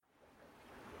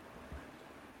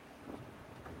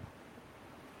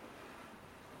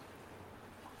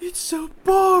It's so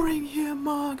boring here,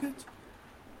 Margaret.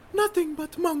 Nothing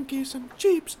but monkeys and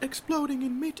jeeps exploding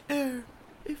in mid-air.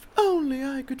 If only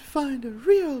I could find a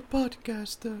real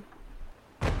podcaster.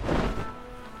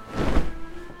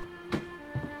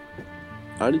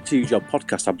 I need to use your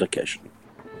podcast application.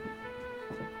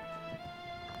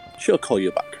 She'll call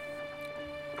you back.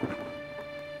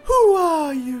 Who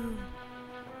are you?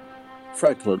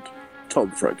 Frankland. Tom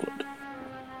Frankland.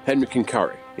 Henrik and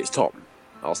Carrie, it's Tom.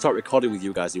 I'll start recording with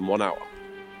you guys in 1 hour.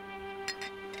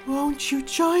 Won't you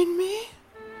join me?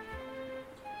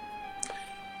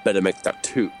 Better make that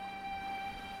 2.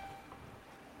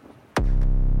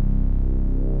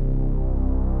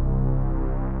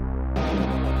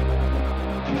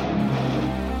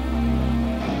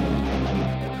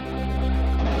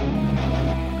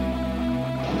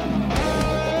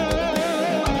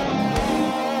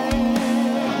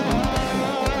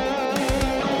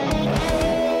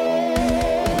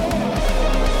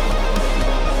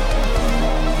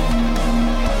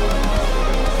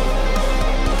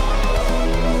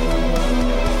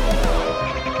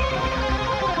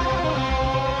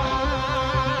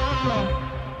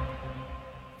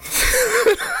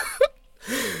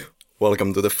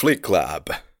 Welcome to the Flick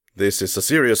Lab. This is a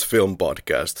serious film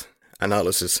podcast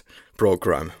analysis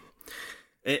program.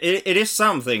 It is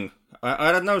something.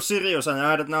 I don't know serious and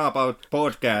I don't know about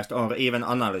podcast or even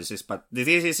analysis, but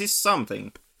this is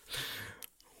something.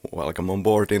 Welcome on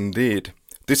board indeed.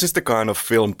 This is the kind of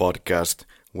film podcast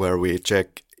where we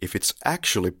check if it's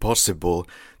actually possible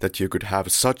that you could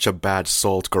have such a bad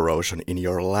salt corrosion in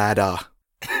your ladder.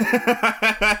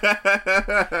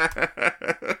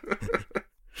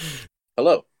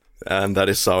 Hello. And that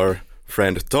is our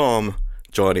friend Tom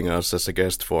joining us as a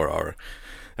guest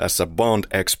as a Bond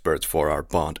expert for our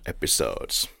Bond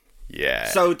episodes. Yeah.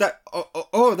 So that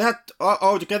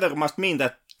altogether must mean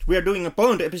that we are doing a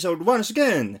Bond episode once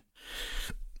again.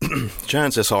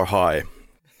 Chances are high.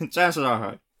 Chances are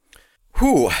high.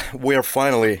 We are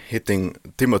finally hitting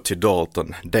Timothy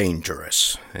Dalton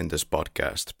dangerous in this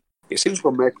podcast. It seems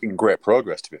we're making great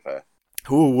progress, to be fair.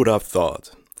 Who would have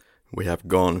thought? We have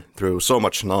gone through so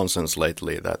much nonsense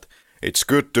lately that it's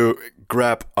good to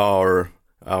grab our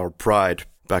pride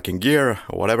back in gear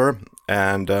or whatever.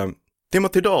 And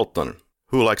Timothy Dalton.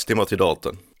 Who likes Timothy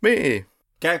Dalton? Me.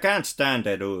 Can't stand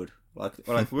that dude.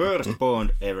 Like worst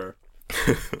Bond ever.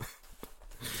 Are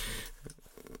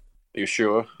you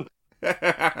sure?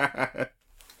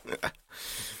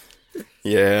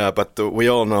 Yeah, but we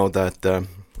all know that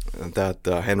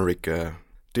Henrik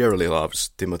dearly loves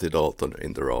Timothy Dalton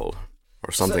in the role,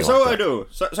 or something so like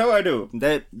that. So I do.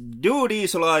 The dude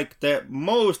is like the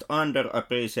most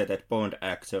underappreciated Bond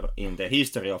actor in the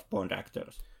history of Bond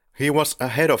actors. He was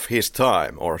ahead of his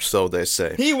time, or so they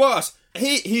say. He was.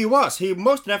 He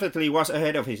most definitely was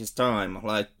ahead of his time.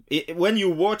 Like, when you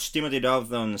watch Timothy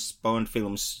Dalton's Bond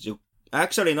films, you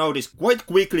actually notice quite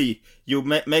quickly, you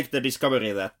make the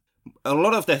discovery that a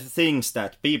lot of the things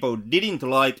that people didn't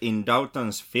like in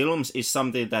Dalton's films is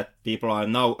something that people are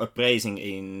now appraising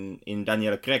in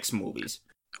Daniel Craig's movies.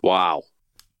 Wow.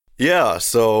 Yeah,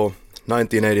 so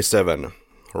 1987,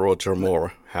 Roger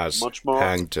Moore has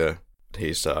hanged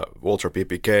his Walter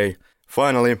PPK.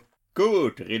 Finally.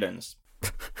 Good riddance.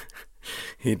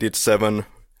 He did 7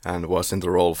 and was in the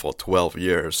role for 12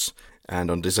 years. And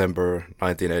on December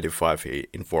 1985, he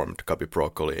informed Capi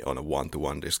Broccoli on a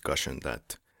one-to-one discussion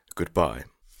that goodbye.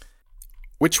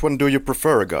 Which one do you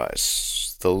prefer,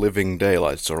 guys? The Living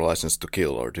Daylights or License to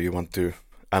Kill? Or do you want to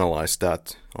analyze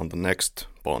that on the next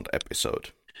Bond episode?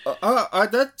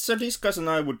 That's a discussion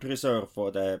I would reserve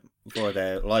for the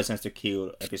License to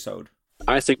Kill episode.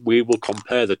 I think we will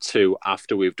compare the two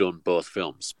after we've done both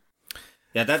films.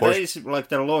 Yeah, that is like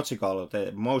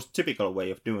the most typical way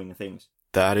of doing things.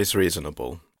 That is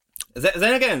reasonable.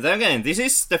 Then again, this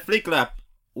is the Flick Lab,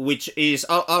 which is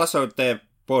also the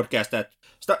podcast that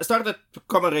started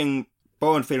covering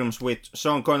Bond films with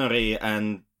Sean Connery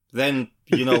and then,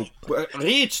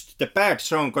 reached the bad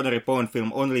Sean Connery Bond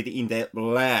film only in the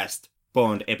last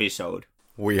Bond episode.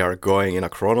 We are going in a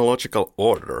chronological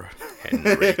order,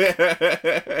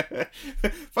 Henrik.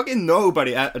 Fucking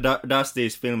nobody does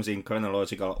these films in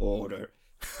chronological order.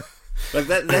 Like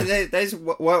that is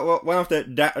one of the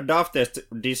daftest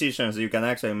decisions you can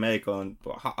actually make on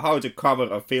how to cover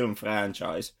a film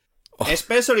franchise.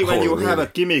 Especially when you have a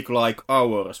gimmick like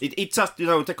ours. It just,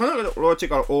 the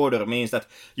chronological order means that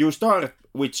you start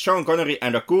with Sean Connery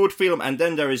and a good film, and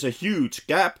then there is a huge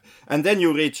gap, and then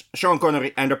you reach Sean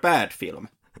Connery and a bad film.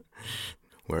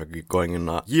 We're going in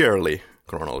a yearly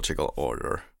chronological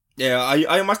order. Yeah,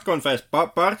 I must confess,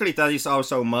 partly that is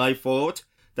also my fault.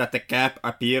 that the cap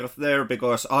appeared there,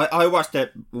 because I was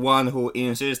the one who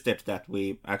insisted that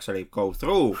we actually go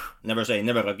through Never Say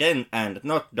Never Again and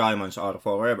not Diamonds Are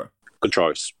Forever. Good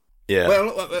choice. Yeah.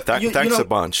 Well, thanks a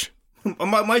bunch.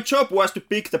 My job was to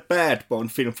pick the bad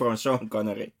Bond film from Sean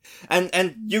Connery,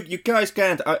 and you guys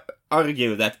can't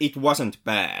argue that it wasn't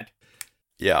bad.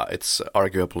 Yeah, it's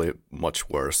arguably much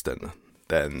worse than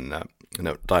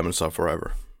Diamonds Are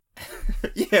Forever.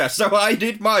 Yeah, so I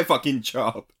did my fucking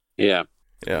job. Yeah.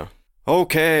 Yeah.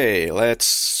 Okay, let's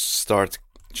start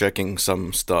checking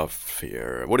some stuff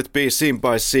here. Would it be scene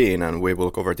by scene, and we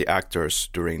will cover the actors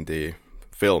during the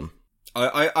film?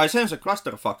 I sense a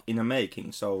clusterfuck in the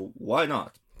making, so why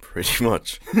not? Pretty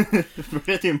much.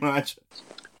 Pretty much.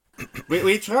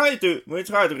 We try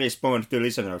to respond to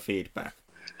listener feedback.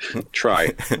 Try.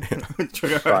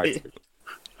 Try.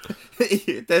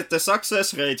 The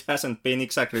success rate hasn't been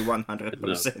exactly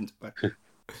 100%. But...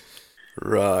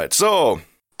 Right, so...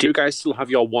 Do you guys still have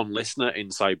your one listener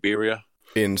in Siberia?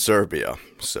 In Serbia,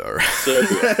 sir.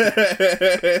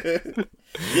 Serbia.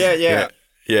 Yeah.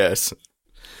 Yes.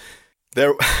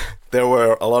 There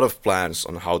were a lot of plans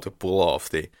on how to pull off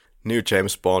the new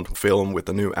James Bond film with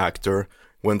a new actor.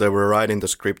 When they were writing the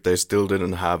script, they still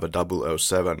didn't have a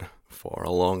 007 for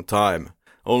a long time,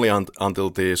 only until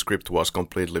the script was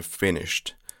completely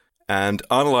finished. And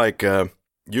unlike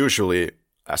usually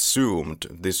assumed,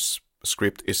 this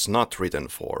script is not written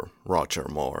for Roger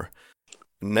Moore.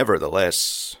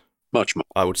 Nevertheless, Much more.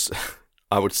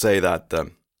 I would say that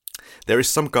there is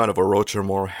some kind of a Roger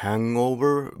Moore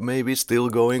hangover maybe still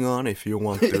going on, if you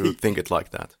want to think it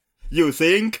like that. You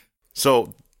think?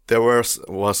 So there was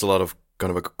a lot of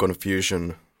kind of a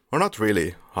confusion, or not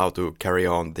really, how to carry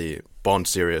on the Bond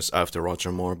series after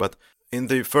Roger Moore, but in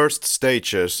the first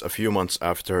stages, a few months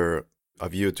after A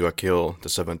View to a Kill, the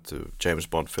seventh James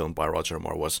Bond film by Roger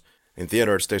Moore, was in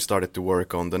theaters, they started to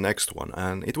work on the next one,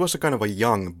 and it was a kind of a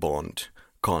young Bond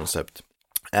concept,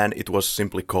 and it was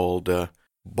simply called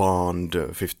Bond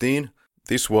 15.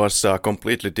 This was a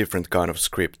completely different kind of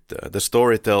script. The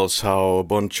story tells how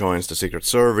Bond joins the Secret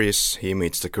Service, he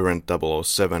meets the current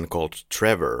 007 called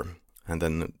Trevor, and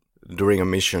then during a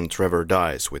mission Trevor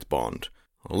dies with Bond.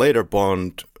 Later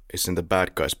Bond is in the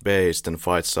bad guy's base and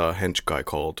fights a hench guy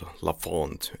called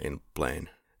Lafont in plane.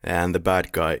 And the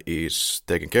bad guy is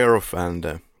taken care of,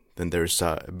 and then there's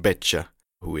Betcha,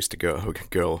 who is the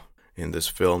girl in this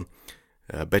film.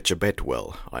 Betcha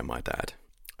Bedwell, I might add.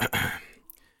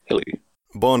 Hilly.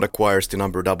 Bond acquires the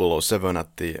number 007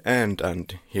 at the end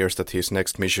and hears that his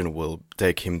next mission will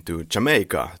take him to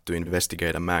Jamaica to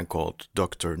investigate a man called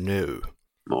Dr. No.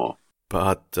 More.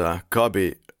 But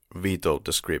Cubby vetoed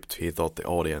the script. He thought the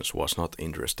audience was not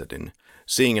interested in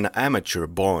seeing an amateur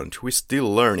Bond who is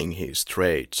still learning his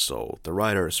trade, so the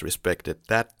writers respected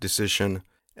that decision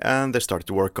and they started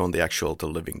to work on the actual The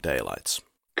Living Daylights.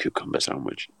 Cucumber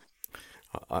sandwich.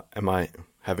 Am I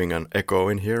having an echo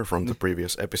in here from the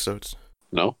previous episodes?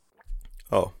 No.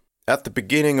 Oh. At the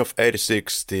beginning of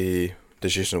 86, the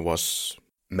decision was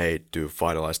made to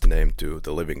finalize the name to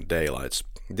The Living Daylights.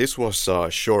 This was a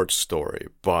short story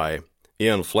by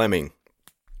Ian Fleming.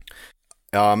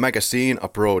 A magazine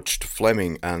approached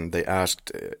Fleming and they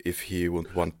asked if he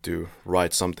would want to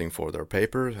write something for their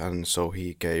paper, and so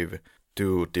he gave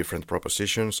 2 different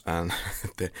propositions and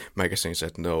the magazine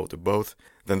said no to both.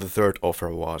 Then the third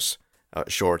offer was a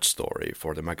short story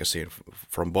for the magazine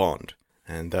from Bond,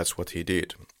 and that's what he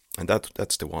did. And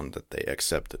that's the one that they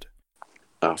accepted.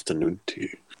 Afternoon tea.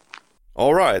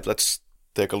 All right, let's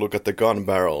take a look at the gun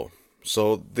barrel.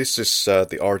 So this is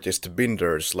the artist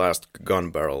Binder's last gun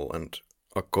barrel, and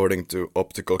according to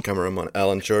optical cameraman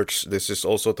Alan Church, this is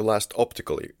also the last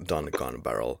optically done gun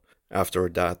barrel. After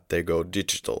that, they go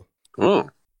digital. Oh.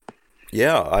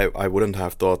 Yeah, I wouldn't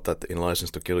have thought that in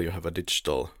License to Kill you have a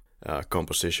digital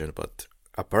composition, but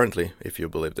apparently, if you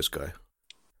believe this guy.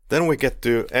 Then we get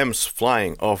to M's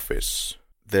flying office.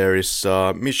 There is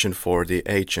a mission for the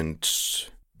agents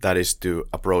that is to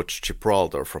approach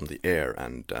Gibraltar from the air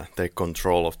and take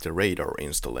control of the radar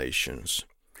installations.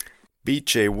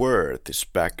 B.J. Worth is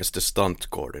back as the stunt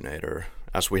coordinator.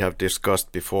 As we have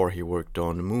discussed before, he worked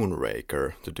on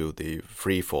Moonraker to do the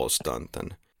freefall stunt,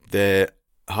 and the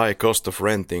high cost of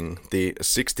renting the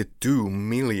 $62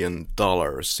 million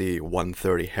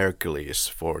C-130 Hercules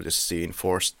for this scene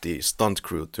forced the stunt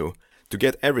crew to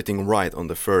get everything right on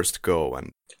the first go,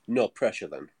 and No pressure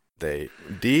then. they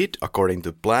did according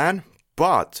to plan,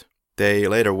 but they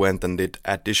later went and did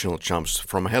additional jumps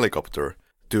from a helicopter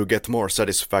to get more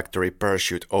satisfactory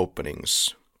parachute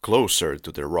openings closer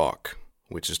to the rock,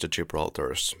 which is the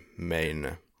Gibraltar's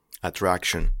main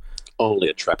attraction, Only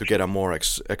to attraction. get a more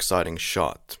exciting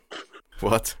shot.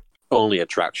 What? Only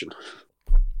attraction.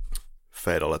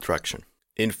 Fatal Attraction.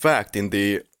 In fact, in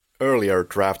the earlier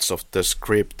drafts of the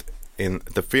script,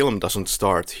 the film doesn't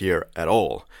start here at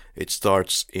all. It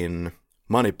starts in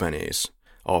Moneypenny's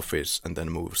office and then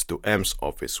moves to M's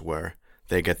office, where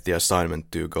they get the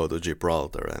assignment to go to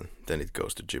Gibraltar, and then it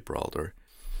goes to Gibraltar.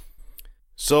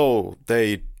 So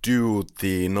they do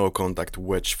the no-contact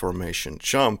wedge formation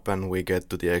jump, and we get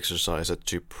to the exercise at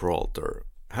Gibraltar.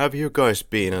 Have you guys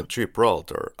been at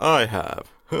Gibraltar? I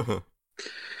have.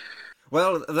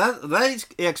 Well, that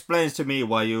explains to me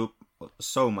why you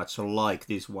so much like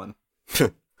this one.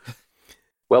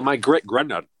 Well, my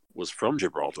great-granddad was from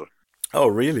Gibraltar. Oh,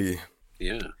 really?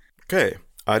 Yeah. Okay.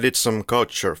 I did some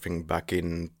couch surfing back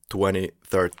in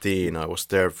 2013. I was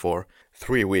there for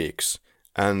 3 weeks.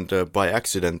 And by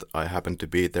accident, I happened to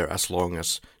be there as long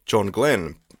as John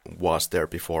Glenn was there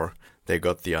before they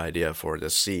got the idea for the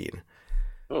scene.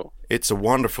 Oh. It's a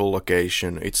wonderful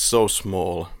location. It's so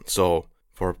small. So,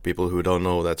 for people who don't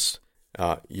know, that's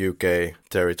UK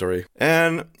territory.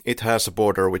 And it has a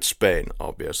border with Spain,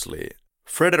 obviously.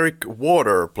 Frederick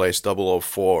Water plays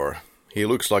 004. He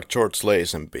looks like George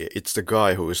Lazenby. It's the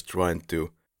guy who is trying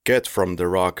to get from the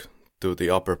rock to the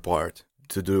upper part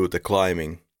to do the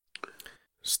climbing.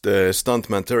 The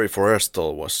stuntman Terry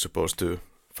Forrestal was supposed to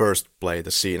first play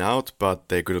the scene out, but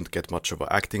they couldn't get much of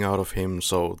acting out of him,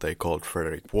 so they called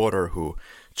Frederick Water, who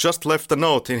just left a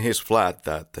note in his flat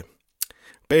that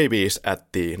baby is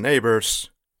at the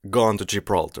neighbor's, gone to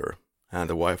Gibraltar, and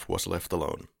the wife was left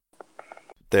alone.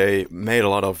 They made a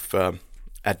lot of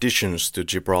additions to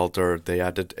Gibraltar. They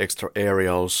added extra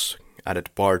aerials,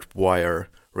 added barbed wire,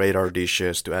 radar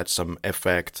dishes to add some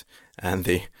effect, and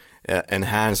the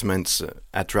enhancements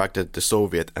attracted the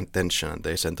Soviet attention.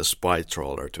 They sent a spy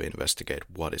trawler to investigate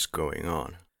what is going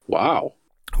on. Wow.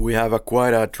 We have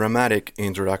quite a dramatic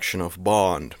introduction of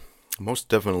Bond. Most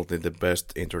definitely the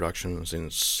best introduction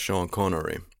since Sean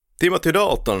Connery. Timothy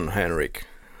Dalton, Henrik.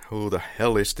 Who the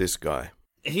hell is this guy?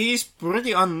 He's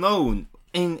pretty unknown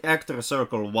in actor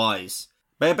circle wise.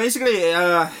 But basically,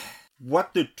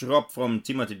 what to drop from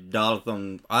Timothy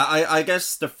Dalton? I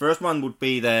guess the first one would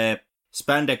be the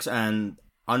spandex and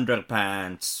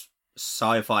underpants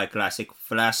sci-fi classic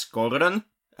Flash Gordon,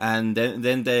 and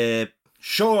then the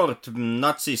short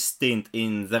Nazi stint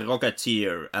in The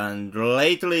Rocketeer, and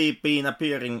lately been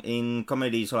appearing in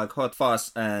comedies like Hot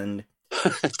Fuzz and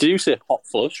Did you say Hot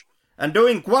Flush? And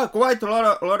doing quite a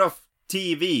lot of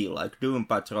TV like Doom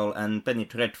Patrol and Penny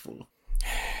Dreadful.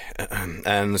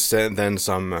 And then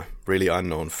some really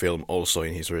unknown film also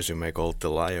in his resume called The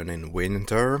Lion in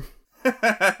Winter.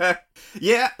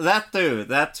 Yeah,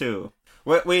 that too.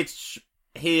 Which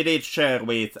he did share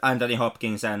with Anthony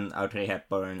Hopkins and Audrey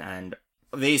Hepburn and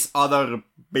these other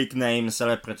big name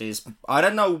celebrities. I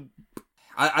don't know,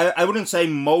 I wouldn't say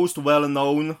most well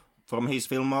known from his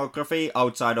filmography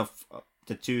outside of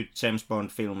the 2 James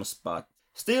Bond films, but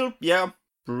still, yeah,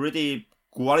 pretty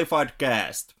qualified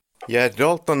cast. Yeah,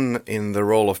 Dalton in the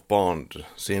role of Bond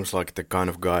seems like the kind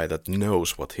of guy that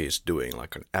knows what he's doing,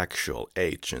 like an actual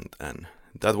agent, and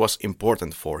that was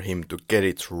important for him to get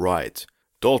it right.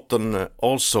 Dalton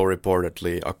also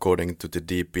reportedly, according to the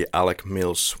DP Alec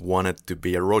Mills, wanted to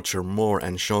be a Roger Moore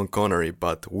and Sean Connery,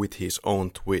 but with his own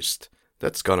twist.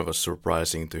 That's kind of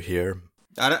surprising to hear.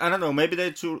 I don't know, maybe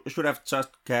they should have just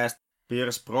cast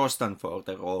Pierce Brosnan for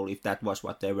the role if that was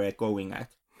what they were going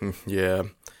at. Yeah.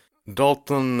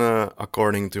 Dalton,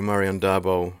 according to Marion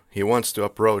Dabo, he wants to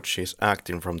approach his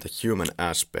acting from the human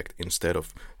aspect instead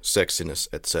of sexiness,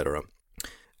 etc.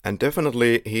 And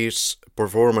definitely his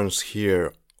performance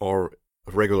here or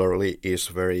regularly is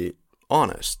very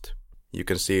honest. You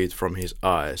can see it from his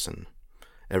eyes and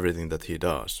everything that he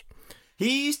does.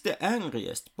 He is the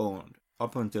angriest Bond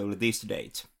up until this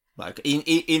date, like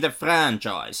in the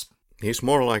franchise. He's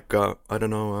more like, I don't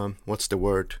know, what's the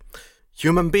word?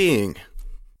 Human being.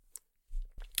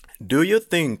 Do you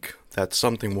think that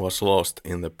something was lost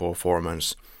in the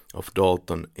performance of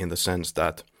Dalton in the sense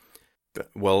that,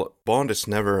 well, Bond is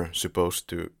never supposed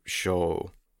to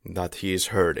show that he is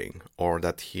hurting or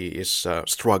that he is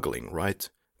struggling, right?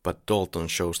 But Dalton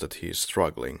shows that he is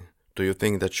struggling. Do you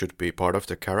think that should be part of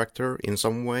the character in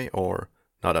some way or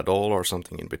not at all or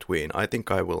something in between? I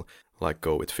think I will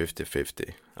go with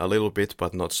 50-50. A little bit,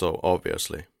 but not so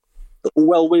obviously.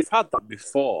 Well, we've had that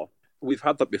before. We've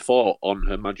had that before on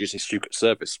Her Majesty's Secret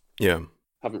Service. Yeah.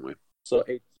 Haven't we? So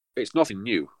it's nothing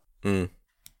new. Mm.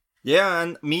 Yeah,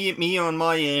 and me on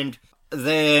my end,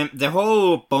 the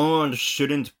whole Bond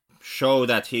shouldn't show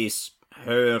that he's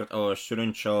hurt or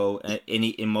shouldn't show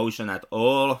any emotion at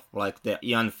all, like the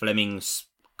Ian Fleming's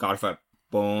kind of a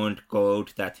Bond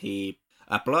code that he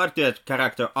applied to that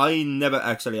character. I never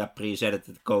actually appreciated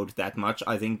the code that much.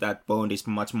 I think that Bond is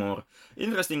much more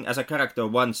interesting as a character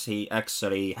once he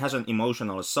actually has an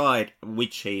emotional side,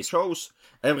 which he shows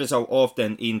every so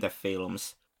often in the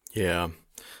films. Yeah.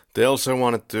 They also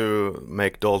wanted to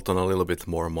make Dalton a little bit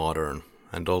more modern,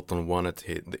 and Dalton wanted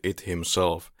it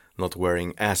himself, not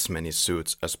wearing as many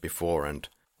suits as before, and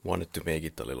wanted to make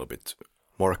it a little bit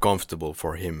more comfortable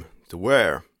for him to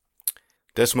wear.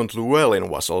 Desmond Llewellyn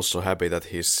was also happy that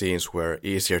his scenes were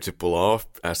easier to pull off,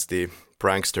 as the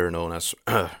prankster known as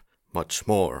Much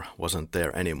More wasn't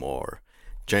there anymore,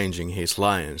 changing his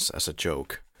lines as a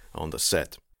joke on the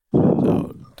set.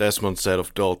 So Desmond said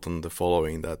of Dalton the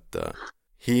following, that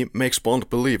he makes Bond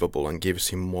believable and gives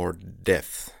him more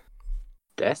depth.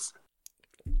 Death?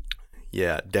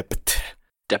 Yeah, depth.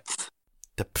 Depth.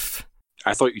 Depth.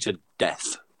 I thought you said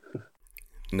death.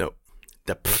 No,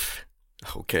 depth.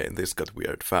 Okay, this got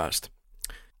weird fast.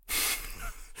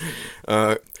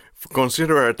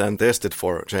 Considered and tested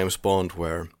for James Bond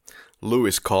were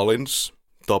Lewis Collins,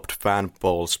 topped fan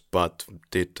polls but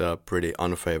did a pretty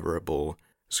unfavorable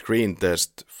screen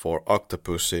test for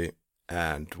Octopussy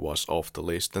and was off the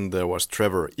list. And there was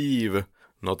Trevor Eve,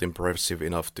 not impressive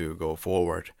enough to go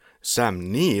forward.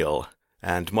 Sam Neill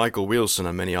and Michael Wilson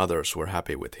and many others were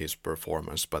happy with his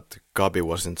performance, but Cubby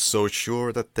wasn't so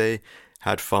sure that they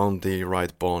had found the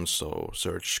right Bond, so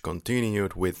search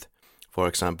continued with, for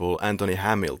example, Anthony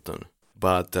Hamilton.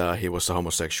 But he was a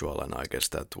homosexual, and I guess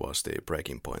that was the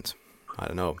breaking point. I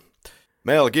don't know.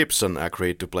 Mel Gibson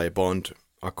agreed to play Bond,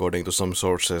 according to some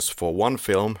sources, for one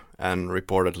film, and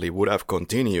reportedly would have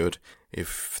continued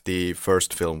if the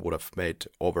first film would have made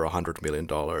over $100 million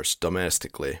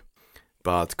domestically.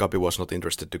 But Cubby was not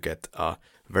interested to get a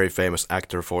very famous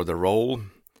actor for the role.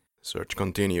 Search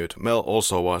continued. Mel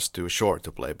also was too short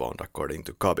to play Bond, according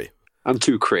to Cubby. I'm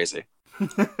too crazy.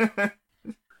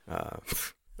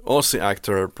 Aussie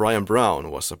actor Brian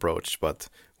Brown was approached, but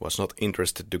was not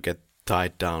interested to get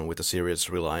tied down with a series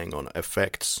relying on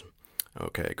effects.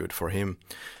 Okay, good for him.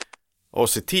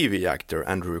 Aussie TV actor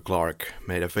Andrew Clark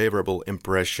made a favorable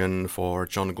impression for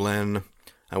John Glenn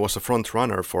and was a front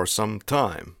runner for some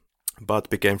time, but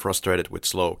became frustrated with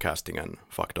slow casting and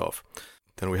fucked off.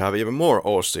 Then we have even more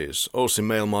Aussies. Aussie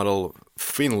male model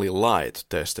Finley Light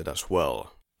tested as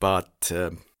well, but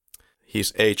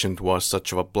his agent was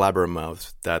such of a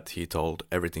blabbermouth that he told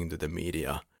everything to the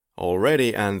media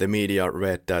already, and the media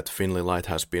read that Finley Light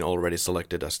has been already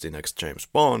selected as the next James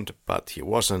Bond, but he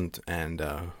wasn't, and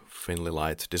Finley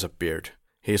Light disappeared.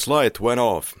 His light went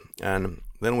off, and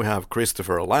then we have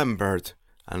Christopher Lambert,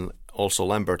 and also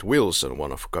Lambert Wilson,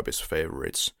 one of Cubby's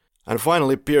favorites. And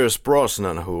finally Pierce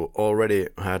Brosnan, who already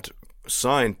had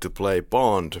signed to play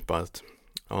Bond, but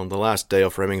on the last day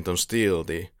of Remington Steele,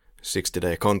 the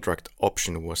 60-day contract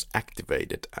option was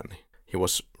activated, and he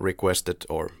was requested,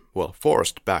 or, well,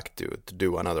 forced back to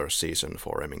do another season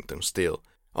for Remington Steele.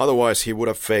 Otherwise, he would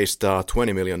have faced a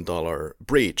 $20 million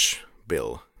breach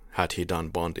bill had he done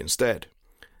Bond instead.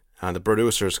 And the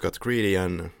producers got greedy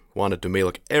and wanted to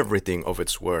milk everything of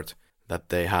its worth that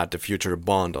they had the future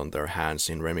Bond on their hands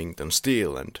in Remington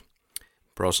Steele, and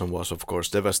Brosnan was of course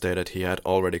devastated. He had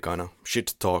already kind of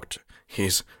shit-talked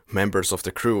his members of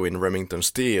the crew in Remington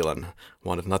Steele and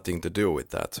wanted nothing to do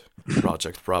with that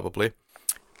project probably.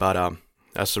 But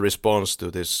as a response to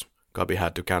this, Cubby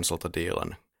had to cancel the deal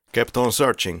and kept on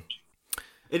searching.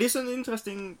 It is an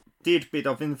interesting tidbit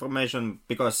of information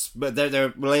because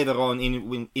there later on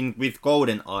in with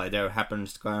GoldenEye there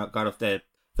happens kind of the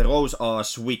roles are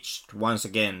switched once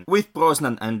again with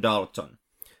Brosnan and Dalton.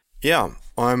 Yeah,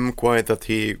 I'm quite that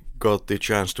he got the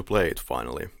chance to play it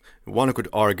finally. One could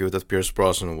argue that Pierce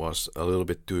Brosnan was a little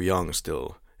bit too young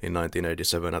still in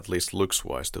 1987, at least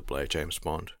looks-wise, to play James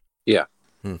Bond. Yeah.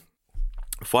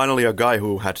 Finally, a guy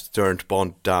who had turned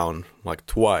Bond down like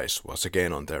twice was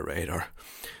again on their radar.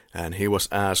 And he was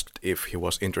asked if he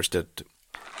was interested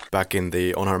back in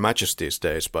the On Her Majesty's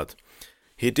days, but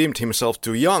he deemed himself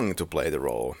too young to play the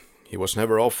role. He was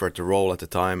never offered the role at the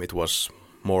time. It was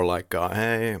more like,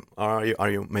 hey, are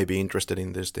you maybe interested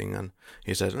in this thing? And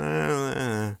he says,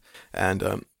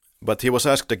 but he was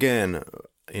asked again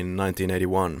in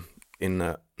 1981. In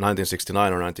 1969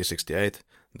 or 1968,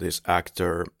 this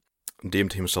actor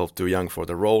deemed himself too young for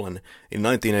the role, and in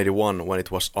 1981, when it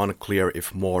was unclear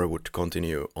if Moore would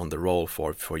continue on the role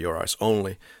for Your Eyes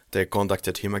Only, they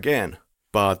contacted him again,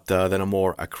 but then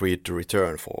Moore agreed to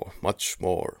return for Much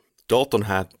More. Dalton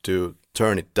had to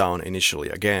turn it down initially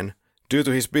again, due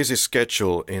to his busy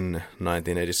schedule in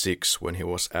 1986 when he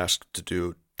was asked to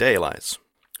do Daylights.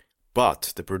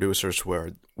 But the producers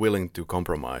were willing to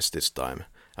compromise this time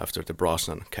after the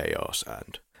Brosnan chaos,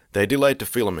 and they delayed the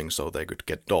filming so they could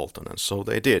get Dalton, and so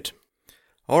they did.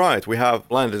 Alright, we have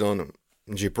landed on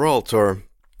Gibraltar.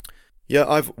 Yeah,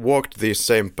 I've walked these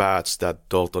same paths that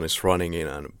Dalton is running in,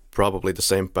 and probably the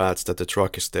same paths that the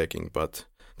truck is taking, but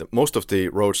most of the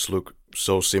roads look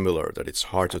so similar that it's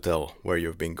hard to tell where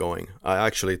you've been going.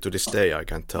 Actually, to this day, I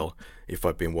can't tell if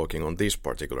I've been walking on these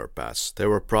particular paths. They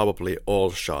were probably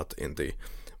all shot in the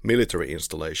military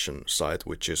installation site,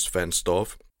 which is fenced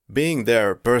off. Being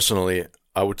there personally,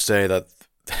 I would say that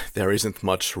there isn't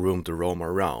much room to roam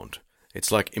around.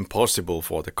 It's like impossible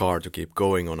for the car to keep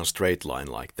going on a straight line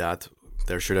like that.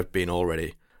 There should have been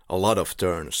already a lot of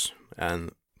turns,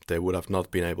 and they would have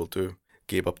not been able to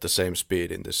keep up the same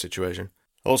speed in this situation.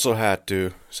 Also had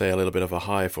to say a little bit of a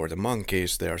hi for the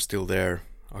monkeys. They are still there.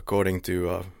 According to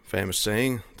a famous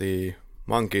saying, the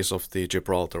monkeys of the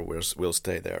Gibraltar will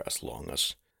stay there as long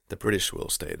as the British will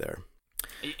stay there.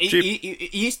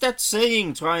 Is that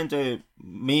saying trying to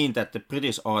mean that the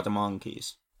British are the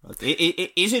monkeys?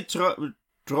 Is it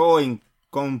drawing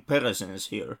comparisons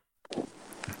here?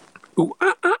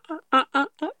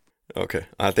 Okay,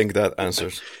 I think that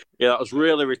answers. Yeah, that was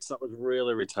really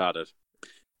retarded.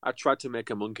 I tried to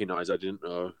make a monkey noise. I didn't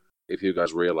know if you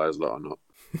guys realised that or not.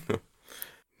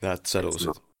 That settles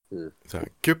it. Yeah.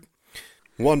 Thank you.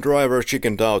 One driver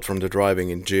chickened out from the driving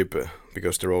in Jeep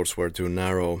because the roads were too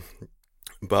narrow.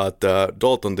 But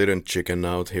Dalton didn't chicken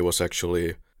out. He was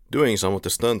actually doing some of the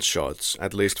stunt shots.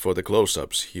 At least for the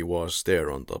close-ups, he was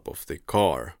there on top of the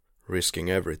car, risking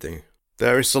everything.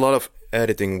 There is a lot of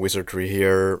editing wizardry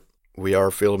here. We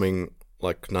are filming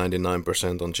like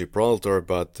 99% on Gibraltar,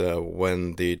 but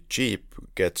when the Jeep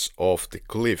gets off the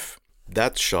cliff,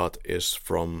 that shot is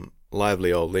from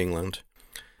lively old England,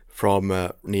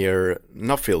 from near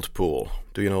Nuffield Pool.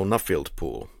 Do you know Nuffield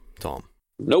Pool, Tom?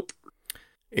 Nope.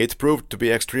 It proved to be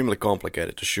extremely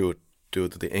complicated to shoot due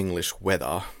to the English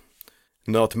weather,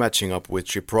 not matching up with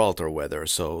Gibraltar weather,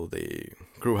 so the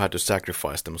crew had to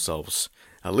sacrifice themselves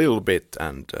a little bit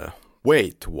and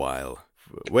wait.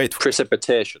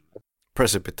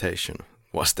 Precipitation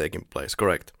was taking place,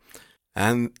 correct.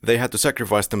 And they had to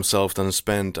sacrifice themselves and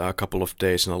spend a couple of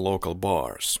days in a local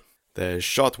bars. The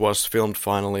shot was filmed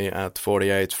finally at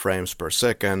 48 frames per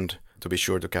second to be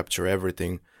sure to capture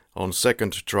everything. On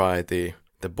second try, the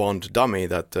Bond dummy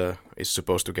that is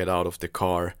supposed to get out of the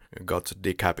car got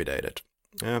decapitated.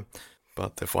 Yeah,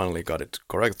 but they finally got it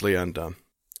correctly, and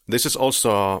this is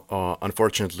also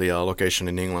unfortunately a location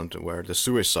in England where the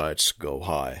suicides go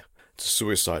high. It's a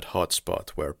suicide hotspot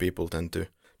where people tend to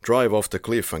drive off the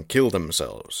cliff and kill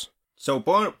themselves. So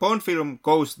Bond film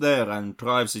goes there and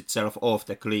drives itself off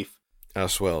the cliff.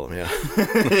 As well, yeah.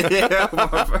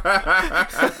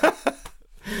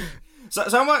 So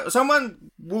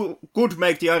someone could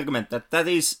make the argument that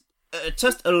is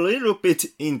just a little bit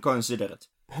inconsiderate.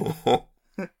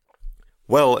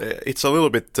 Well, it's a little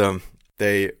bit...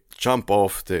 they jump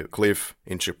off the cliff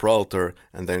in Gibraltar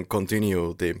and then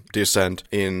continue the descent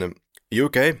in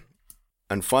UK.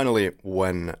 And finally,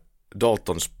 when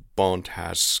Dalton's Bond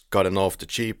has gotten off the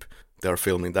Jeep, they're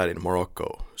filming that in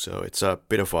Morocco. So it's a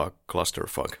bit of a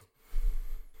clusterfuck.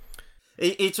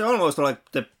 It's almost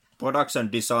like the production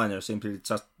designer simply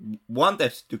just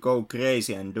wanted to go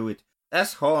crazy and do it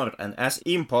as hard and as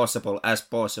impossible as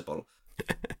possible.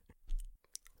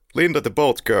 Linda the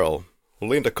boat girl,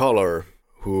 Linda Collar,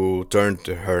 who turned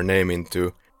her name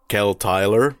into Kel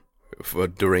Tyler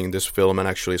during this film and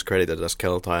actually is credited as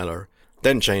Kel Tyler,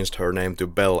 then changed her name to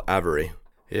Belle Avery.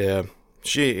 Yeah,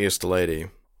 she is the lady.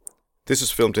 This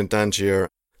is filmed in Tangier,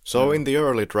 so in the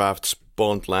early drafts,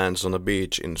 Bond lands on a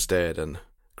beach instead and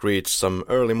greets some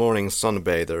early morning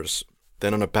sunbathers.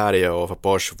 Then on a patio of a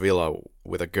posh villa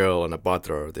with a girl and a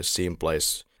butler, this scene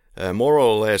plays more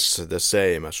or less the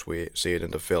same as we see it in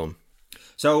the film.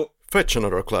 So fetch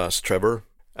another glass, Trevor,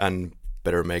 and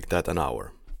better make that an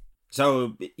hour.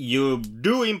 So you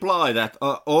do imply that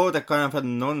all the kind of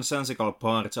nonsensical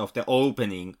parts of the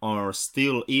opening are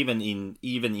still even in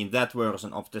that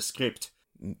version of the script.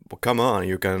 Well, come on,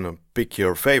 you can pick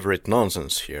your favorite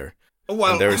nonsense here.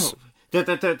 Well,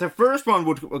 the first one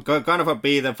would kind of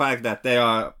be the fact that they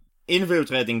are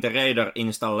infiltrating the radar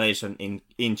installation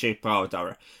in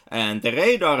Gibraltar, and the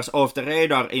radars of the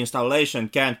radar installation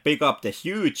can't pick up the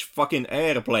huge fucking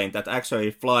airplane that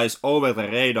actually flies over the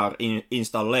radar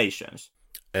installations.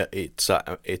 It's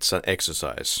an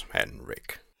exercise,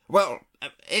 Henrik. Well,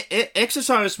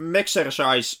 exercise,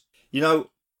 you know,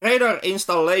 radar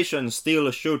installation still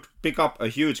should pick up a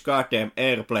huge goddamn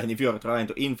airplane if you're trying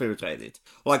to infiltrate it.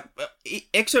 Like,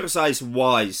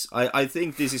 exercise-wise, I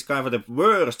think this is kind of the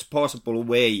worst possible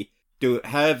way to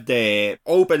have the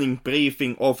opening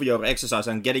briefing of your exercise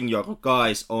and getting your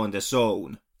guys on the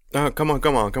zone. Come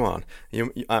on.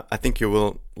 I think you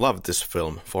will love this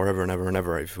film, Forever, Never,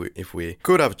 Never, if we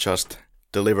could have just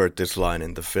delivered this line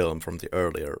in the film from the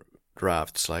earlier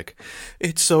drafts, like,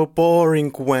 "It's so boring,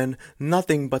 Gwen,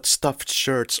 nothing but stuffed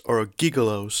shirts or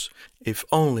gigolos. If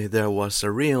only there was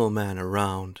a real man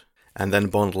around." And then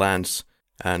Bond lands,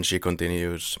 and she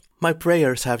continues, "My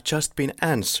prayers have just been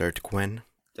answered, Gwen."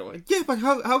 Yeah, but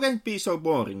how can it be so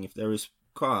boring if there is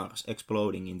cars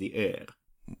exploding in the air?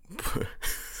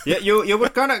 Yeah, you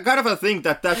would kind of think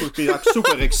that would be like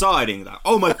super exciting. That,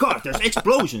 oh my god, there's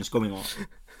explosions going on.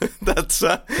 That's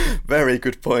a very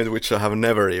good point, which I have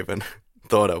never even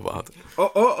thought about.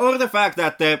 Or the fact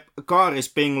that the car is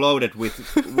being loaded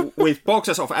with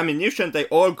boxes of ammunition, they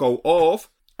all go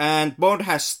off, and Bond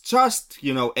has just,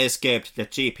 escaped the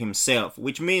jeep himself,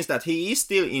 which means that he is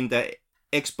still in the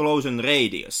explosion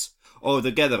radius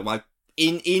altogether. Like,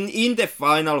 in the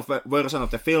final version of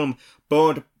the film,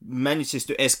 Bond manages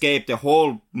to escape the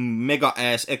whole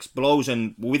mega-ass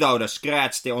explosion without a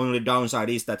scratch. The only downside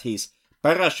is that his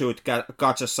parachute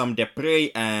catches some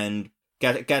debris and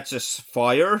catches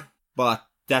fire, but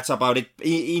that's about it.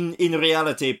 In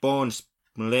reality, Bond's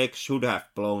leg should have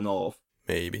blown off.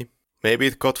 Maybe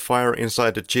it caught fire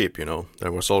inside the jeep,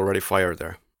 There was already fire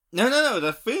there. No,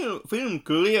 the film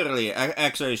clearly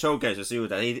actually showcases you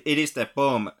that it is the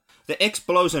bomb, the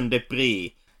explosion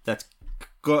debris that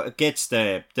gets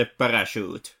the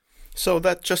parachute. So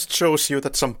that just shows you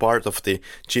that some part of the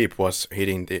jeep was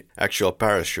hitting the actual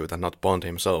parachute and not Bond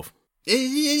himself.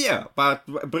 Yeah, but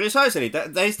precisely,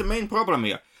 that is the main problem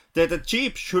here. The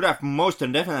jeep should have most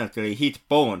definitely hit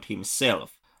Bond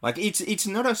himself. Like, it's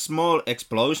not a small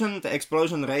explosion. The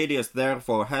explosion radius,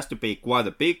 therefore, has to be quite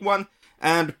a big one.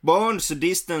 And Bond's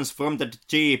distance from the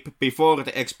jeep before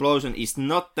the explosion is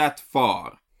not that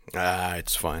far.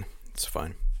 It's fine.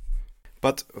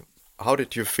 But how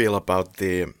did you feel about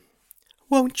the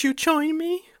 "Won't you join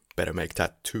me? Better make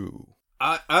that too"?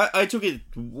 I took it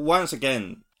once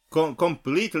again,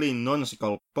 completely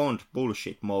nonsensical Bond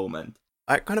bullshit moment.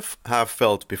 I kind of have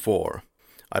felt before.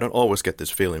 I don't always get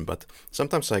this feeling, but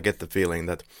sometimes I get the feeling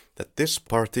that this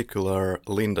particular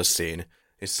Linda scene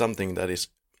is something that is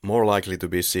more likely to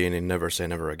be seen in Never Say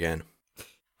Never Again.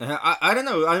 I don't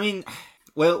know. I mean,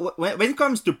 well, when it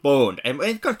comes to Bond, and when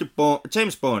it comes to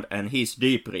James Bond and his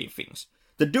debriefings,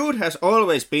 the dude has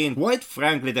always been, quite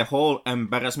frankly, the whole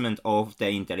embarrassment of the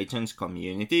intelligence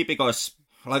community, because,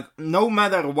 like, no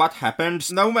matter what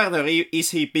happens, no matter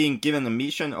is he being given a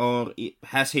mission or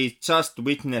has he just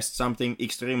witnessed something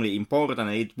extremely important,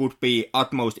 it would be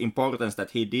utmost importance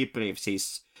that he debriefs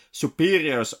his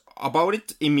superiors about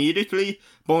it immediately.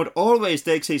 Bond always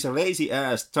takes his lazy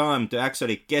ass time to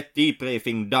actually get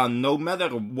debriefing done, no matter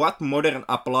what modern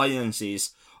appliances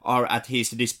are at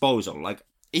his disposal. Like,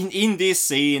 in this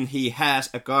scene, he has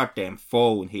a goddamn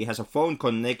phone. He has a phone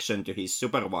connection to his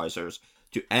supervisors,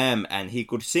 to M, and he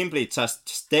could simply just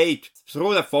state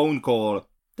through the phone call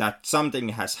that something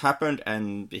has happened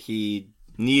and he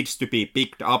needs to be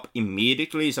picked up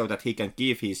immediately so that he can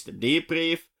give his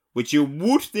debrief, which you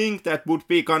would think that would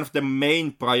be kind of the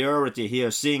main priority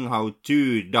here, seeing how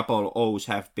 2 double O's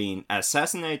have been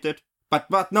assassinated.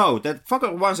 But no, that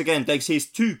fucker once again takes his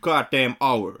 2 goddamn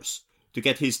hours to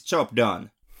get his job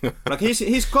done. Like,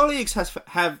 his colleagues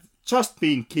have just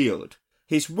been killed.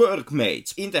 His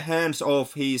workmates, in the hands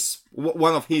of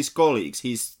one of his colleagues,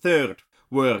 his 3rd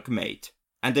workmate.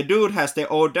 And the dude has the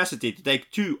audacity to take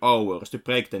 2 hours to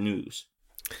break the news.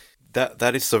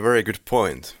 That is a very good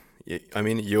point. I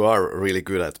mean, you are really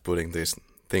good at putting these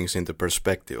things into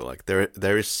perspective. Like,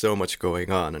 there is so much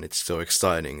going on, and it's so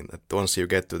exciting that once you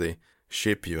get to the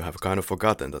ship, you have kind of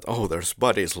forgotten that, oh, there's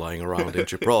bodies lying around in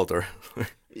Gibraltar.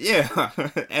 Yeah,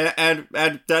 and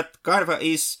that kind of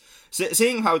is,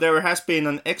 seeing how there has been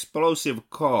an explosive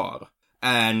car,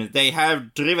 and they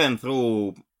have driven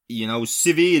through,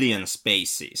 civilian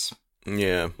spaces.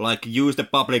 Yeah. Like, use the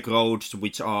public roads,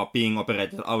 which are being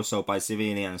operated also by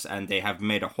civilians, and they have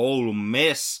made a whole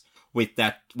mess with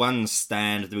that one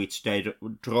stand which they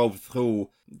drove through.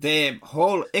 The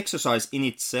whole exercise in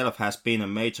itself has been a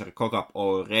major cock-up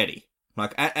already.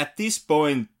 Like, at this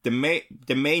point, the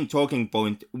main talking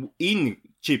point in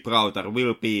Gibraltar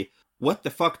will be, what the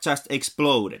fuck just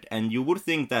exploded? And you would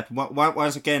think that,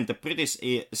 once again, the British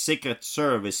Secret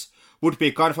Service would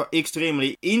be kind of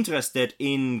extremely interested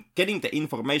in getting the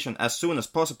information as soon as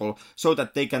possible so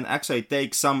that they can actually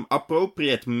take some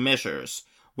appropriate measures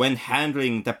when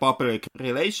handling the public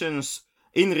relations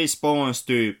in response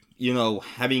to,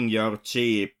 having your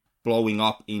jeep blowing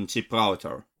up in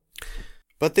Gibraltar.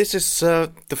 But this is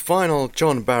the final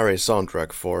John Barry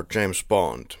soundtrack for James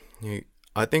Bond.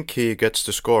 I think he gets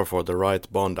to score for the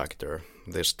right Bond actor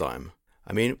this time.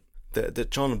 I mean, the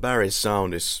John Barry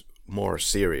sound is more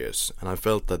serious, and I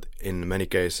felt that in many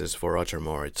cases for Roger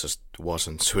Moore it just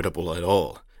wasn't suitable at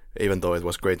all, even though it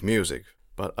was great music.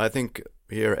 But I think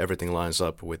here everything lines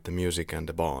up with the music and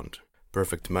the Bond.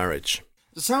 Perfect marriage.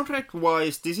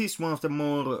 Soundtrack-wise, this is one of the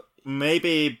more,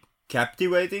 maybe,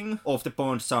 captivating of the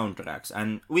Bond soundtracks,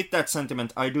 and with that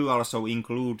sentiment I do also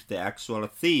include the actual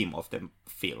theme of the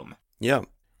film. Yeah.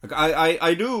 Like,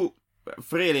 I do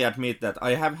freely admit that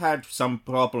I have had some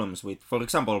problems with, for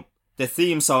example, the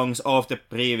theme songs of the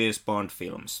previous Bond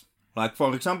films. Like,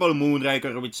 for example,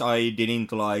 Moonraker, which I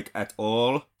didn't like at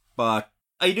all, but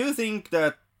I do think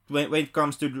that when it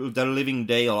comes to the Living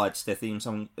Daylights, the theme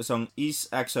song is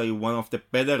actually one of the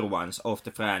better ones of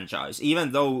the franchise,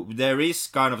 even though there is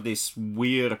kind of this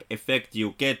weird effect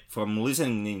you get from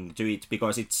listening to it,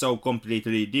 because it's so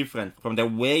completely different from the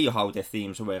way how the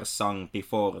themes were sung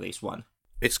before this one.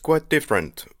 It's quite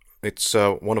different. It's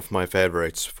one of my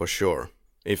favorites for sure,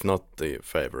 if not the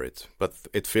favorite, but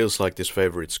it feels like these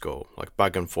favorites go like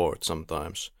back and forth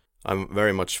sometimes. I'm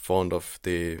very much fond of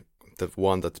the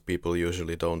one that people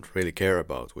usually don't really care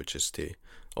about, which is the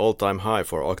all-time high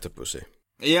for Octopussy.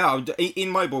 Yeah,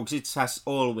 in my books it has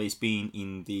always been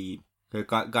in the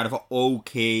kind of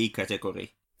okay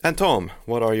category. And Tom,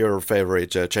 what are your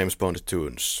favorite James Bond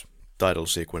tunes, title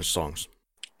sequence songs?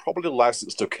 Probably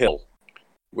License to Kill,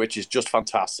 which is just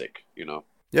fantastic, you know.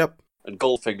 Yep. And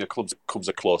Goldfinger comes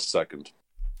a close second.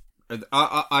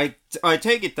 I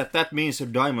take it that means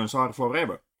Diamonds Are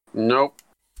Forever. Nope.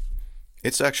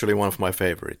 It's actually one of my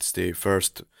favorites. The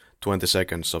first 20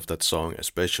 seconds of that song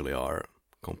especially are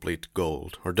complete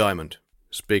gold, or diamond.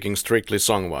 Speaking strictly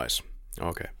song-wise.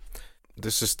 Okay.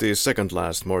 This is the second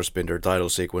last Morris Binder title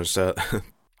sequence.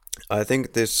 I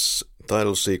think this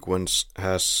title sequence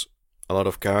has a lot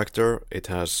of character. It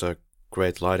has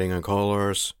great lighting and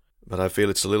colors, but I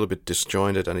feel it's a little bit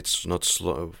disjointed and it's not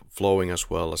flowing as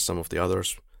well as some of the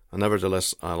others. And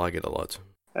nevertheless, I like it a lot.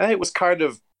 It was kind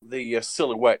of... The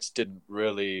silhouettes didn't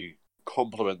really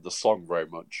complement the song very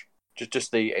much.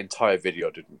 Just the entire video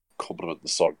didn't complement the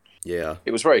song. Yeah.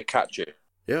 It was very catchy.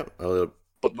 Yeah, a little.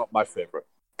 But not my favourite.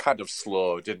 Kind of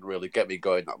slow, didn't really get me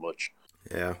going that much.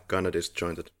 Yeah, kind of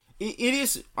disjointed. It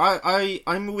is...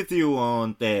 I'm with you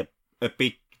on the a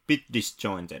bit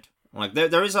disjointed. Like,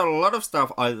 there is a lot of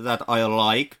stuff that I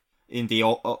like in the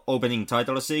opening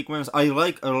title sequence. I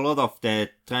like a lot of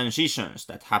the transitions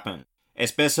that happen.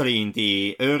 Especially in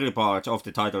the early part of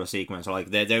the title sequence,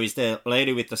 like there is the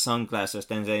lady with the sunglasses,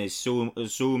 then they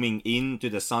zooming into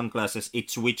the sunglasses, it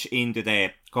switch into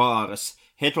the car's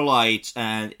headlights,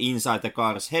 and inside the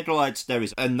car's headlights there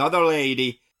is another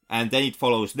lady, and then it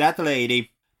follows that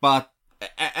lady. But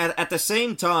at the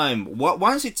same time,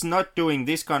 once it's not doing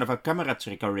this kind of a camera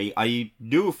trickery, I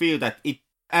do feel that it,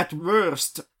 at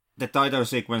worst, the title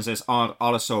sequences are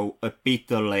also a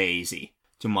bit lazy,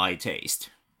 to my taste.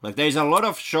 Like, there's a lot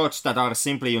of shots that are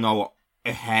simply, you know,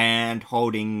 a hand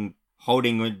holding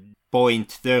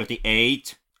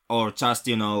 .38, or just,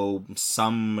 you know,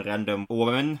 some random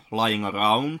woman lying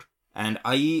around. And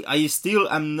I still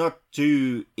am not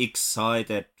too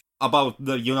excited about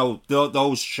the, you know,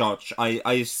 those shots.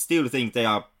 I still think they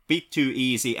are a bit too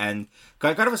easy and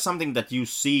kind of something that you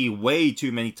see way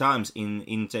too many times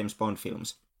in James Bond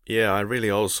films. Yeah, I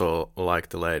really also like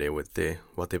the lady with the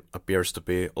what appears to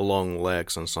be long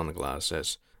legs and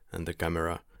sunglasses, and the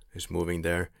camera is moving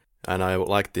there. And I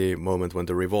like the moment when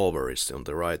the revolver is on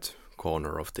the right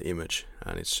corner of the image,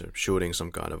 and it's shooting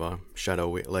some kind of a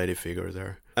shadowy lady figure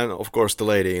there. And of course the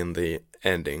lady in the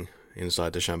ending,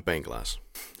 inside the champagne glass.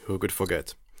 Who could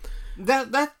forget?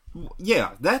 That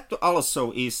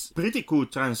also is pretty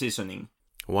good transitioning.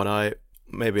 What I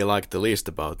maybe like the least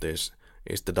about this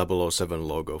is the 007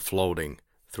 logo floating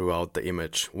throughout the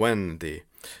image when the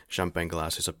champagne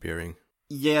glass is appearing.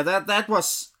 Yeah, that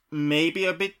was maybe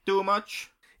a bit too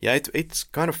much. Yeah, it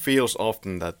kind of feels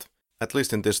often that, at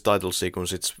least in this title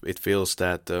sequence, it feels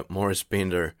that Morris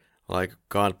Binder, like,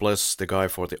 God bless the guy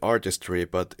for the artistry,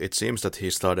 but it seems that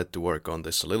he started to work on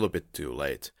this a little bit too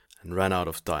late and ran out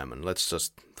of time, and let's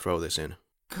just throw this in.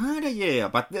 Kinda, yeah,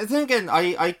 but then again,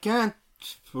 I can't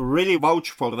really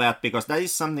vouch for that, because that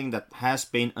is something that has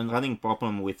been a running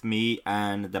problem with me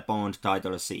and the Bond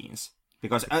title scenes.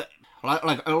 Because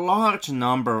like a large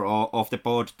number of the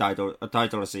Bond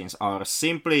title scenes are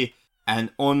simply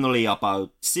and only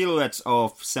about silhouettes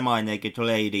of semi-naked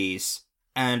ladies,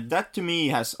 and that to me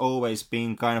has always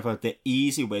been kind of the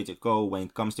easy way to go when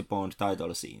it comes to Bond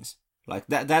title scenes. Like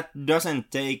that doesn't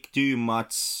take too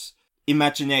much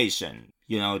imagination.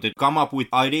 To come up with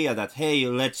idea that, hey,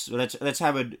 let's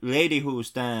have a lady who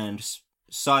stands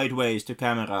sideways to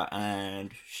camera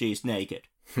and she's naked.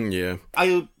 Yeah.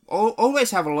 I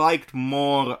always have liked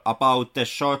more about the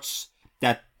shots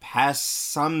that has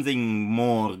something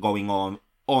more going on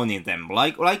in them.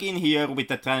 Like in here with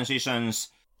the transitions,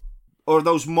 or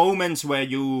those moments where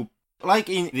you, like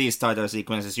in these title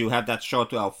sequences, you have that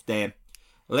shot of the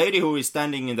lady who is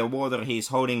standing in the water. He's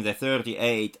holding the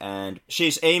 38 and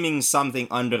she's aiming something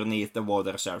underneath the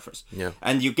water surface. Yeah.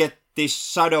 And you get this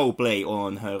shadow play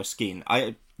on her skin.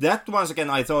 That once again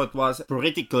I thought was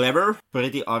pretty clever,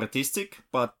 pretty artistic,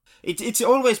 but it's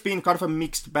always been kind of a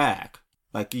mixed bag.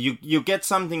 Like you get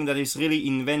something that is really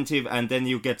inventive and then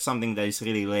you get something that is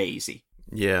really lazy.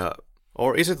 Yeah.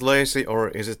 Or is it lazy, or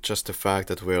is it just the fact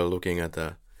that we're looking at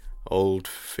a old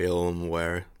film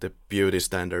where the beauty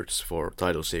standards for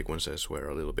title sequences were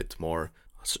a little bit more,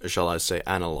 shall I say,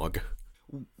 analog?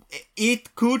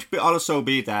 It could also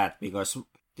be that, because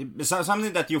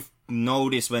something that you've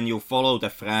noticed when you follow the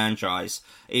franchise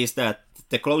is that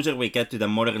the closer we get to the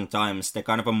modern times, the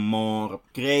kind of a more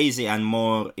crazy and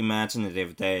more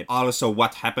imaginative also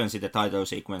what happens in the title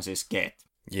sequences get.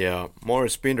 Yeah,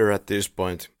 Maurice Binder at this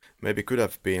point maybe could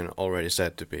have been already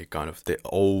said to be kind of the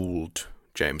old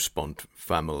James Bond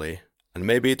family. And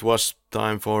maybe it was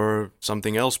time for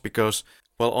something else because,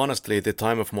 well, honestly, the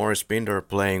time of Maurice Binder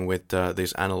playing with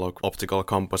these analog optical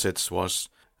composites was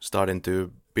starting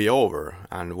to be over.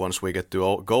 And once we get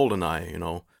to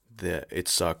GoldenEye,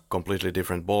 it's a completely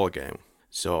different ballgame.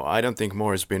 So I don't think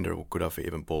Maurice Binder could have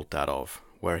even pulled that off,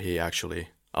 were he actually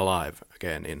alive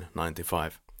again in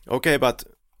 95. Okay, but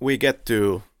we get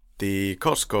to the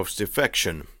Koskov's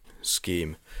defection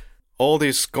scheme. All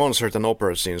these concert and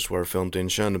opera scenes were filmed in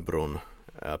Schönbrunn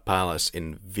Palace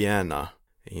in Vienna,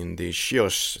 in the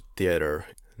Schios Theatre.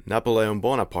 Napoleon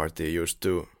Bonaparte used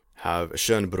to have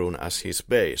Schönbrunn as his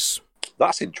base.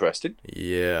 That's interesting.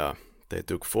 Yeah, they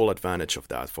took full advantage of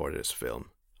that for this film.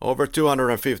 Over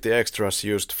 250 extras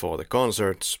used for the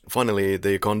concerts. Finally,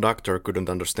 the conductor couldn't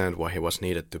understand why he was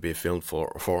needed to be filmed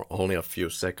for only a few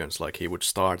seconds. Like, he would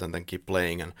start and then keep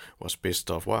playing and was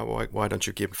pissed off. Why don't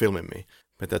you keep filming me?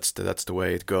 But that's the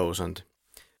way it goes. And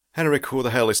Henrik, who the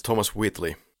hell is Thomas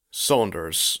Whitley?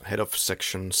 Saunders, head of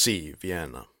Section C,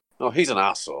 Vienna. Oh, he's an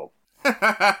asshole.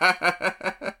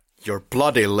 You're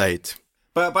bloody late.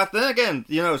 But then again,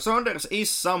 Saunders is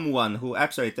someone who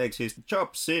actually takes his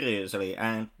job seriously,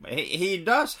 and he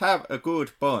does have a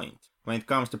good point when it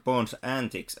comes to Bond's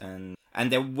antics and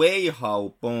the way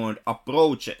how Bond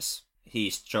approaches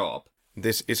his job.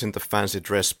 This isn't a fancy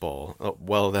dress ball. Oh,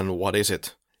 well, then what is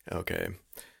it? Okay.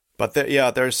 But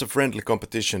there's a friendly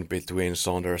competition between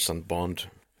Saunders and Bond.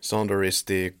 Saunders is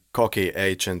the cocky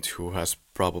agent who has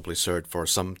probably served for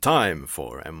some time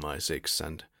for MI6,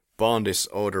 and Bond is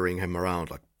ordering him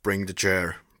around like, bring the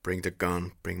chair, bring the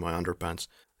gun, bring my underpants.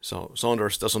 So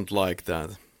Saunders doesn't like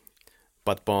that,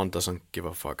 but Bond doesn't give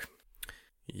a fuck.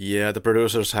 Yeah, the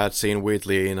producers had seen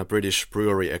Wheatley in a British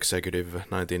brewery executive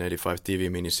 1985 TV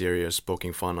miniseries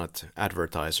poking fun at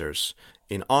advertisers.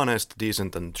 In Honest,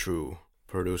 Decent and True,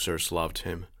 producers loved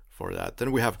him for that.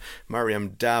 Then we have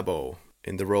Mariam Dabo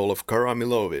in the role of Cara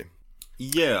Milovi.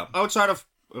 Yeah, outside of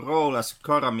role as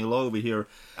Cara Milovi here,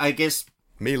 I guess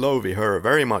Me lovey her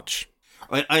very much.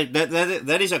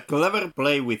 That is a clever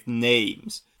play with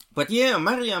names. But yeah,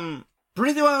 Mariam,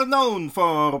 pretty well known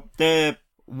for the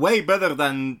way better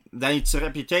than its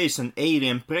reputation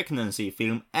alien pregnancy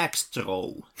film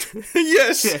Extro.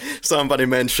 Yes, somebody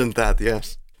mentioned that,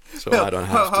 yes. So well, I don't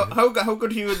have to. How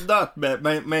could you not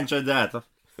mention that?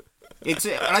 It's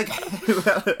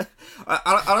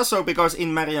also because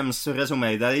in Mariam's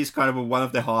resume, that is kind of one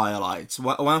of the highlights,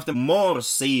 one of the more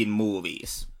seen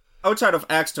movies. Outside of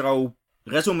Extra,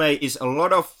 resume is a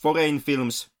lot of foreign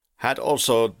films. Had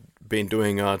also been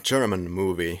doing a German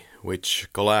movie, which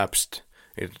collapsed.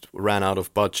 It ran out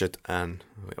of budget and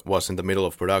was in the middle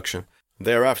of production.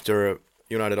 Thereafter,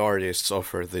 United Artists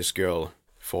offered this girl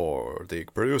for the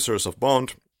producers of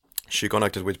Bond. She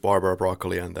connected with Barbara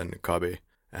Broccoli and then Cubby.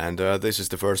 And this is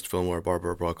the first film where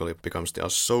Barbara Broccoli becomes the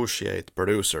associate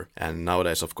producer. And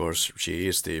nowadays, of course, she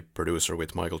is the producer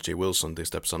with Michael G. Wilson, the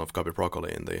stepson of Cubby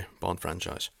Broccoli in the Bond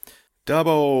franchise.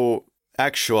 Dabo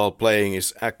actual playing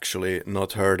is actually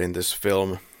not heard in this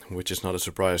film, which is not a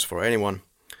surprise for anyone.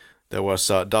 There was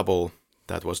a double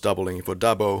that was doubling for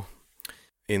Dabo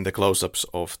in the close-ups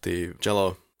of the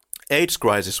cello. AIDS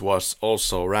crisis was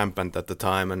also rampant at the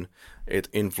time, and it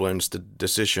influenced the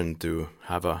decision to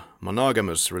have a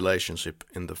monogamous relationship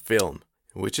in the film,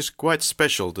 which is quite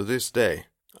special to this day.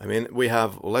 I mean, we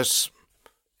have less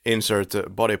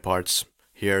insert body parts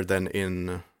here than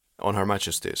in On Her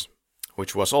Majesty's,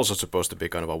 which was also supposed to be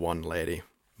kind of a one-lady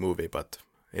movie, but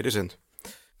it isn't.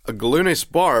 Glynis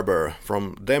Barber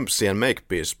from Dempsey and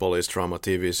Makepeace police drama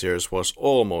TV series was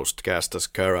almost cast as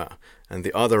Kara, and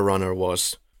the other runner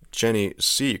was Jenny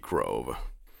Seagrove.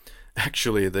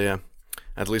 Actually,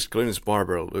 at least Glynis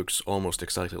Barber looks almost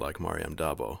exactly like Mariam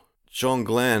Dabo. John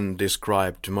Glenn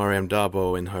described Mariam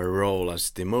Dabo in her role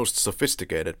as the most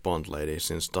sophisticated Bond lady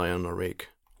since Diana Rigg.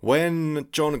 When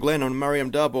John Glenn and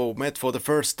Mariam Dabo met for the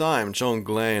first time, John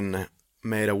Glenn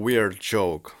made a weird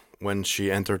joke. When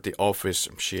she entered the office,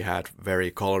 she had very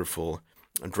colorful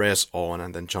dress on,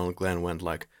 and then John Glenn went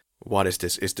like, "What is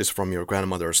this? Is this from your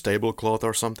grandmother's tablecloth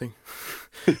or something?"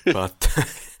 But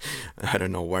I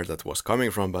don't know where that was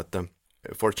coming from, but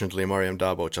fortunately Mariam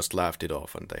Dabo just laughed it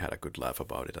off, and they had a good laugh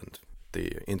about it, and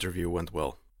the interview went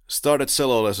well. Started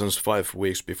cello lessons 5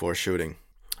 weeks before shooting,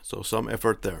 so some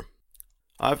effort there.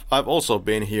 I've also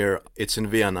been here. It's in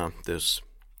Vienna, this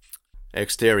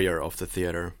exterior of the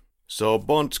theater. So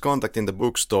Bond's contact in the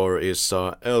bookstore is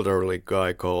an elderly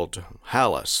guy called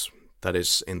Hallas, that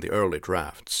is in the early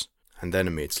drafts, and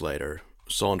then meets later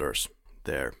Saunders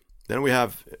there. Then we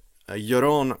have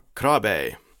Jeroen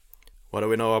Krabbe. What do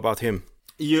we know about him?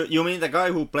 You mean the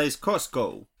guy who plays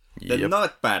Costco? The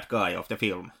not bad guy of the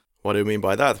film. What do you mean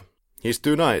by that? He's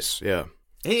too nice, yeah.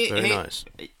 Very nice.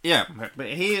 Yeah,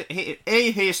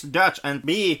 he's Dutch, and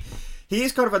B, he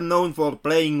is kind of known for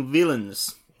playing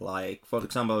villains. Like, for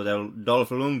example, the Dolph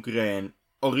Lundgren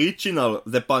original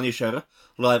The Punisher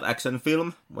live-action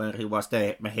film, where he was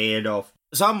the head of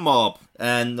some mob,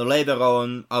 and later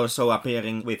on also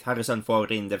appearing with Harrison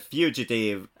Ford in The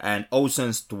Fugitive and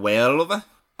Ocean's 12.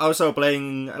 Also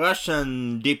playing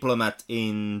Russian diplomat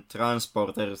in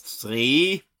Transporter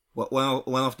 3, one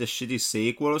of the shitty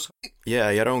sequels.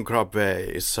 Yeah, Jeroen Krabbe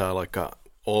is like a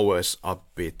always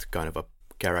upbeat kind of a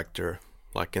character,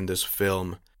 like in this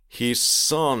film. His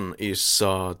son is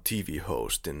a TV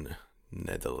host in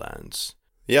Netherlands.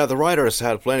 Yeah, the writers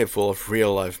had plentiful of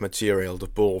real-life material to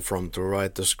pull from to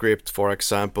write the script. For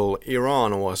example,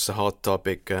 Iran was a hot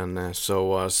topic, and so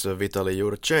was Vitaly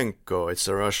Yurchenko. It's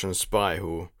a Russian spy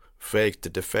who faked the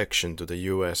defection to the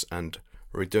US and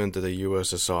returned to the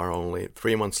USSR only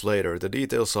 3 months later. The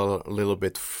details are a little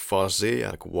bit fuzzy,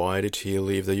 like why did he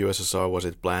leave the USSR? Was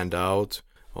it planned out,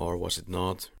 or was it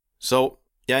not? So,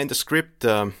 yeah, in the script,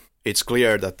 it's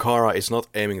clear that Kara is not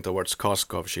aiming towards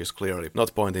Koskov. She is clearly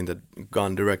not pointing the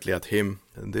gun directly at him.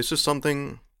 And this is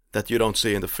something that you don't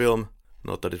see in the film.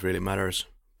 Not that it really matters,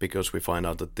 because we find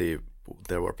out that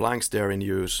there were blanks there in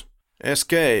use.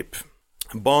 Escape.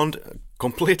 Bond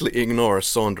completely ignores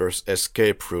Saunders'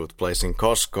 escape route, placing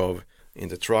Koskov in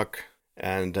the truck.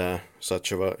 And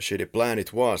such a shitty plan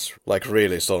it was. Like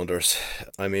really, Saunders.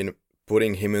 I mean,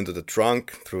 putting him into the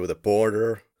trunk through the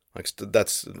border. Like,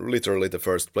 that's literally the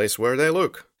first place where they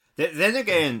look. Then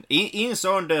again, in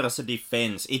Saunders'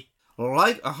 defense, it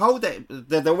like how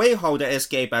the way how the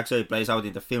escape actually plays out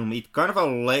in the film, it kind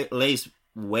of lays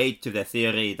weight to the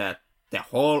theory that the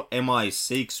whole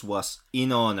MI6 was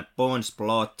in on Bond's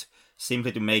plot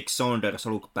simply to make Saunders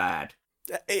look bad.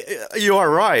 You are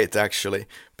right, actually,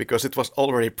 because it was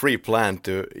already pre-planned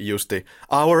to use the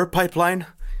our pipeline.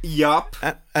 Yup.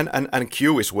 And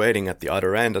Q is waiting at the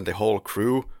other end, and the whole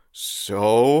crew.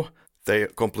 So they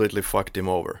completely fucked him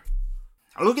over.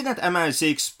 Looking at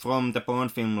MI6 from the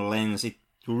Bond film lens, it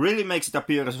really makes it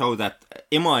appear so that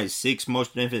MI6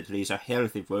 most definitely is a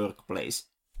healthy workplace.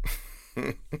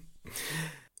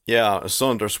 Yeah,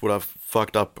 Saunders would have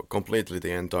fucked up completely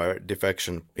the entire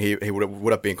defection. He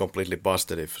would have been completely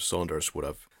busted if Saunders would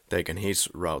have taken his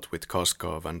route with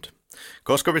Koskov, and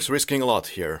Koskov is risking a lot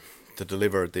here to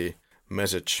deliver the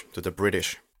message to the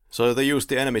British. So they used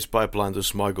the enemy's pipeline to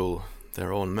smuggle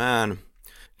their own man.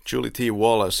 Julie T.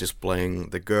 Wallace is playing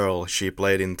the girl she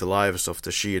played in The Lives of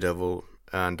the She-Devil,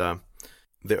 and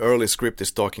the early script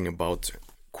is talking about,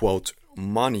 quote,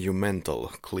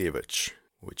 monumental cleavage,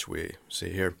 which we see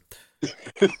here.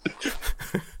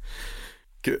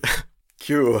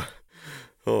 Q.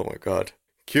 Oh my god.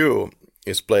 Q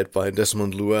is played by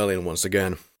Desmond Llewellyn once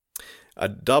again. A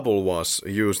double was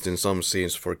used in some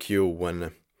scenes for Q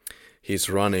when he's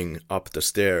running up the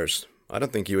stairs. I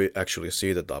don't think you actually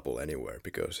see the double anywhere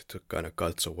because it kind of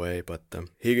cuts away, but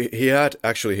he had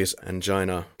actually his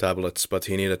angina tablets, but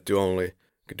he needed to only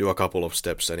do a couple of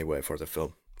steps anyway for the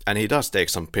film. And he does take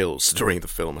some pills during the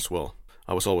film as well.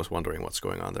 I was always wondering what's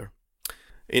going on there.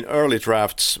 In early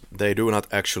drafts, they do not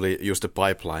actually use the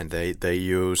pipeline. They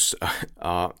use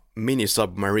a mini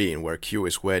submarine where Q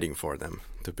is waiting for them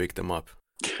to pick them up.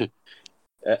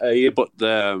 Yeah,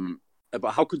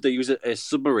 but how could they use a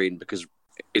submarine? Because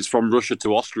It's from Russia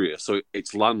to Austria, so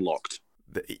it's landlocked.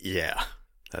 Yeah,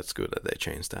 that's good that they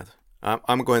changed that.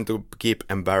 I'm going to keep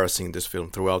embarrassing this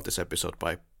film throughout this episode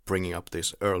by bringing up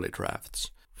these early drafts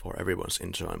for everyone's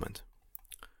enjoyment.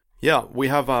 Yeah, we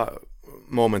have a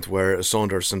moment where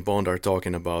Saunders and Bond are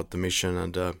talking about the mission,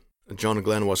 and John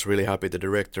Glenn was really happy, the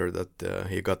director, that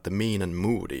he got the mean and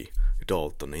moody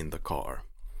Dalton in the car.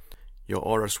 Your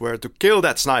orders were to kill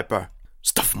that sniper!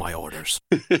 Stuff my orders!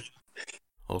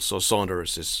 Also,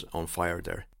 Saunders is on fire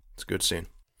there. It's a good scene.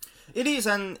 It is,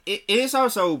 and it is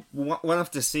also one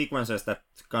of the sequences that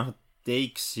kind of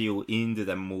takes you into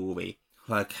the movie.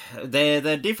 Like,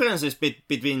 the differences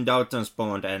between Dalton's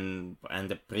Bond and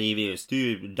the previous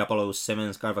two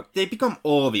 007s, kind of, they become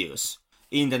obvious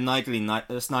in the nightly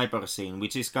sniper scene,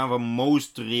 which is kind of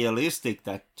most realistic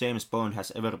that James Bond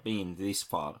has ever been this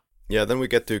far. Yeah, then we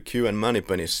get to Q and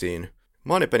Moneypenny scene.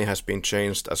 Moneypenny has been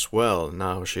changed as well.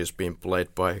 Now she's been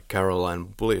played by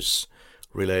Caroline Bliss,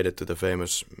 related to the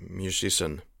famous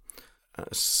musician.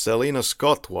 Selena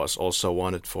Scott was also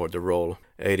wanted for the role,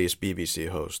 80s BBC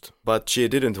host. But she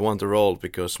didn't want the role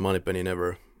because Moneypenny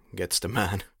never gets the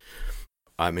man.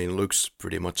 I mean, looks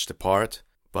pretty much the part,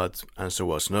 but answer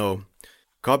was no.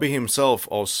 Cubby himself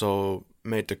also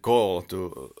made the call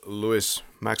to Louis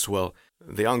Maxwell,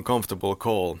 the uncomfortable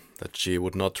call that she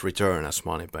would not return as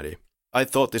Moneypenny. I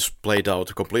thought this played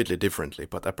out completely differently,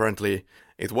 but apparently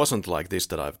it wasn't like this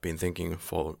that I've been thinking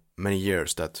for many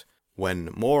years, that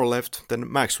when Moore left, then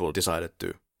Maxwell decided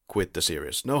to quit the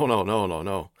series.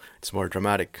 No. It's more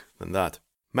dramatic than that.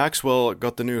 Maxwell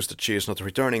got the news that she is not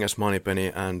returning as Moneypenny,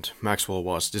 and Maxwell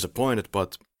was disappointed,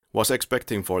 but was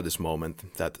expecting for this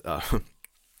moment that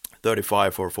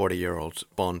 35 or 40-year-old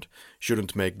Bond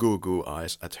shouldn't make goo-goo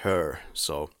eyes at her,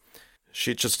 so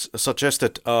she just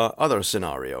suggested other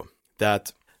scenario.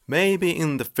 That maybe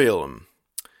in the film,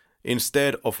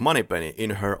 instead of Moneypenny,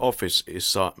 in her office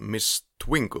is Miss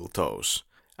Twinkletoes,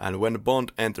 and when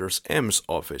Bond enters M's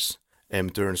office,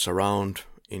 M turns around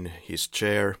in his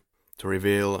chair to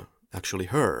reveal actually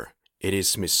her. It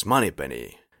is Miss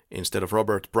Moneypenny. Instead of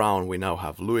Robert Brown, we now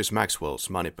have Louis Maxwell's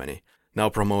Moneypenny, now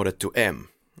promoted to M.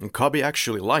 And Cubby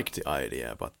actually liked the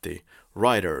idea, but the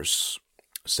writers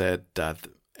said that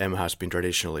M has been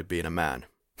traditionally been a man.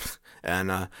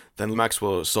 And then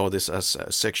Maxwell saw this as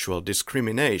sexual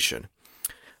discrimination,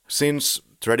 since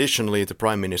traditionally the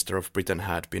Prime Minister of Britain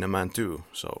had been a man too,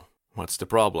 so what's the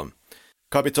problem?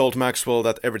 Cubby told Maxwell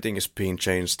that everything is being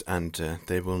changed and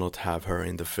they will not have her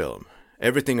in the film.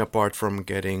 Everything apart from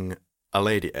getting a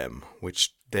Lady M,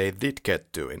 which they did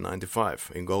get to in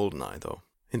 95, in GoldenEye though.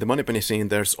 In the Moneypenny scene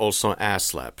there's also an ass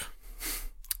slap,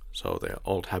 so their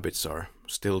old habits are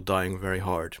still dying very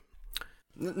hard.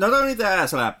 Not only the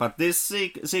ass slap, but this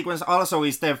sequence also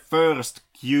is the first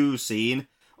Q scene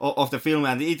of the film,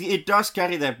 and it does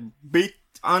carry the bit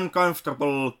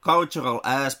uncomfortable cultural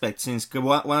aspect, since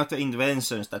one of the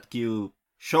inventions that Q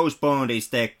shows Bond is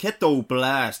the Ghetto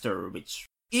Blaster, which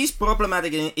is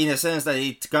problematic in a sense that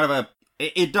it kind of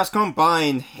it does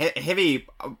combine heavy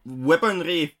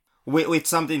weaponry with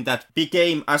something that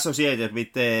became associated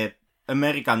with the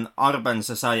American urban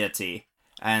society,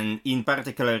 and in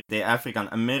particular the African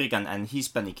American and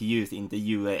Hispanic youth in the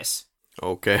US.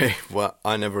 Okay, well,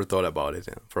 I never thought about it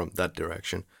from that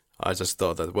direction. I just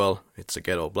thought that, well, it's a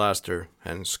ghetto blaster,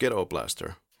 and it's ghetto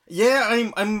blaster. Yeah,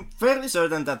 I'm fairly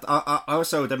certain that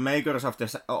also the makers of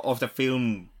the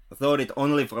film thought it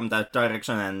only from that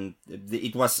direction, and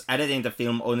it was added in the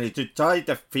film only to tie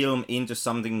the film into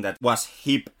something that was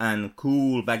hip and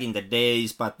cool back in the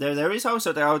days. But there is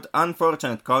also the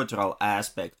unfortunate cultural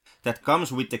aspect that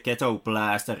comes with the Ghetto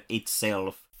Blaster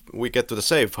itself. We get to the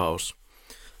safe house.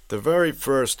 The very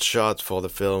first shot for the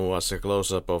film was a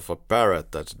close-up of a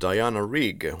parrot that Diana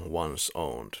Rigg once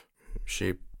owned.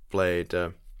 She played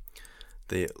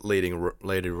the leading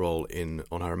lady role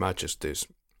on Her Majesty's.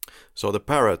 So the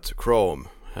parrot Chrome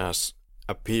has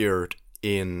appeared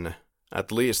in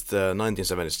at least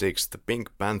 1976, The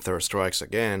Pink Panther Strikes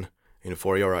Again, in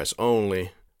For Your Eyes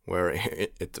Only, where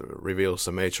it reveals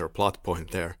a major plot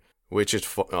point there, which is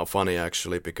funny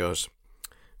actually, because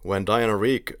when Diana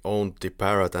Rigg owned the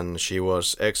parrot and she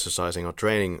was exercising or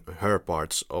training her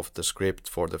parts of the script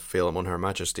for the film on Her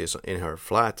Majesty's in her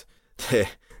flat, the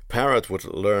parrot would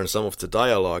learn some of the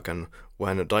dialogue, and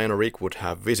when Diana Rigg would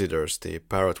have visitors, the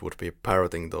parrot would be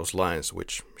parroting those lines,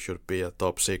 which should be a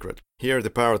top secret. Here the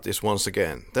parrot is once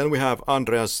again. Then we have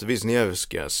Andreas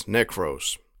Wisniewski as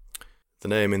Necros. The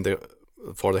name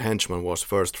for the henchman was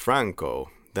first Franco,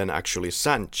 then actually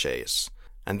Sanchez,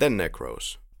 and then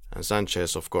Necros. And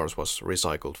Sanchez, of course, was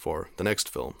recycled for the next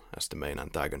film as the main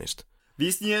antagonist.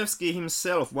 Wisniewski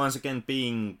himself, once again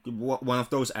being one of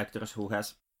those actors who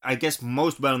has, I guess,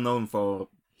 most well known for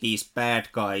his bad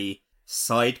guy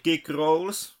sidekick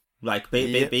roles, like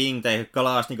being the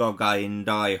Kalashnikov guy in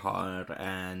Die Hard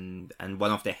and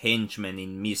one of the henchmen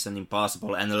in Mission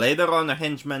Impossible, and later on a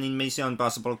henchman in Mission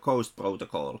Impossible Ghost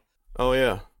Protocol. Oh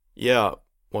yeah. Yeah,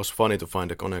 was funny to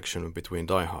find a connection between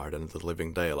Die Hard and The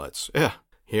Living Daylights. Yeah,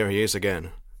 here he is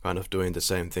again, kind of doing the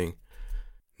same thing.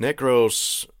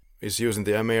 Necros is using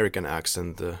the American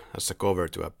accent as a cover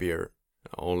to appear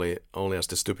only as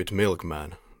the stupid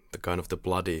milkman, the kind of the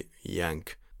bloody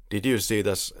Yank. Did you see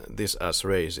this as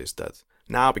racist? That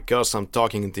now because I'm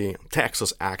talking in the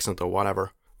Texas accent or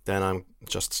whatever, then I'm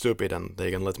just stupid and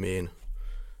they can let me in.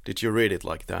 Did you read it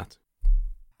like that?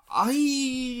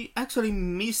 I actually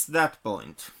missed that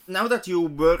point. Now that you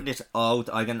word it out,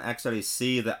 I can actually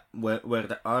see where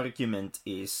the argument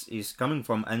is coming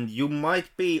from, and you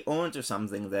might be onto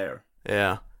something there.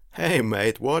 Yeah. Hey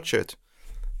mate, watch it.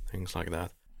 Things like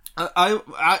that.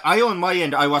 I on my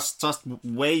end, I was just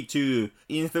way too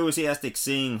enthusiastic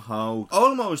seeing how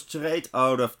almost straight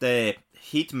out of the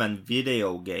Hitman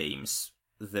video games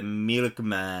the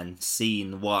milkman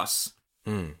scene was.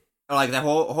 Like the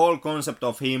whole concept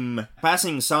of him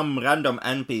passing some random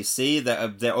NPC,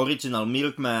 the original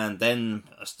milkman, then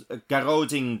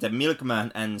garroting the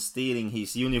milkman and stealing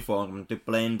his uniform to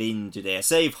blend into their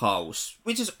safe house.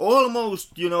 Which is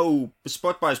almost,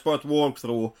 spot by spot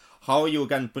walkthrough how you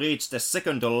can breach the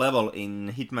second level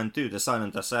in Hitman 2, The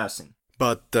Silent Assassin.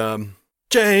 But,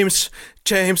 James,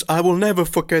 I will never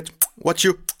forget what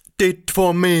you did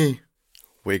for me.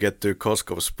 We get to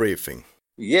Koskov's briefing.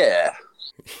 Yeah.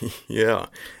 Yeah,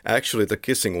 actually the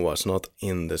kissing was not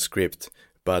in the script,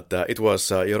 but it was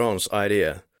Jeroen's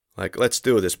idea. Like, let's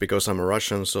do this because I'm a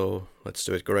Russian, so let's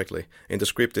do it correctly. In the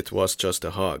script it was just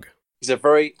a hug. He's a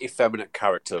very effeminate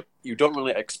character. You don't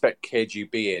really expect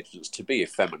KGB agents to be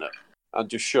effeminate and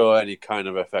to show any kind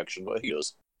of affection, but he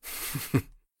does.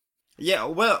 Yeah,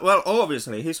 well,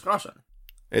 obviously, he's Russian.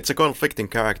 It's a conflicting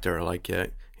character, like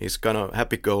he's kind of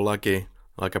happy-go-lucky,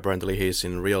 like apparently he's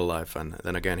in real life, and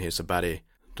then again he's a baddie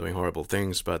doing horrible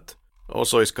things, but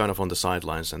also he's kind of on the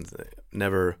sidelines and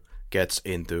never gets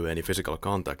into any physical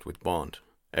contact with Bond,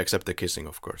 except the kissing,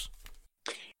 of course.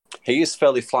 He is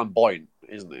fairly flamboyant,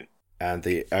 isn't he? And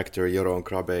the actor Jeroen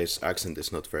Krabbe's accent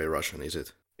is not very Russian, is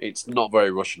it? It's not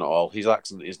very Russian at all. His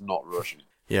accent is not Russian.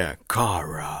 Yeah,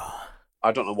 Kara.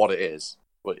 I don't know what it is,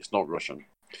 but it's not Russian.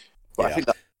 But yeah. I think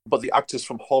but the actor's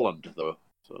from Holland, though.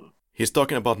 So. He's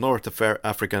talking about North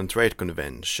African Trade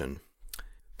Convention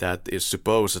that is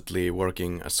supposedly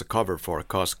working as a cover for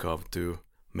Koskov to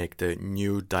make the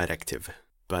new directive.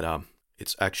 But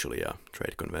it's actually a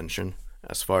trade convention,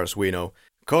 as far as we know.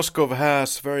 Koskov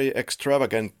has very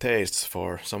extravagant tastes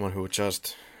for someone who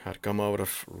just had come out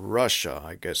of Russia,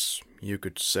 I guess you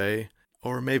could say.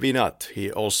 Or maybe not.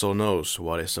 He also knows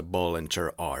what is a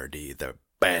Bollinger RD the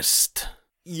best.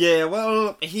 Yeah,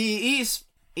 well, he is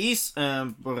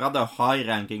rather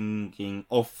high-ranking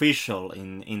official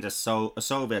in the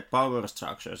Soviet power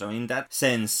structure. So in that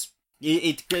sense,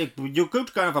 you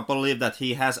could kind of believe that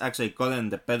he has actually gotten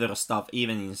the better stuff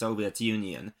even in Soviet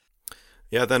Union.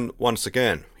 Yeah, then once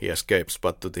again, he escapes,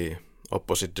 but to the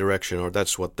opposite direction, or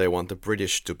that's what they want the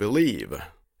British to believe.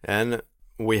 And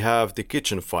we have the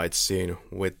kitchen fight scene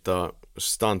with the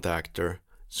stunt actor.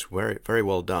 It's very, very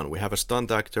well done. We have a stunt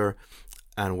actor,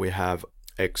 and we have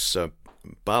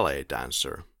ballet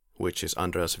dancer, which is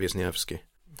Andreas Wisniewski,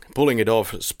 pulling it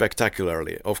off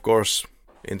spectacularly. Of course,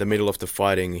 in the middle of the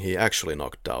fighting, he actually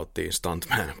knocked out the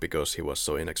stuntman because he was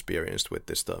so inexperienced with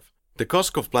this stuff. The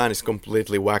Koskov plan is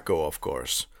completely wacko, of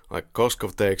course. Like,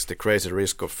 Koskov takes the crazy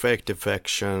risk of fake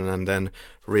defection and then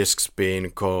risks being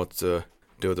caught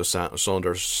due to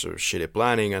Saunders' shitty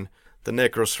planning, and the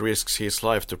Necros risks his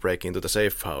life to break into the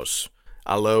safe house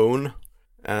alone.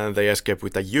 And they escape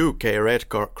with a UK Red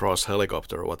Cross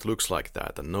helicopter, what looks like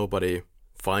that, and nobody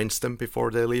finds them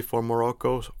before they leave for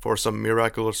Morocco for some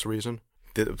miraculous reason.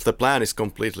 The plan is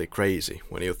completely crazy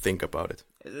when you think about it.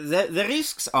 The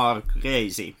risks are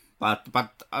crazy, but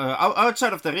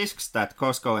outside of the risks that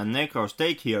Koskov and Necros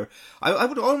take here, I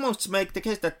would almost make the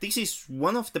case that this is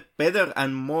one of the better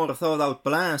and more thought out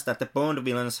plans that the Bond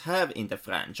villains have in the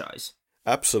franchise.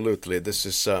 Absolutely, this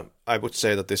is, I would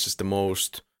say that this is the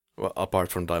most... Well, apart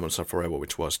from Diamonds Are Forever,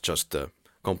 which was just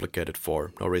complicated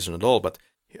for no reason at all, but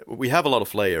we have a lot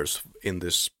of layers in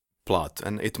this plot,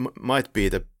 and it might be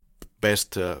the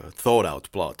best thought-out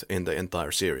plot in the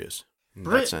entire series.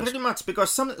 Pretty much,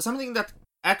 because something that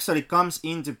actually comes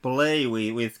into play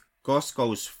with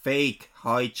Koskov's fake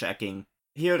hijacking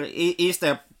here is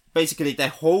the basically the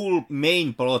whole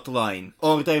main plotline,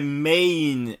 or the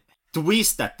main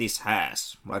twist that this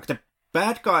has. Like, the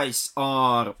bad guys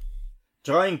are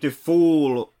trying to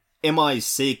fool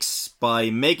MI6 by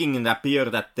making it appear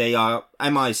that they are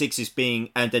MI6 is being,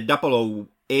 and the 00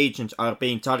 agents are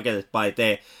being targeted by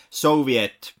the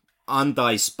Soviet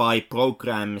anti-spy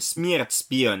program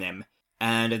Smertspionem.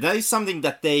 And that is something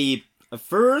that they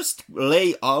first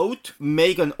lay out,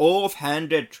 make an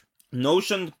offhanded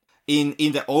notion in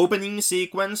the opening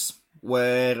sequence,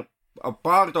 where a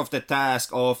part of the task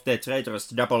of the traitorous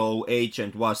 00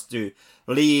 agent was to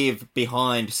leave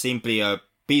behind simply a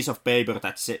piece of paper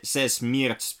that says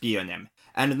Smertspionem.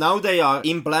 And now they are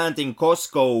implanting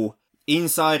Cosco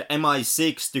inside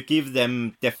MI6 to give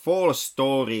them the false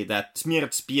story that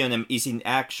Smertspionem is in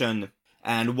action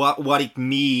and what it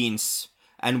means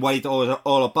and what it's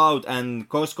all about. And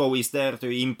Cosco is there to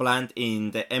implant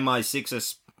in the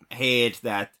MI6's head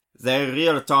that their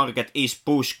real target is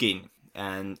Pushkin,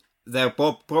 and their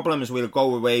problems will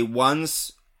go away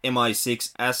once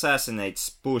MI6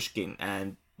 assassinates Pushkin.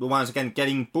 And once again,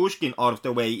 getting Pushkin out of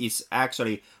the way is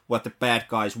actually what the bad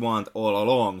guys want all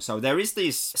along. So there is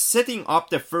this setting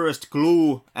up the first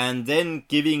clue and then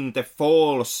giving the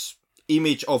false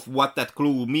image of what that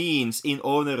clue means in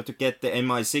order to get the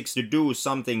MI6 to do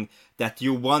something that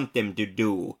you want them to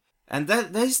do. And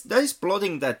that is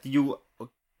plotting that you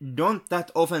don't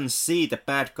that often see the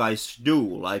bad guys do,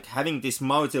 like having this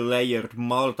multi-layered,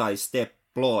 multi-step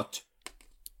plot.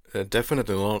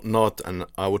 Definitely not, and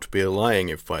I would be lying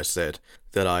if I said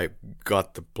that I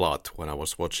got the plot when I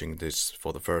was watching this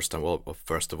for the first time. Well,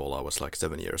 first of all, I was like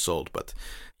 7 years old, but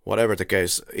whatever the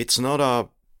case, it's not a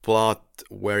plot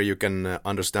where you can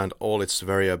understand all its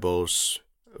variables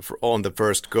on the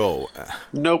first go.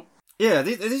 Nope. Yeah,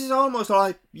 this is almost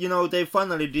like, they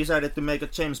finally decided to make a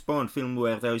James Bond film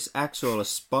where there is actual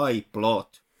spy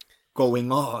plot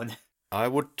going on. I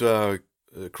would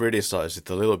criticize it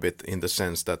a little bit in the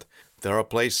sense that there are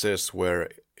places where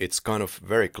it's kind of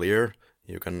very clear,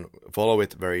 you can follow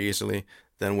it very easily.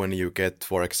 Then when you get,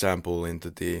 for example, into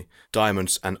the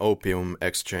diamonds and opium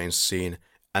exchange scene,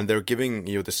 and they're giving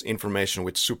you this information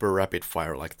with super rapid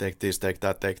fire, like take this, take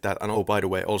that, and oh, by the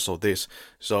way, also this.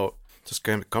 So just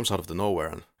comes out of the nowhere,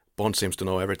 and Bond seems to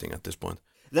know everything at this point.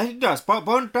 That it does.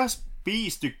 Bond does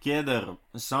piece together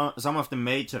some of the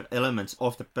major elements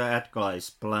of the bad guy's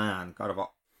plan, kind of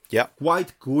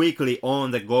quite quickly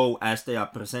on the go as they are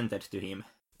presented to him.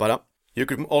 But you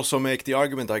could also make the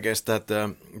argument, I guess, that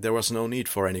there was no need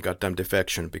for any goddamn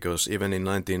defection, because even in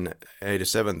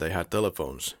 1987 they had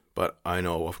telephones. But I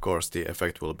know, of course, the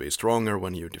effect will be stronger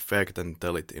when you defect and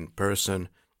tell it in person,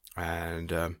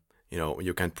 and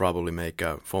you can probably make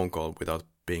a phone call without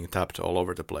being tapped all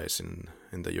over the place in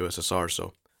the USSR,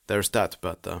 so there's that,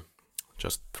 but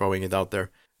just throwing it out there.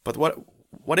 But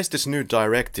what is this new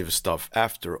directive stuff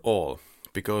after all?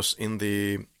 Because in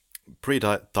the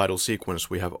pre-title sequence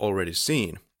we have already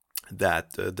seen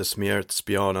that the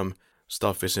Smertspionem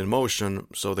stuff is in motion,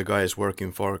 so the guy is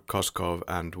working for Koskov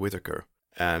and Whitaker.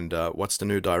 And what's the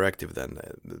new directive then?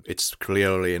 It's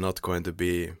clearly not going to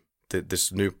be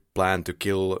this new plan to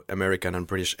kill American and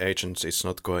British agents is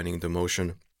not going into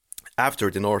motion after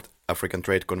the North African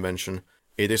Trade Convention.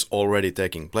 It is already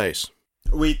taking place.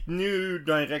 With new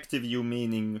directive, you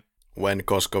meaning? When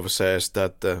Koskov says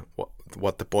that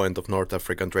what the point of North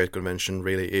African Trade Convention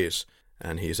really is,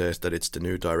 and he says that it's the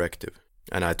new directive.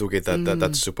 And I took it that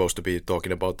that's supposed to be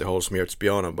talking about the whole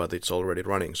Smertspionem, but it's already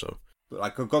running, so...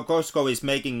 Like, Koskov is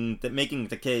making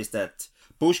the case that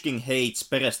Pushkin hates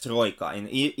Perestroika.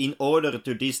 In order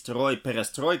to destroy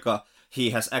Perestroika,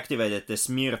 he has activated the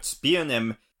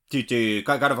Smertspionem to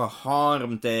kind of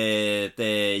harm the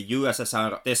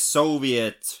USSR, the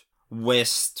Soviet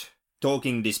West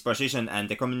talking disposition and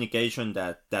the communication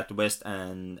that West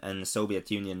and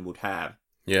Soviet Union would have.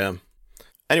 Yeah.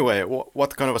 Anyway,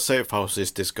 what kind of a safe house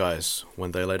is this guy's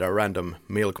when they let a random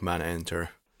milkman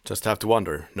enter? Just have to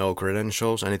wonder. No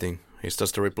credentials, anything. He's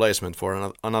just a replacement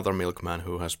for another milkman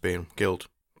who has been killed.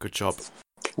 Good job.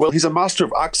 Well, he's a master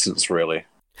of accents, really.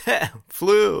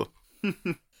 Flew!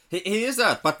 He is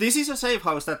that, but this is a safe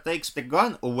house that takes the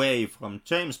gun away from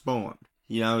James Bond.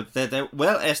 The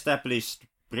well-established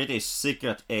British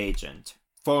secret agent.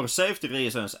 For safety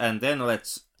reasons, and then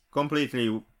let's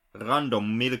completely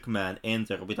random milkman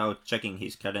enter without checking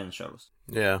his credentials.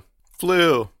 Yeah.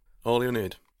 Flew! All you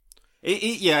need.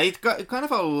 It kind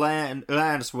of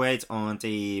lands weight on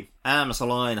the Am's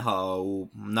line how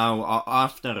now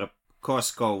after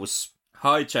Cosco's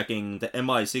hijacking, the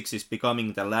MI6 is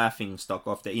becoming the laughingstock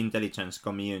of the intelligence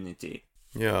community.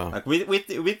 Yeah. Like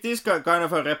with this kind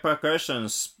of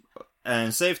repercussions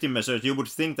and safety measures, you would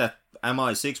think that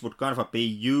MI6 would kind of be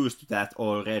used to that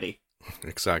already.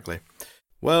 Exactly.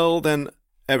 Well, then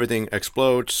everything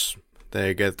explodes.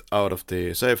 They get out of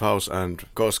the safe house, and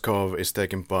Koskov is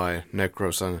taken by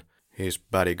Necros and his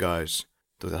baddie guys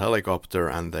to the helicopter,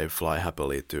 and they fly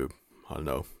happily to, I don't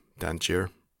know, Tangier.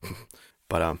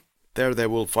 But there they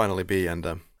will finally be,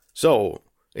 and so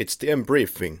it's the end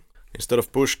briefing. Instead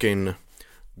of Pushkin,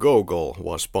 Gogol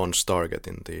was Bond's target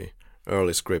in the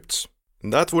early scripts.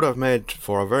 And that would have made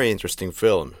for a very interesting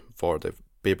film for the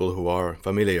people who are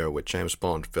familiar with James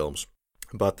Bond films.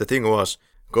 But the thing was,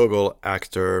 Gogol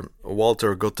actor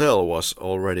Walter Gotell was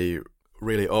already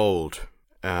really old,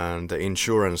 and the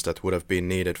insurance that would have been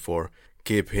needed for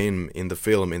keep him in the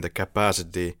film in the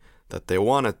capacity that they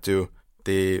wanted to,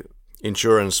 the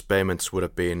insurance payments would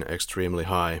have been extremely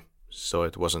high, so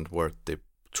it wasn't worth the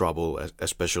trouble,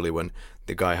 especially when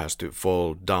the guy has to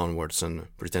fall downwards and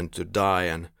pretend to die,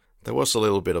 and there was a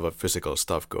little bit of a physical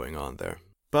stuff going on there.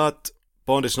 But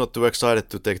Bond is not too excited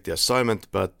to take the assignment,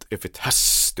 but if it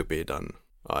has to be done,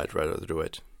 I'd rather do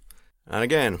it. And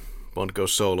again, Bond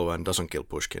goes solo and doesn't kill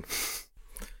Pushkin.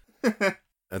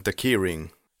 And the key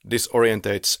ring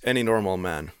disorientates any normal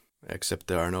man, except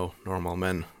there are no normal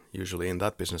men usually in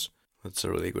that business. That's a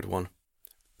really good one.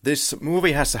 This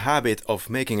movie has a habit of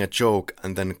making a joke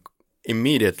and then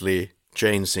immediately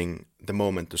changing the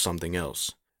moment to something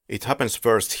else. It happens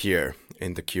first here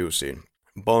in the Q scene.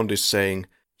 Bond is saying,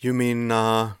 "You mean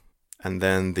nah?" And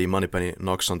then the Moneypenny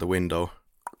knocks on the window.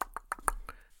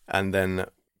 And then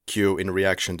Q, in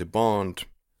reaction to Bond,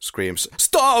 screams,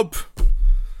 "Stop!"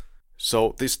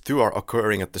 So these two are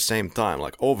occurring at the same time,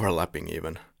 like overlapping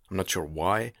even. I'm not sure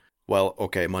why. Well,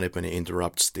 okay, Moneypenny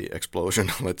interrupts the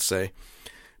explosion, let's say.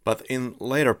 But in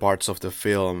later parts of the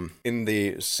film, in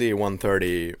the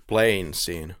C-130 plane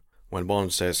scene, when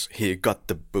Bond says he got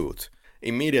the boot,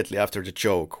 immediately after the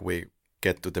joke, we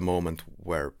get to the moment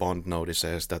where Bond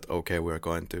notices that, okay, we're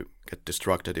going to get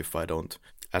distracted if I don't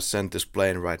ascend this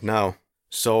plane right now.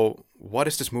 So what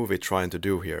is this movie trying to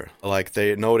do here? Like,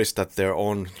 they notice that their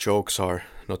own jokes are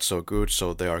not so good,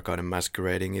 so they are kind of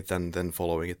masquerading it and then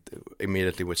following it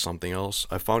immediately with something else.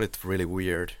 I found it really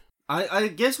weird. I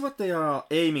guess what they are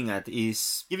aiming at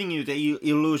is giving you the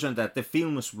illusion that the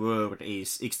film's world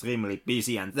is extremely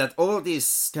busy and that all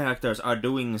these characters are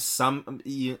doing some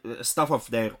stuff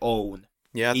of their own.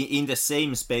 Yeah. In the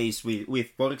same space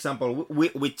with for example,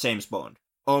 with James Bond.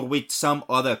 Or with some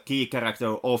other key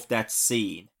character of that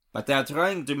scene. But they are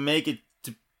trying to make it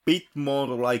a bit more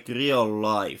like real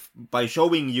life by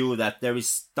showing you that there is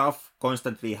stuff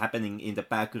constantly happening in the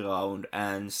background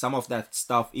and some of that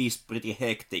stuff is pretty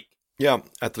hectic. Yeah,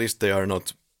 at least they are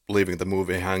not leaving the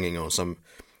movie hanging on some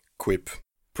quip.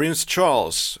 Prince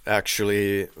Charles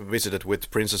actually visited with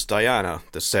Princess Diana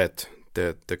the set,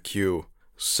 the Q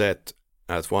set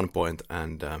at one point,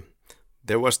 and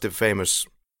there was the famous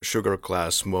sugar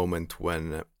glass moment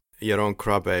when Jeroen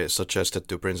Krabbe suggested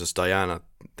to Princess Diana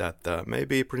that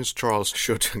maybe Prince Charles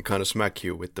should kind of smack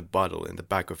you with the bottle in the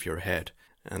back of your head.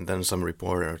 And then some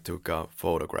reporter took a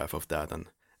photograph of that, and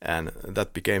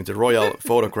that became the royal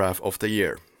photograph of the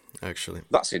year, actually.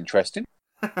 That's interesting.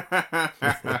 It's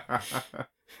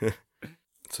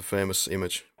a famous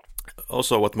image.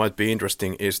 Also, what might be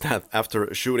interesting is that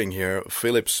after shooting here,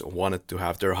 Philips wanted to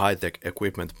have their high-tech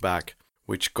equipment back,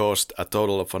 which cost a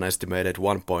total of an estimated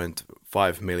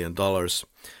 $1.5 million,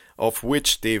 of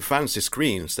which the fancy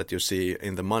screens that you see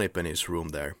in the Moneypenny's room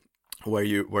there, where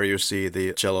you see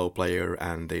the cello player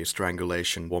and the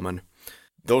strangulation woman,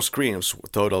 those screens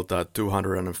totaled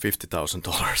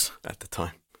 $250,000 at the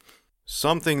time.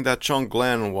 Something that John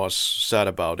Glenn was sad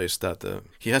about is that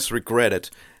he has regretted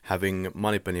having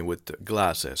Moneypenny with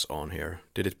glasses on here.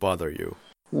 Did it bother you?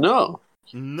 No.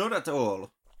 Not at all.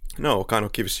 No, kind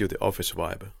of gives you the Office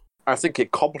vibe. I think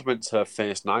it complements her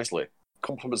face nicely.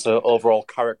 Complements her overall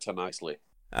character nicely.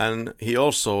 And he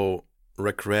also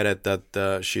regretted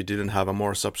that she didn't have a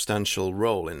more substantial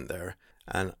role in there.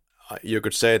 And you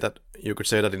could say that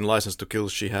in License to Kill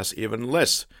she has even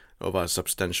less of a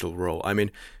substantial role. I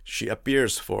mean, she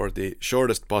appears for the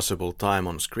shortest possible time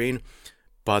on screen,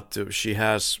 but she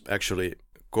has actually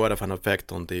quite of an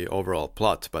effect on the overall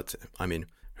plot. But I mean,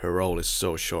 her role is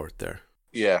so short there.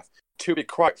 Yeah, to be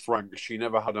quite frank, she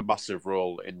never had a massive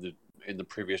role in the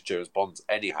previous James Bonds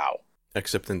anyhow.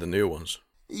 Except in the new ones.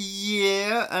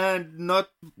 Yeah, and not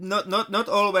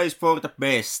always for the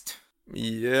best.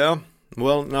 Yeah.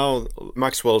 Well, now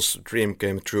Maxwell's dream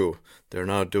came true. They're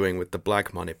now doing with the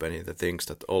Black Moneypenny the things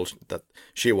that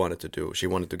she wanted to do. She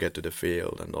wanted to get to the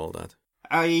field and all that.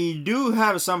 I do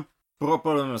have some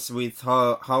problems with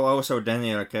how also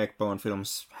Daniel Craig Bond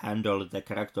films handle the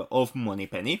character of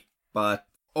Moneypenny. But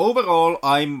overall,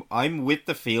 I'm with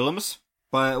the films.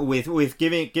 But with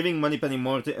giving Moneypenny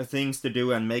more things to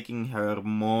do and making her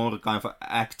more kind of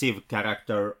active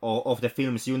character of the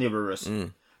film's universe.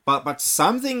 But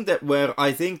something that where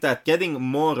I think that getting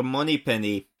more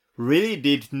Moneypenny really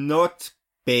did not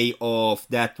pay off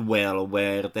that well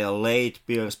were the late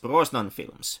Pierce Brosnan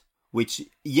films. Which,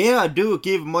 yeah, do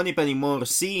give Moneypenny more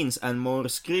scenes and more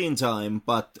screen time,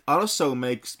 but also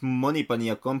makes Moneypenny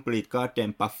a complete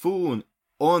goddamn buffoon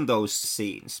on those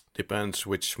scenes. Depends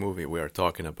which movie we are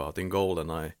talking about. In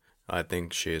GoldenEye, I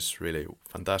think she's really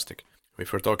fantastic.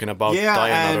 If we're talking about Die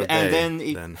Another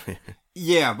Day, then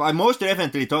yeah, I'm most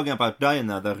definitely talking about Die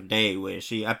Another Day, where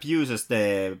she abuses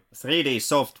the 3D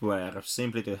software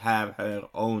simply to have her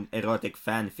own erotic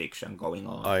fan fiction going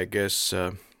on. I guess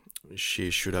she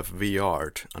should have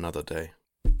VR'd Another Day.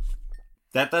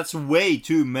 That's way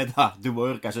too meta to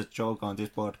work as a joke on this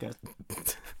podcast.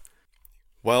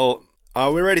 Well,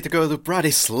 are we ready to go to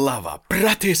Bratislava?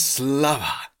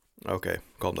 Bratislava! Okay,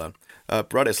 calm down.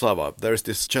 Bratislava, there's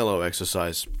this cello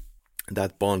exercise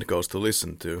that Bond goes to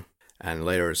listen to, and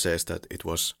later says that it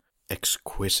was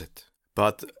exquisite.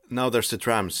 But now there's the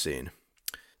tram scene.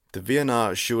 The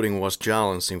Vienna shooting was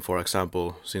challenging, for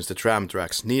example, since the tram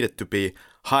tracks needed to be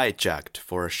hijacked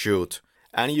for a shoot,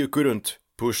 and you couldn't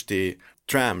push the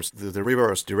trams to the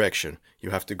reverse direction.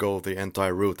 You have to go the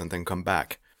entire route and then come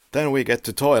back. Then we get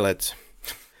to toilet.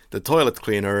 The toilet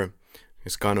cleaner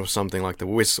is kind of something like the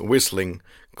whistling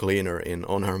cleaner in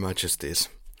On Her Majesty's,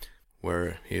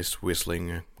 where he's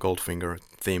whistling Goldfinger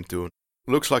theme tune.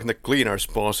 Looks like the cleaner's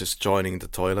boss is joining the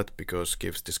toilet because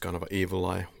gives this kind of evil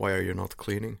eye. Why are you not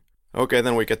cleaning? Okay,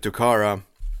 then we get to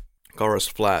Kara's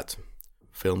flat,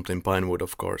 filmed in Pinewood,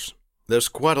 of course. There's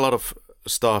quite a lot of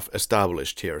stuff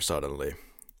established here suddenly.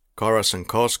 Kara's and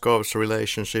Koskov's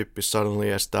relationship is suddenly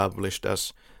established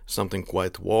as something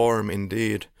quite warm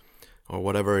indeed, or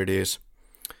whatever it is.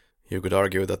 You could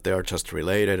argue that they are just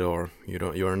related, or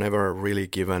you're never really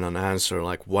given an answer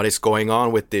like what is going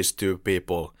on with these two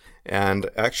people. And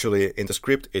actually in the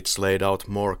script it's laid out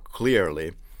more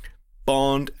clearly.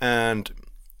 Bond and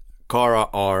Kara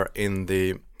are in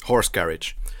the horse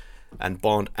carriage, and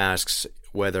Bond asks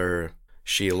whether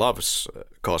she loves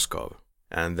Koskov.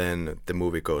 And then the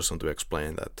movie goes on to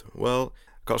explain that, well,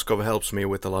 Koskov helps me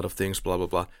with a lot of things, blah, blah,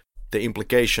 blah. The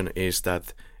implication is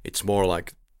that it's more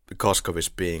like Koskov is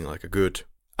being like a good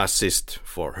assist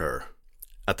for her.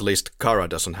 At least Kara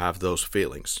doesn't have those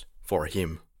feelings for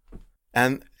him.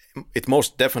 And it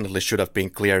most definitely should have been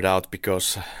cleared out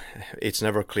because it's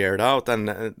never cleared out, and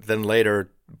then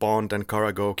later Bond and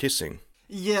Kara go kissing.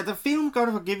 Yeah, the film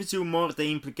kind of gives you more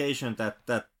the implication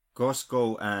that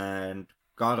Koskov and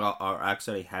Kara are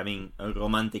actually having a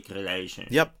romantic relation.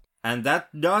 Yep. And that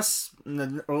does,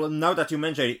 now that you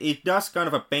mention it, it does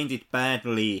kind of paint it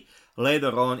badly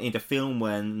later on in the film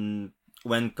when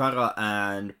Kara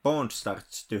and Bond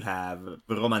starts to have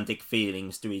romantic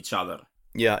feelings to each other.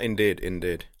 Yeah,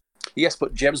 indeed. Yes,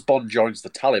 but James Bond joins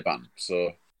the Taliban,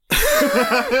 so...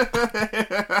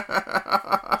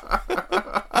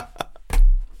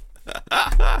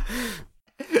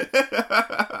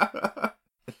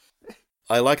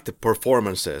 I like the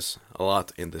performances a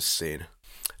lot in this scene.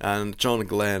 And John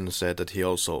Glenn said that he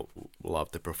also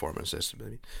loved the performances.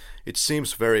 It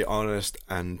seems very honest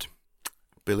and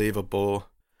believable.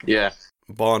 Yeah.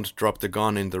 Bond dropped the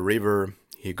gun in the river.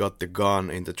 He got the gun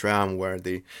in the tram where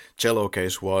the cello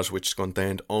case was, which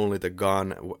contained only the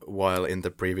gun, while in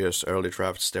the previous early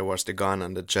drafts there was the gun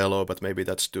and the cello, but maybe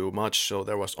that's too much, so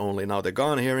there was only now the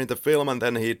gun here in the film, and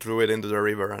then he threw it into the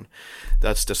river, and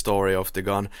that's the story of the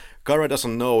gun. Kara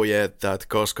doesn't know yet that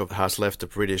Koskov has left the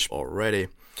British already,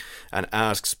 and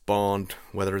asks Bond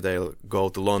whether they'll go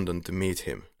to London to meet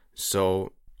him.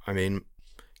 So, I mean,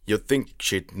 you'd think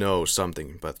she'd know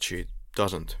something, but she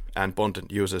doesn't, and Bond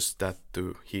uses that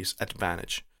to his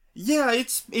advantage. Yeah,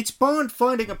 it's Bond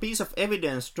finding a piece of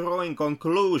evidence, drawing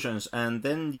conclusions, and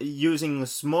then using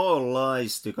small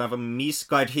lies to kind of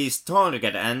misguide his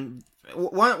target. And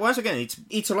once again,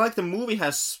 it's like the movie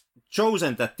has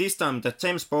chosen that this time the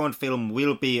James Bond film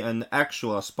will be an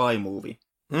actual spy movie.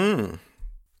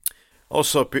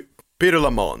 Also, Peter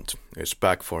Lamont is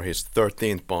back for his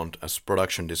 13th Bond as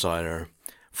production designer,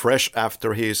 fresh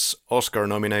after his Oscar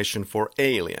nomination for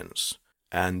Aliens.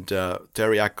 And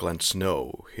Terry Ackland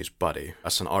Snow, his buddy,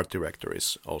 as an art director,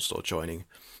 is also joining.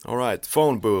 Alright,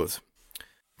 phone booth.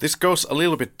 This goes a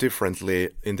little bit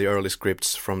differently in the early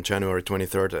scripts from January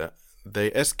 23rd. They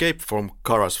escape from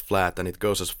Kara's flat, and it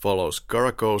goes as follows.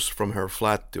 Kara goes from her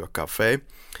flat to a cafe.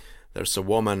 there's a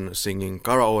woman singing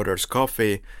Kara orders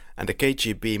coffee, and the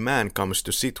KGB man comes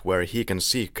to sit where he can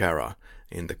see Kara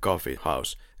in the coffee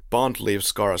house. Bond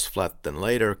leaves Kara's flat, then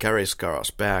later carries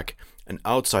Kara's bag, and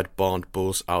outside Bond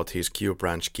pulls out his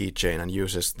Q-branch keychain and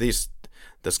uses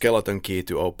the skeleton key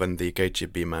to open the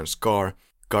KGB man's car.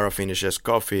 Kara finishes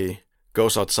coffee,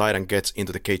 goes outside and gets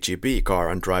into the KGB car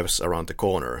and drives around the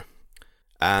corner.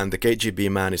 And the KGB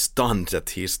man is stunned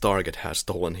that his target has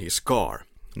stolen his car.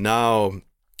 Now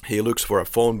he looks for a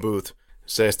phone booth,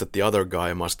 says that the other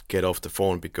guy must get off the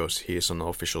phone because he's on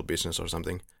official business or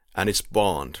something. And it's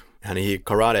Bond. And he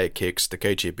karate kicks the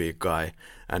KGB guy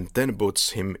and then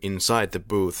puts him inside the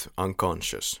booth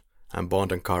unconscious. And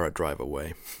Bond and Kara drive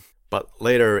away. But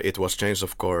later it was changed,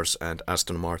 of course, and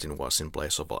Aston Martin was in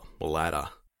place of a Lada.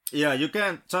 Yeah, you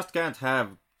can't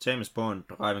have James Bond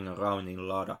driving around in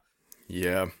Lada.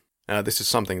 Yeah, this is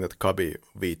something that Cubby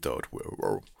vetoed.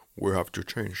 We have to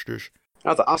change this.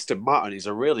 Now, the Aston Martin is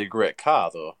a really great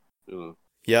car, though.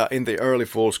 Yeah, in the early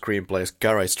full screenplays,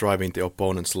 Kara is driving the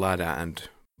opponent's Lada, and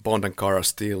Bond and Kara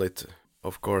steal it,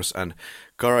 of course. And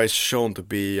Kara is shown to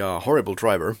be a horrible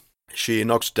driver. She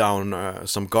knocks down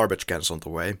some garbage cans on the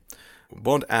way.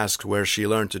 Bond asks where she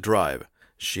learned to drive.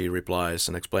 She replies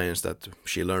and explains that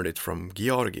she learned it from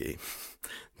Georgi.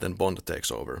 Then Bond takes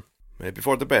over. Maybe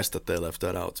for the best that they left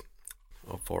that out,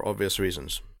 for obvious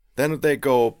reasons. Then they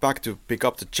go back to pick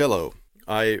up the cello.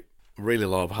 I really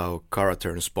love how Kara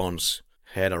turns Bond's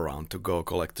head around to go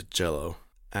collect the cello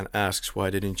and asks,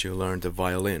 why didn't you learn the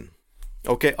violin?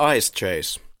 Okay, ice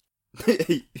chase.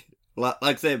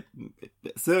 Like the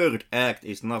third act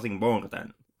is nothing more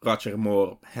than Roger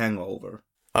Moore Hangover.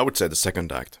 I would say the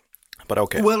second act, but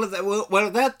okay. Well,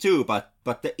 that too, but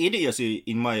the idiocy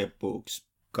in my books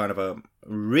kind of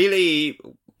really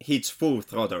hits full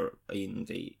throttle in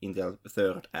the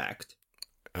third act.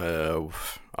 I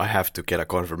have to get a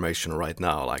confirmation right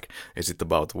now. Like, is it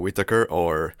about Whittaker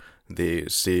or the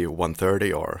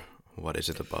C-130 or what is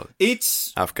it about?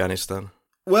 It's Afghanistan.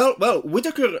 Well,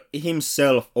 Whittaker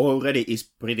himself already is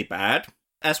pretty bad,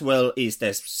 as well is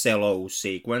the cello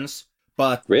sequence.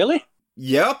 But really?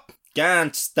 Yep,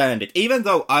 can't stand it. Even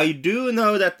though I do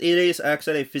know that it is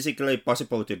actually physically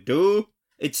possible to do,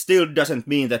 it still doesn't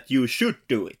mean that you should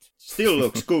do it. Still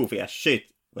looks goofy as shit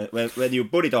when you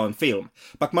put it on film.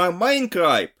 But my main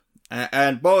gripe,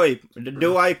 and boy,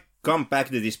 do I come back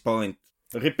to this point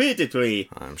repeatedly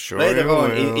I'm sure later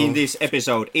on in this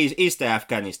episode, is the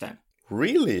Afghanistan.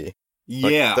 Really?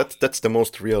 Yeah. Like, that's the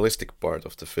most realistic part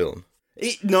of the film.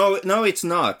 No, it's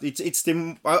not. It's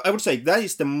the I would say that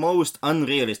is the most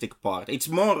unrealistic part. It's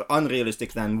more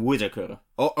unrealistic than Whittaker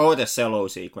or the cello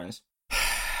sequence.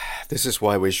 This is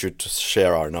why we should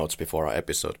share our notes before our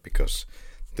episode, because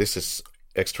this is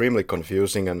extremely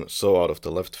confusing and so out of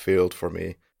the left field for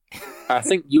me. I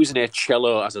think using a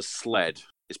cello as a sled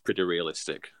is pretty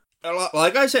realistic.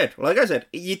 Like I said,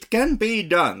 it can be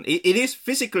done. It is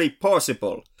physically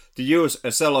possible to use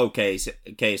a cello case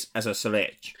as a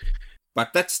sledge.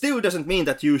 But that still doesn't mean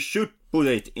that you should put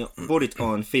it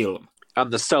on film.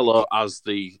 And the cello as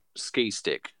the ski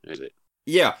stick, is it?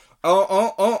 Yeah.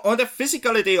 On the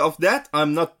physicality of that,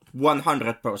 I'm not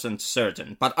 100%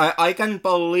 certain. But I can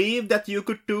believe that you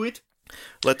could do it.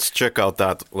 Let's check out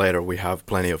that later. We have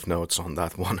plenty of notes on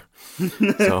that one.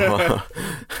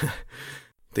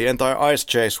 The entire ice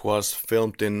chase was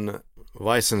filmed in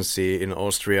Weissensee in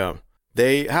Austria.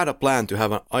 They had a plan to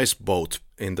have an ice boat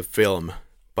in the film,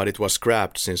 but it was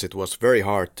scrapped since it was very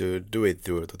hard to do it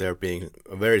due to there being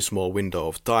a very small window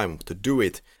of time to do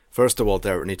it. First of all,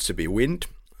 there needs to be wind.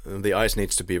 The ice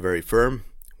needs to be very firm,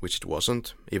 which it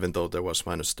wasn't, even though there was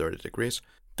minus 30 degrees.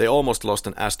 They almost lost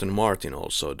an Aston Martin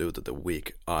also due to the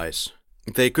weak ice.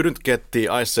 They couldn't get the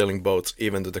ice sailing boats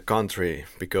even to the country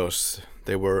because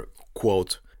they were,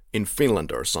 quote, in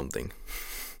Finland or something.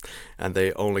 And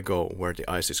they only go where the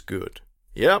ice is good.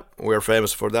 Yeah, we're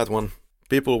famous for that one.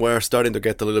 People were starting to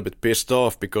get a little bit pissed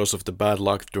off because of the bad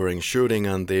luck during shooting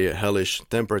and the hellish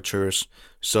temperatures.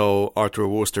 So Arthur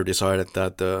Wooster decided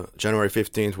that January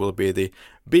 15th will be the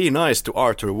Be Nice to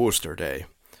Arthur Wooster Day.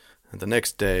 And the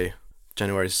next day,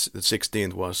 January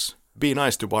 16th, was Be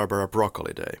Nice to Barbara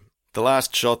Broccoli Day. The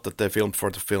last shot that they filmed for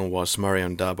the film was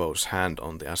Marion Dabo's hand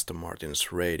on the Aston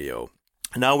Martin's radio.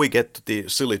 Now we get to the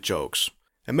silly jokes.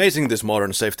 Amazing, this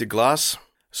modern safety glass.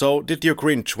 So, did you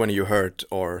cringe when you heard,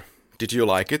 or did you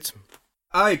like it?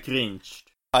 I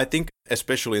cringed. I think,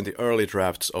 especially in the early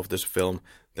drafts of this film,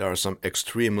 there are some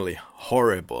extremely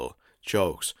horrible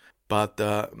jokes. But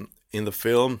in the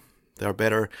film, they're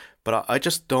better. But I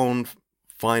just don't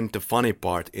find the funny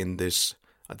part in this.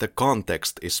 The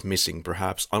context is missing,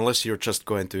 perhaps, unless you're just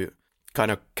going to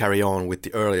kind of carry on with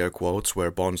the earlier quotes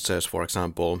where Bond says, for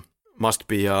example, must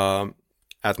be a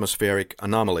atmospheric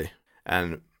anomaly.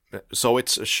 And so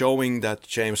it's showing that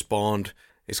James Bond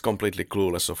is completely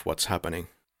clueless of what's happening.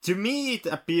 To me, it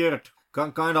appeared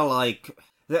kind of like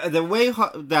the way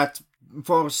that,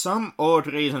 for some odd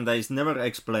reason that is never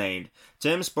explained,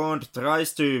 James Bond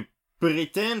tries to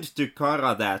pretend to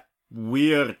Kara that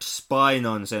weird spy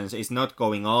nonsense is not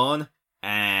going on,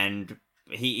 and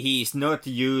he's not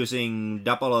using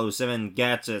 007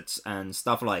 gadgets and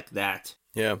stuff like that.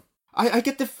 Yeah. I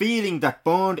get the feeling that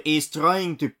Bond is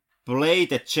trying to play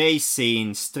the chase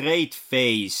scene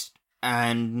straight-faced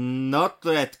and not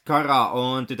let Kara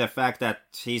on to the fact that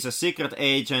he's a secret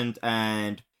agent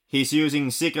and he's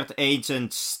using secret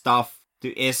agent stuff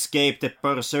to escape the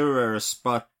pursuers,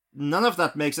 but none of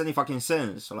that makes any fucking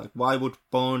sense. Like, why would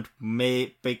Bond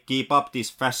keep up this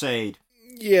facade?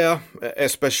 Yeah,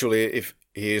 especially if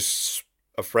he's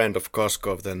a friend of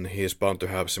Koskov, then he's bound to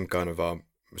have some kind of a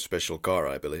special car,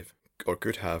 I believe. Or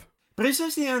could have.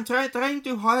 Precisely, and trying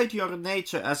to hide your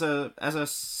nature as a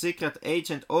secret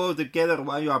agent altogether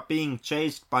while you are being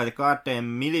chased by the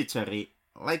goddamn military.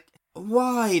 Like,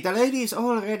 why? The lady is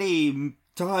already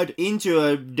tied into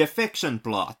a defection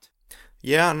plot.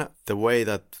 Yeah, and the way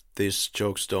that these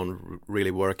jokes don't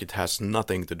really work, it has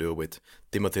nothing to do with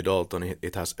Timothy Dalton.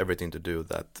 It has everything to do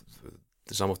that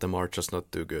some of them are just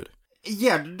not too good.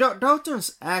 Yeah,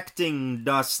 Dalton's acting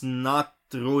does not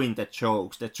ruin the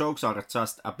jokes. The jokes are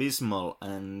just abysmal,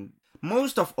 and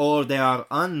most of all, they are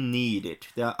unneeded.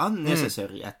 They are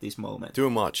unnecessary at this moment. Too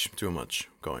much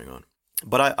going on.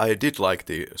 But I did like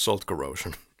the salt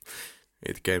corrosion.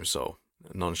 It came so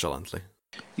nonchalantly.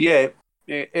 Yeah,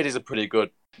 it is a pretty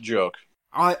good joke.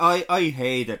 I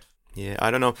hate it. Yeah,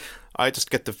 I don't know. I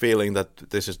just get the feeling that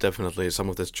this is definitely, some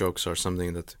of these jokes are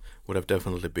something that would have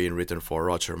definitely been written for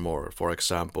Roger Moore. For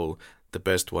example, the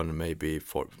best one maybe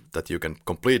for that you can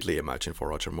completely imagine for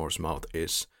Roger Moore's mouth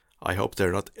is, I hope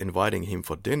they're not inviting him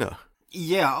for dinner.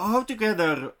 Yeah,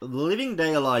 altogether, Living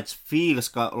Daylights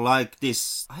feels like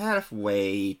this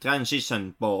halfway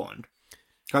transition Bond.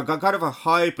 Kind of a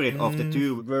hybrid of the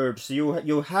two worlds.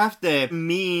 You have the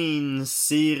mean,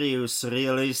 serious,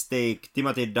 realistic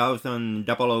Timothy Dalton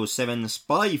 007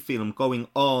 spy film going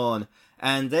on,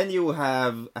 and then you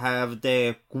have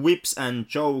the quips and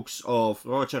jokes of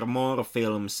Roger Moore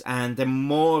films and the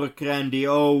more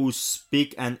grandiose,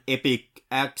 big and epic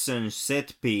action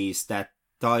set piece that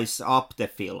ties up the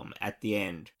film at the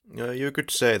end. You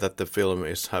could say that the film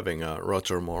is having a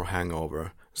Roger Moore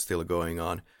hangover still going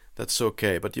on. That's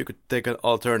okay, but you could take an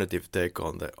alternative take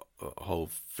on the whole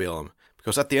film.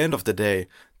 Because at the end of the day,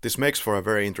 this makes for a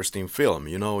very interesting film.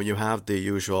 You know, you have the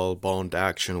usual Bond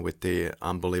action with the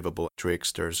unbelievable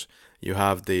tricksters. You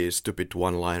have the stupid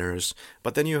one-liners.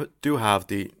 But then you do have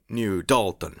the new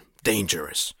Dalton,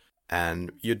 dangerous.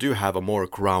 And you do have a more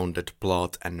grounded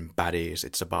plot and baddies.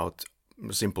 It's about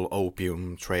simple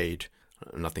opium trade.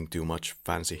 Nothing too much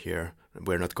fancy here.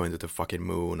 We're not going to the fucking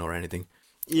moon or anything.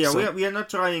 Yeah, so, we are not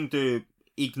trying to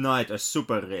ignite a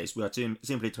super race. We are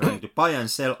simply trying to buy and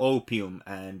sell opium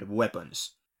and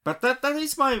weapons. But that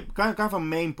is my kind of a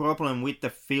main problem with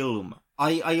the film.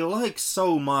 I like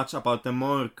so much about the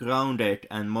more grounded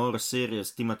and more serious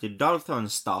Timothy Dalton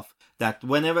stuff that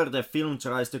whenever the film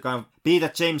tries to kind of be the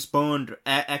James Bond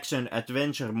action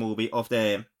adventure movie of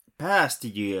the past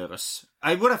years,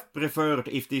 I would have preferred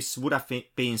if this would have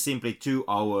been simply 2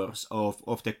 hours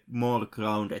of the more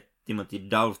grounded Timothy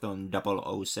Dalton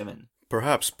 007.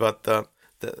 Perhaps, but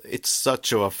it's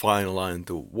such a fine line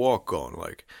to walk on.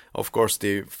 Like, of course,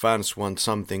 the fans want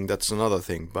something, that's another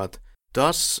thing. But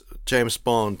does James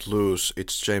Bond lose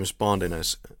its James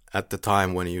Bondiness at the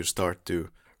time when you start to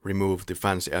remove the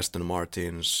fancy Aston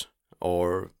Martins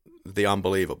or the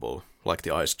unbelievable, like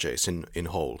the Ice Chase in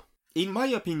Whole? In my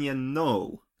opinion,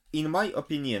 no. In my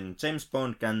opinion, James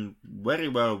Bond can very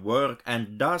well work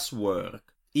and does work.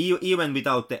 Even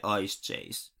without the Ice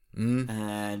Chase.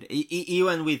 And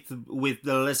even with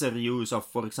the lesser use of,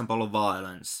 for example,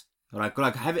 violence.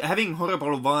 Like having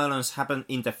horrible violence happen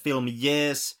in the film,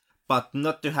 yes, but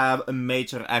not to have a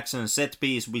major action set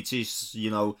piece, which is,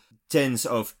 you know, tens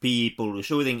of people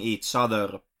shooting each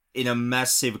other in a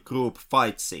massive group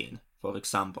fight scene, for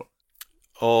example.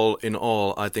 All in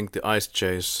all, I think the Ice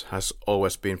Chase has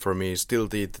always been for me still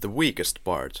the weakest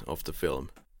part of the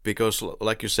film. Because,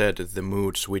 like you said, the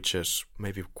mood switches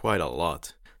maybe quite a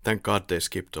lot. Thank God they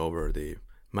skipped over the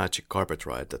magic carpet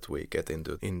ride that we get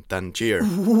into in Tangier.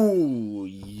 Ooh,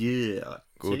 yeah.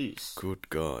 Good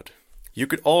God. You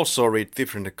could also read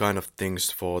different kind of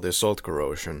things for the salt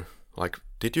corrosion. Like,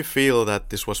 did you feel that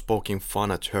this was poking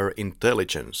fun at her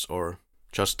intelligence, or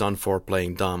just done for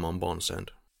playing dumb on Bond's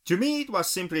end. To me, it was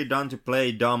simply done to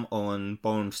play dumb on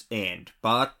Bond's end,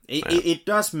 but it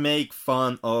does make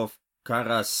fun of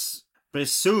Kara's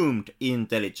presumed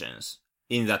intelligence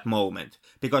in that moment.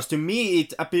 Because to me,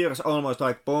 it appears almost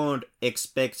like Bond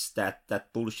expects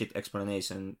that bullshit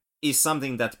explanation is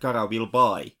something that Kara will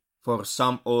buy for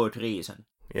some odd reason.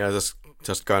 Yeah,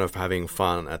 just kind of having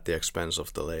fun at the expense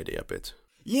of the lady a bit.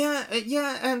 Yeah,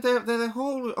 and the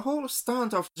whole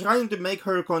stunt of trying to make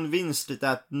her convinced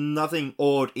that nothing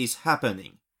odd is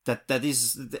happening, that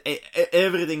is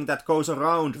everything that goes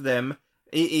around them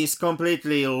is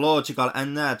completely logical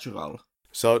and natural.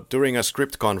 So during a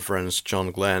script conference,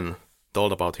 John Glenn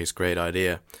told about his great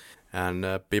idea,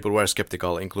 and people were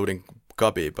skeptical, including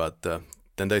Cubby, but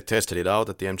then they tested it out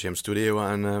at the MGM studio,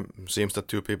 and seems that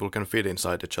 2 people can fit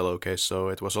inside the cello case, so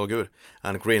it was all good,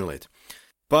 and greenlit.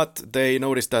 But they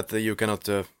noticed that you cannot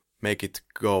make it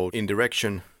go in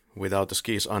direction without the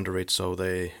skis under it, so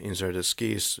they inserted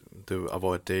skis to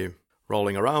avoid the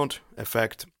rolling around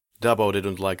effect. Dabo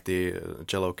didn't like the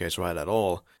cello case ride at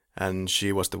all, and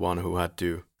she was the one who had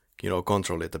to,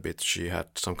 control it a bit. She had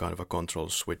some kind of a control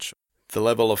switch. The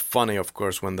level of funny, of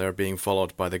course, when they're being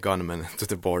followed by the gunmen to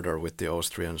the border with the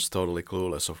Austrians, totally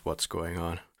clueless of what's going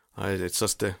on. It's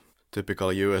just the typical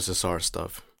USSR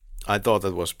stuff. I thought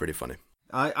that was pretty funny.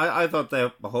 I thought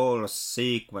the whole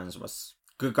sequence was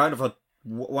kind of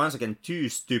once again too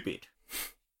stupid.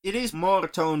 It is more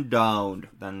toned down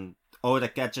than all the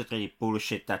gadgetry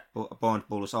bullshit that Bond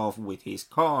pulls off with his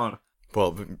car.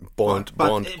 Well, Bond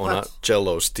on a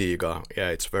cello Stiga, yeah,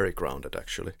 it's very grounded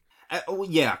actually.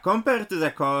 Yeah, compared to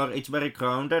the car, it's very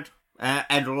grounded.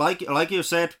 And like you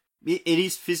said, it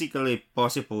is physically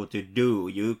possible to do.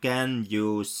 You can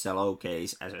use cello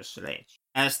case as a sledge,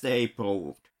 as they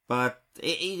proved. But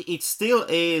it still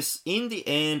is, in the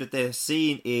end, the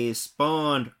scene is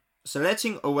Bond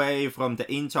sledging away from the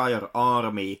entire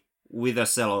army with a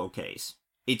cello case.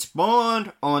 It's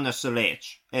Bond on a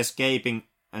sledge, escaping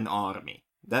an army.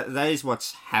 That is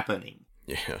what's happening.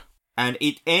 Yeah. And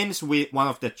it ends with one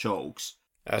of the jokes.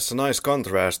 As a nice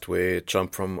contrast, we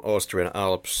jump from Austrian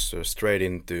Alps straight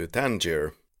into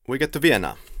Tangier. We get to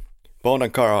Vienna. Bond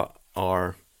and Kara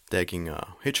are taking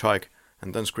a hitchhike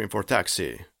and then scream for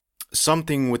taxi.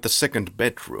 Something with the second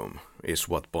bedroom is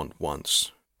what Bond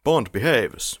wants. Bond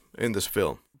behaves in this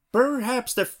film.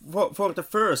 Perhaps for the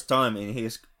first time in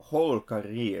his whole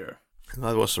career.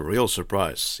 That was a real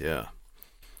surprise, yeah.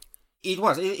 It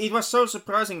was so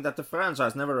surprising that the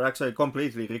franchise never actually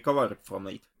completely recovered from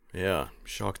it. Yeah,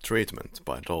 shock treatment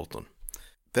by Dalton.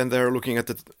 Then they're looking at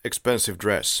the expensive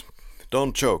dress.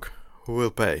 Don't joke, who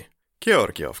will pay?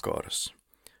 Georgi, of course.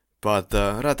 But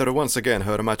rather once again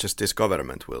Her Majesty's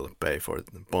government will pay for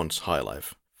Bond's high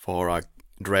life. For a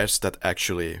dress that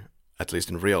actually, at least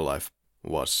in real life,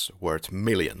 was worth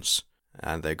millions.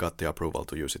 And they got the approval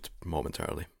to use it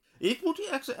momentarily. It would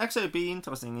actually be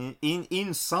interesting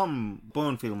in some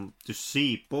Bond film to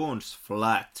see Bond's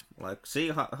flat. Like, see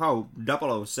how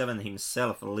 007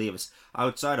 himself lives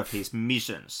outside of his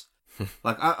missions.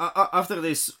 Like, after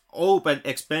this open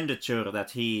expenditure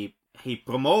that he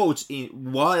promotes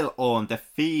while on the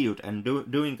field and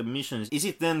doing the missions, is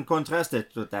it then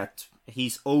contrasted to that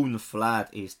his own flat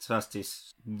is just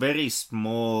this very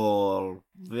small,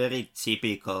 very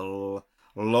typical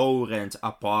low-rent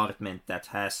apartment that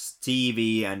has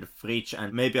TV and fridge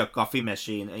and maybe a coffee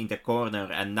machine in the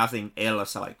corner and nothing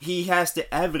else? Like, he has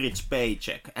the average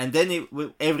paycheck, and then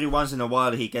every once in a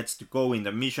while he gets to go in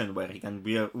the mission where he can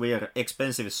wear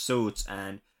expensive suits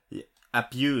and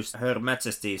abuse Her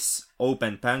Majesty's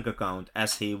open bank account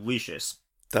as he wishes.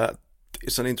 That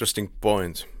is an interesting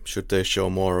point. Should they show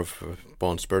more of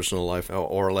Bond's personal life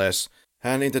or less?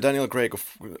 And in the Daniel Craig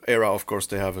era, of course,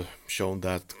 they have shown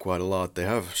that quite a lot. They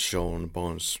have shown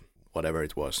Bond's, whatever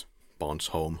it was, Bond's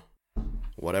home.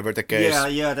 Whatever the case.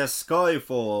 Yeah, the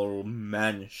Skyfall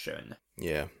mansion.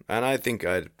 Yeah, and I think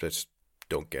I just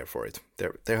don't care for it.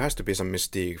 There has to be some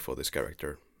mystique for this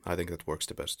character. I think that works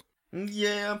the best.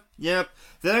 Yeah.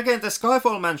 Then again, the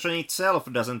Skyfall mansion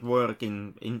itself doesn't work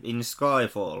in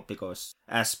Skyfall, because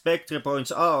as Spectre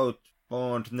points out,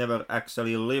 Bond never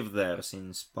actually lived there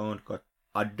since Bond got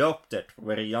adopted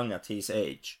very young at his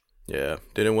age. Yeah,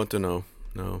 didn't want to know,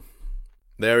 no.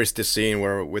 There is this scene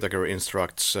where Whittaker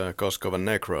instructs Koskov and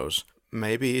Necros.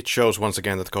 Maybe it shows once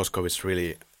again that Koskov is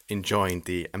really enjoying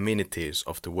the amenities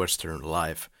of the Western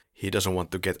life. He doesn't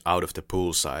want to get out of the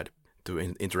poolside to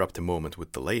interrupt the moment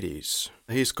with the ladies.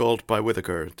 He's called by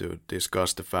Whittaker to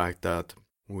discuss the fact that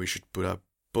we should put a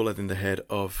bullet in the head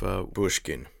of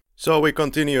Pushkin. So we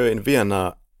continue in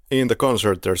Vienna. In the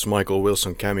concert there's Michael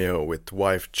Wilson cameo with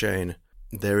wife Jane.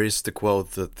 There is the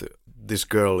quote that this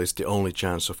girl is the only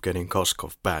chance of getting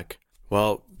Koskov back.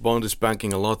 While Bond is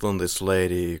banking a lot on this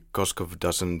lady, Koskov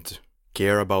doesn't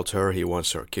care about her. He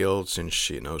wants her killed since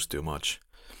she knows too much.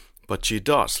 But she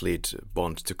does lead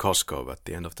Bond to Koskov at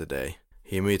the end of the day.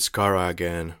 He meets Kara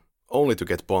again, only to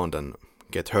get Bond and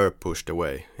get her pushed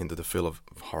away into the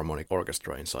Philharmonic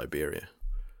Orchestra in Siberia.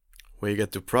 We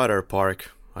get to Prater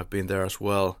Park. I've been there as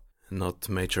well. Not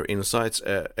major insights,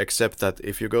 except that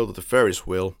if you go to the Ferris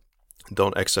wheel,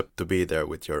 don't accept to be there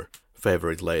with your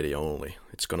favorite lady only.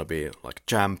 It's gonna be like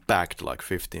jam-packed, like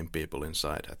 15 people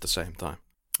inside at the same time.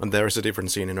 And there is a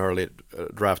different scene in early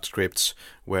draft scripts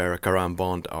where Kara and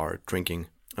Bond are drinking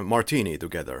a martini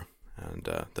together. And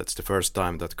that's the first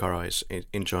time that Kara is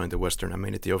enjoying the Western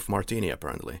amenity of martini,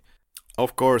 apparently.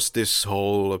 Of course, this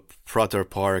whole Prater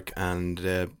Park and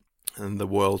the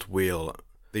World Wheel,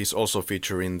 these also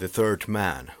feature in The Third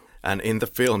Man. And in the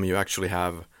film, you actually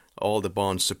have all the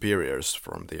Bond superiors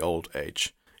from the old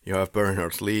age. You have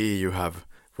Bernard Lee, you have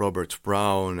Robert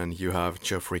Brown, and you have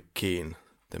Geoffrey Keane,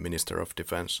 the Minister of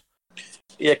Defense.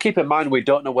 Yeah, keep in mind we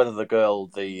don't know whether the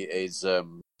girl is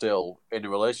still in a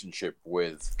relationship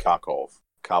with Koskov.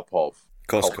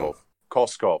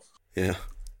 Yeah.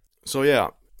 So yeah,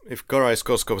 if Kara is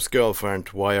Koskov's girlfriend,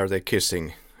 why are they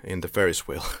kissing in the Ferris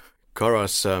wheel?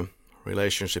 Kara's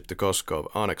relationship to Koskov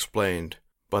unexplained,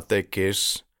 but they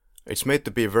kiss. It's made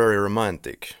to be very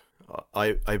romantic.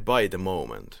 I buy the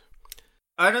moment.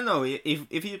 I don't know,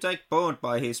 if you take Bond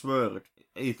by his word,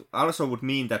 it also would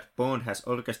mean that Bond has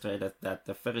orchestrated that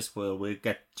the Ferris wheel will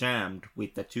get jammed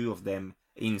with the two of them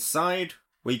inside,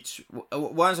 which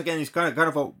once again is kind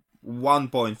of a 1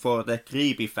 point for the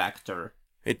creepy factor.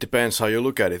 It depends how you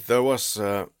look at it. There was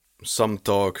some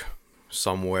talk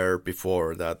somewhere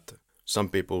before that some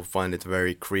people find it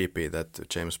very creepy that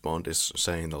James Bond is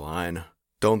saying the line,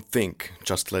 "Don't think,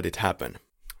 just let it happen."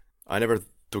 I never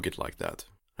took it like that.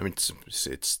 I mean,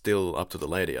 it's still up to the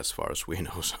lady as far as we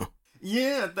know, so...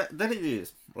 Yeah, that it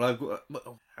is. Like,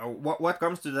 what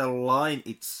comes to the line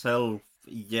itself,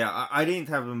 yeah, I didn't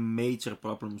have major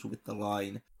problems with the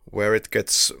line. Where it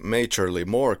gets majorly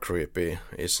more creepy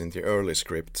is in the early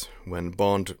script, when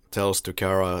Bond tells to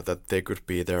Kara that they could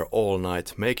be there all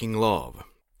night making love.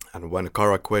 And when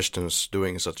Kara questions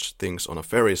doing such things on a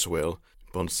Ferris wheel,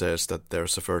 Bond says that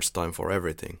there's a first time for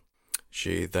everything.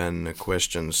 She then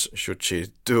questions, should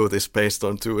she do this based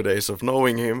on 2 days of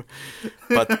knowing him?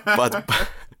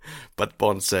 But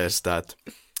Bond says that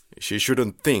she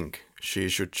shouldn't think, she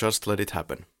should just let it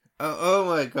happen. Oh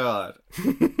my god.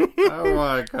 Oh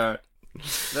my god.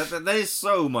 That is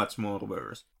so much more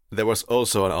worse. There was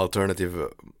also an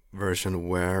alternative version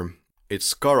where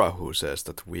it's Kara who says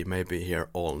that we may be here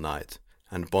all night.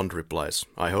 And Bond replies,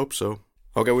 I hope so.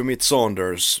 Okay, we meet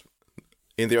Saunders.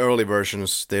 In the early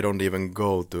versions, they don't even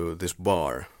go to this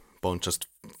bar. Bond just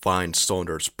finds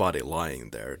Saunders' body lying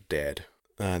there, dead.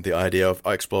 And the idea of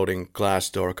exploding glass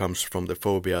door comes from the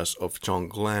phobias of John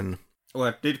Glenn.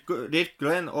 Well, did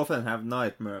Glenn often have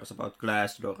nightmares about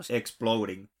glass doors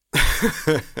exploding?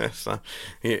 So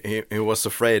he was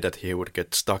afraid that he would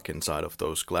get stuck inside of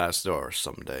those glass doors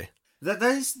someday. That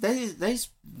is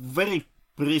very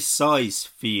precise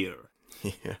fear.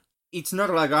 Yeah. It's not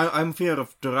like I'm fear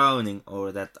of drowning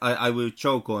or that I will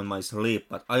choke on my sleep,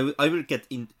 but I will get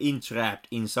entrapped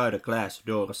inside a glass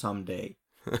door someday.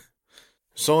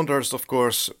 Saunders, of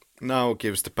course, now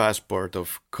gives the passport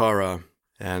of Kara,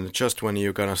 and just when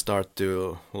you're gonna start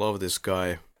to love this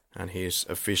guy and his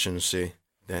efficiency,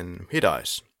 then he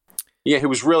dies. Yeah, he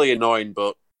was really annoying,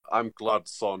 but I'm glad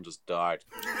Saunders died.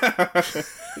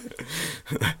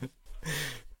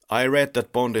 I read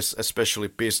that Bond is especially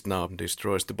pissed now and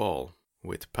destroys the ball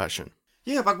with passion.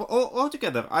 Yeah, but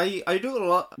altogether, I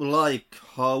do like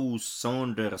how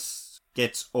Saunders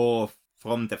gets off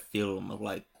from the film,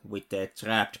 like with the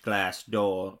trapped glass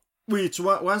door, which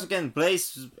once again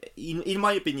plays, in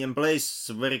my opinion,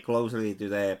 plays very closely to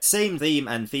the same theme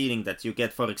and feeling that you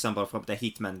get, for example, from the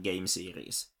Hitman game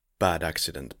series. Bad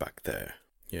accident back there,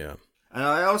 yeah. And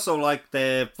I also like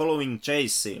the following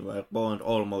chase scene where Bond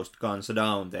almost guns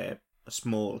down the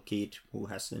small kid who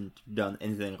hasn't done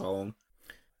anything wrong.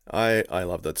 I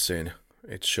love that scene.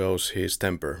 It shows his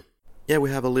temper. Yeah, we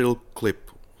have a little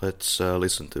clip. Let's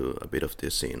listen to a bit of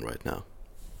this scene right now.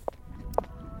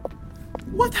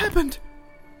 What happened?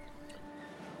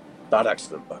 Bad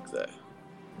accident back there.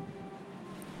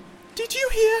 Did you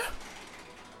hear?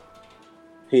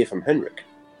 Hear from Henrik.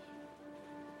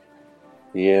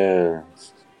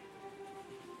 Yes.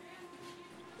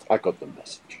 I got the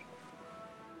message.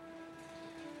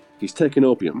 He's taken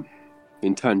opium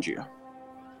in Tangier.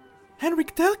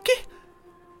 Henrik Telke?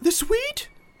 The Swede?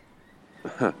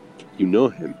 You know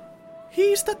him?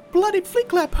 He's that bloody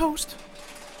Flicklab host.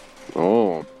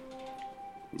 Oh.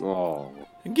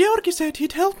 Georgi said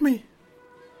he'd help me.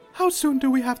 How soon do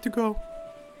we have to go?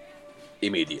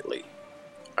 Immediately.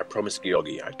 I promised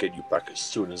Georgi I'd get you back as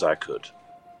soon as I could.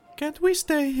 Can't we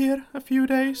stay here a few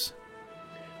days?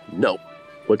 No.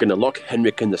 We're gonna lock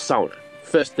Henrik in the sauna,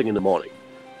 first thing in the morning.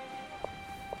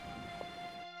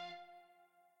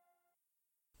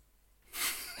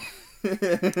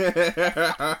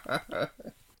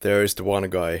 There is the one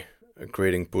guy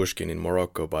greeting Pushkin in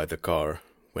Morocco by the car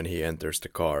when he enters the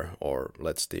car, or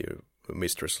lets the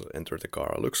mistress enter the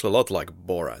car. Looks a lot like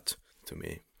Borat to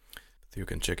me. You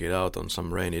can check it out on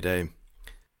some rainy day.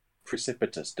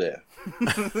 Precipitous day.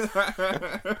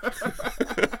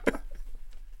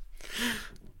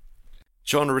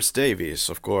 John Rhys Davies,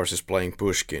 of course, is playing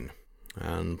Pushkin,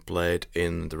 and played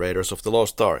in The Raiders of the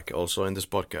Lost Ark, also in this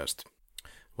podcast.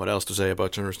 What else to say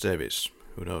about John Rhys Davies?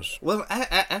 Who knows? Well,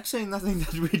 actually, nothing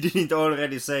that we didn't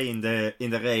already say in the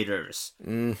Raiders.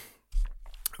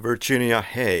 Virginia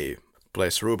Hay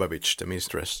plays Rubavitch, the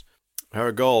mistress.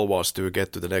 Her goal was to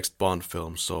get to the next Bond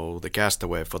film, so the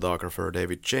Castaway photographer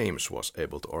David James was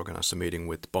able to organize a meeting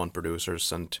with Bond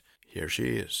producers, and here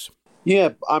she is. Yeah,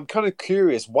 I'm kind of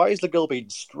curious. Why is the girl being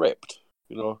stripped?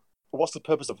 You know, what's the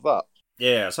purpose of that?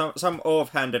 Yeah, some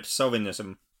offhanded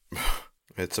chauvinism.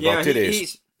 It's about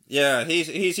titties.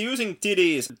 He's using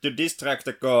titties to distract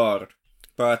the guard.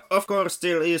 But of course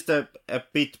still is a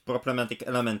bit problematic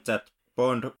element that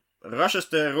Bond rushes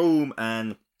the room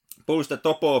and pulls the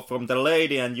top off from the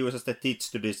lady and uses the tits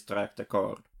to distract the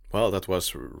guard. Well, that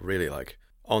was really like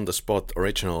on-the-spot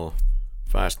original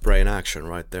fast brain action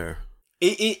right there.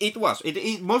 It was.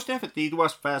 It most definitely it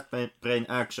was fast brain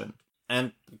action.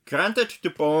 And granted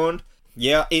to Bond,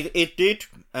 yeah, it did,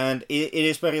 and it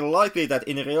is very likely that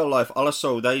in real life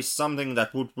also there is something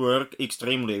that would work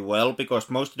extremely well,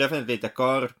 because most definitely the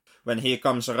guard, when he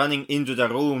comes running into the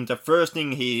room, the first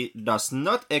thing he does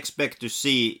not expect to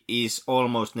see is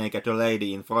almost naked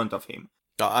lady in front of him.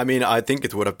 I mean, I think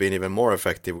it would have been even more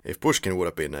effective if Pushkin would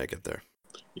have been naked there.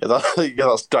 Yeah,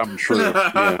 that's damn true.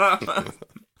 Yeah.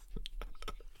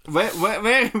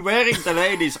 Wearing the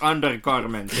lady's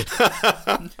undergarment.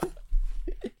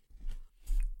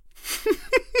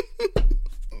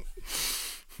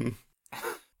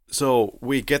 So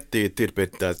we get the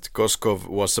tidbit that Koskov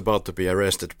was about to be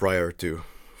arrested prior to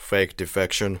fake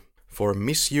defection for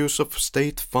misuse of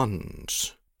state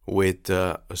funds with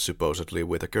supposedly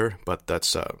Whittaker, but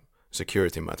that's a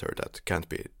security matter that can't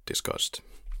be discussed.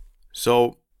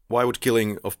 So why would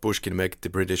killing of Pushkin make the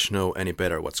British know any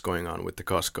better what's going on with the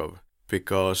Koskov?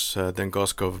 Because then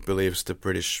Koskov believes the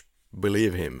British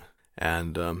believe him,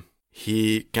 and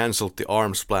he cancelled the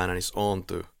arms plan and is on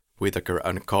to Whittaker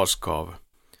and Koskov.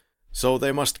 So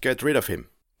they must get rid of him.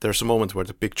 There's a moment where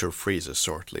the picture freezes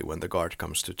shortly when the guard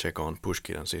comes to check on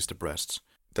Pushkin and sees the breasts.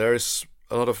 There's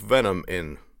a lot of venom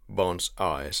in Bond's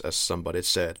eyes, as somebody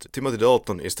said. Timothy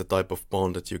Dalton is the type of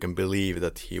Bond that you can believe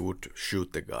that he would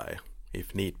shoot the guy,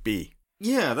 if need be.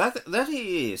 Yeah, that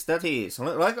he is.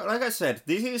 Like I said,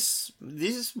 this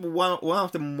is one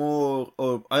of the more,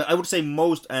 or I would say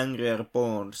most angrier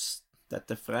Bonds that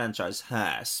the franchise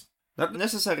has. Not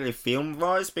necessarily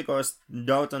film-wise, because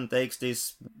Dalton takes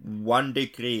this 1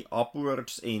 degree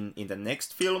upwards in the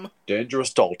next film.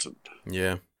 Dangerous Dalton.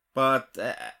 Yeah. But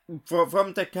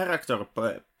from the character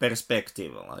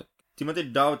perspective, like Timothy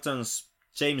Dalton's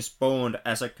James Bond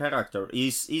as a character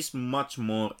is much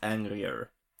more angrier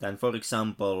than, for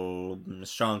example,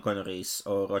 Sean Connery's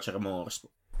or Roger Moore's.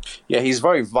 Yeah, he's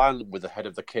very violent with the head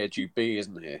of the KGB,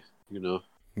 isn't he? You know?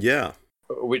 Yeah.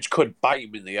 Which could bite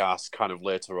him in the ass kind of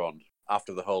later on,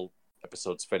 after the whole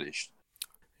episode's finished.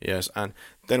 Yes, and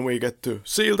then we get to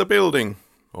seal the building,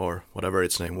 or whatever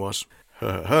its name was.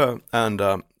 And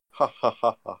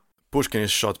Pushkin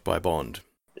is shot by Bond.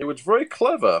 It was very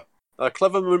clever. A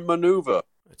clever maneuver.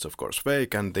 It's of course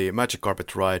fake, and the magic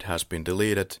carpet ride has been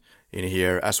deleted in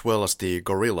here, as well as the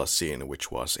gorilla scene,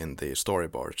 which was in the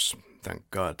storyboards. Thank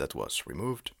God that was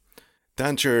removed.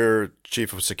 Tangier,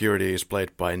 Chief of Security, is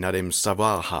played by Nadim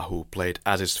Savalha, who played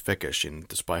Aziz Fekesh in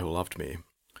The Spy Who Loved Me.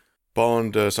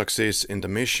 Bond succeeds in the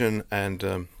mission,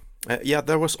 and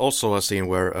there was also a scene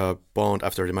where Bond,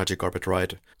 after the magic carpet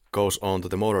ride, goes onto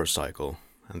the motorcycle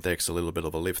and takes a little bit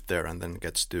of a lift there and then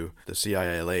gets to the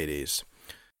CIA ladies.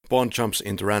 Bond jumps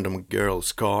into random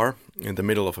girl's car in the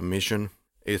middle of a mission.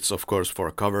 It's of course for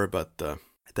cover, but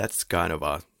that's kind of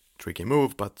a tricky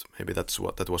move, but maybe that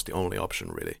was the only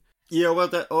option really. Yeah, well,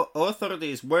 the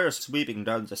authorities were sweeping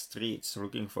down the streets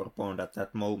looking for Bond at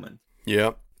that moment.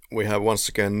 Yeah, we have once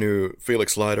again new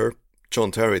Felix Leiter,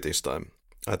 John Terry this time.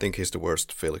 I think he's the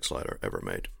worst Felix Leiter ever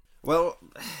made. Well,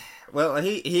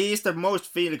 he is the most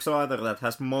Felix Leiter that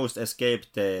has most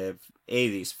escaped the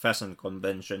 80s fashion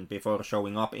convention before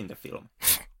showing up in the film.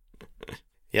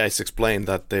 Yeah, it's explained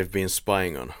that they've been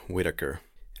spying on Whitaker.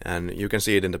 And you can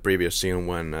see it in the previous scene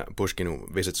when Pushkin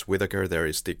visits Whitaker. There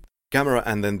is the camera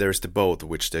and then there's the boat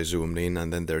which they zoomed in,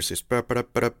 and then there's this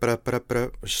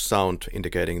sound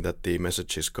indicating that the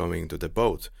message is coming to the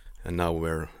boat. And now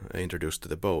we're introduced to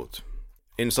the boat.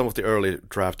 In some of the early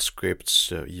draft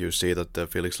scripts, you see that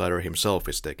Felix Leiter himself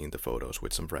is taking the photos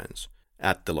with some friends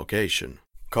at the location.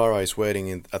 Kara is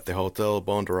waiting at the hotel,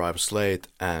 Bond arrives late,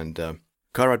 and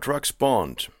Kara drugs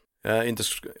Bond. In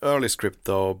the early script,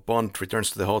 though, Bond returns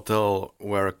to the hotel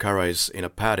where Kara is in a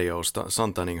patio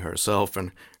suntanning herself,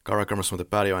 and Kara comes from the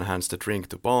patio and hands the drink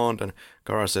to Bond, and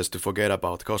Kara says to forget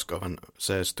about Koskov and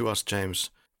says, "To us, James."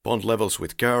 Bond levels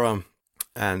with Kara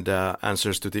and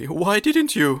answers to the "Why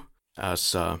didn't you?"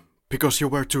 as "Because you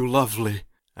were too lovely."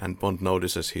 And Bond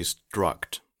notices he's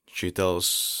drugged. She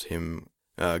tells him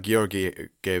Georgi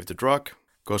gave the drug.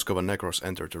 Koskov and Necros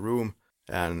enter the room,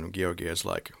 and Georgi is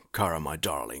like, "Kara, my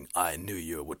darling, I knew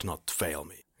you would not fail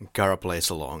me." And Kara plays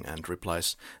along and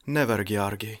replies, "Never,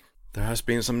 Georgi." There has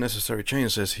been some necessary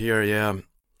changes here, yeah.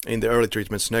 In the early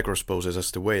treatments, Necros poses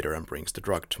as the waiter and brings the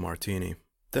drugged martini.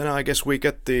 Then I guess we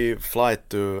get the flight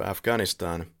to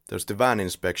Afghanistan. There's the van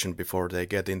inspection before they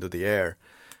get into the air.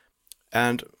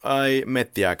 And I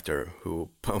met the actor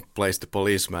who plays the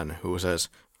policeman who says,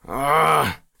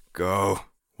 go,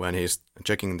 when he's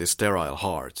checking the sterile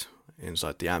heart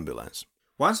inside the ambulance.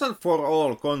 Once and for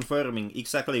all, confirming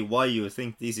exactly why you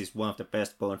think this is one of the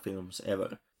best Bond films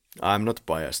ever. I'm not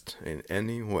biased in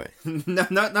any way. No,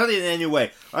 not in any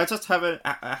way. I just have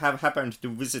happened to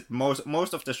visit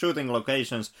most of the shooting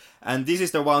locations, and this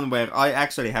is the one where I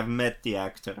actually have met the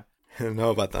actor.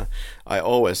 No, but I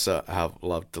always have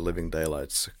loved The Living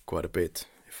Daylights quite a bit,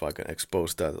 if I can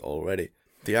expose that already.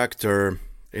 The actor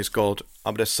is called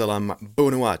Abdesalam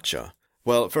Bounouacha.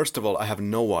 Well, first of all, I have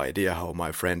no idea how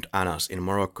my friend Anas in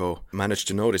Morocco managed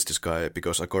to notice this guy,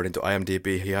 because according to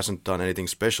IMDb, he hasn't done anything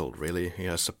special, really. He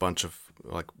has a bunch of,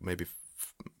 maybe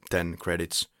 10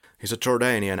 credits. He's a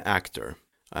Jordanian actor,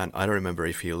 and I don't remember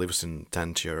if he lives in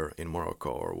Tangier in Morocco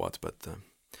or what, but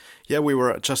yeah, we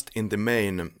were just in the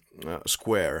main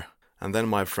square, and then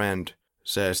my friend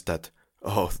says that,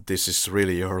 "Oh, this is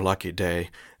really your lucky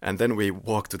day," and then we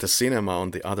walk to the cinema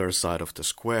on the other side of the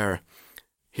square.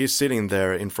 He's sitting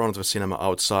there in front of the cinema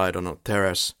outside on a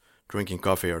terrace, drinking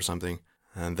coffee or something,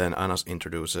 and then Anas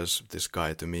introduces this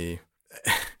guy to me.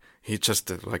 He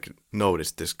just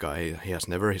noticed this guy. He has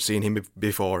never seen him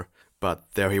before,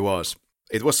 but there he was.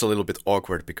 It was a little bit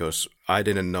awkward because I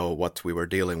didn't know what we were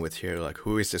dealing with here. Like,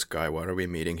 who is this guy? Why are we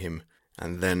meeting him?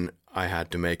 And then I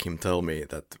had to make him tell me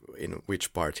that in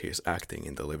which part he is acting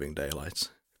in The Living Daylights.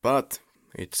 But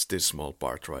it's this small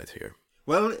part right here.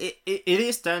 Well, it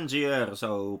is Tangier,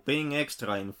 so being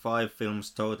extra in 5 films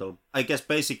total, I guess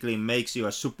basically makes you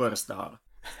a superstar.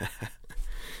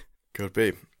 Could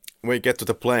be. We get to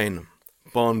the plane.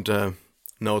 Bond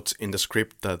notes in the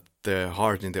script that the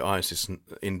heart in the eyes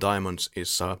in diamonds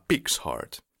is a pig's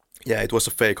heart. Yeah, it was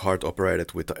a fake heart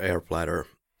operated with the air bladder.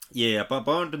 Yeah, but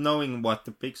Bond knowing what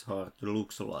the pig's heart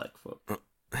looks like for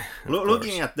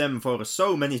looking at them for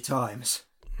so many times.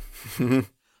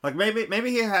 Like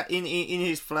maybe he in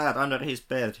his flat under his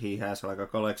bed he has like a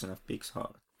collection of pig's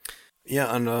heart.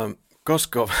 Yeah, and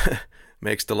Koskov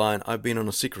makes the line, "I've been on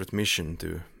a secret mission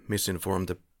to misinform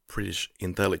the British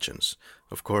intelligence."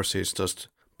 Of course, he's just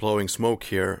blowing smoke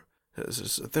here.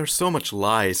 There's so much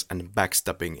lies and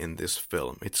backstabbing in this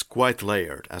film. It's quite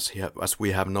layered, as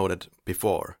we have noted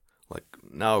before. Like,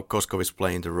 now Koskov is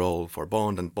playing the role for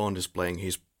Bond, and Bond is playing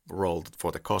his role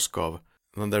for the Koskov.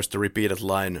 Then there's the repeated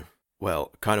line,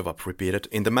 well, kind of repeated.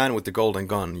 In The Man with the Golden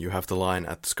Gun, you have the line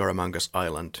at Scaramanga's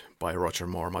Island by Roger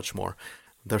Moore, much more.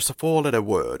 "There's a 4-letter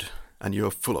word, and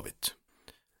you're full of it."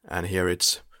 And here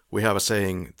we have a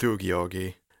saying, "Tu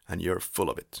Georgi, and you're full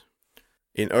of it."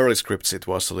 In early scripts, it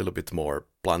was a little bit more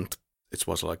blunt. It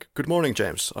was like, "Good morning,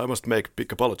 James. I must make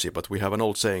big apology, but we have an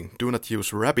old saying, do not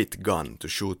use rabbit gun to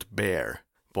shoot bear."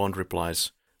 Bond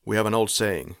replies, "We have an old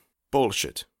saying,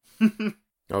 bullshit."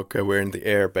 Okay, we're in the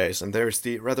air base, and there's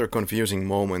the rather confusing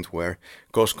moment where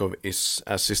Koskov is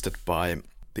assisted by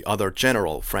the other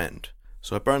general friend.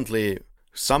 So apparently,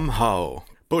 somehow,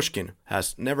 Pushkin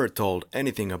has never told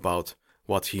anything about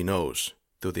what he knows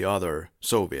to the other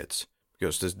Soviets,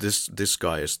 because this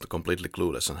guy is completely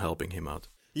clueless and helping him out.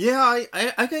 Yeah,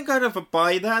 I can kind of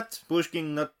buy that,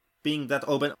 Pushkin not being that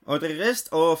open. Or the rest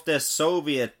of the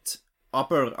Soviet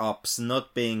upper-ups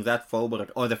not being that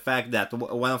forward, or the fact that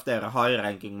one of their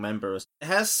high-ranking members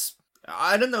has,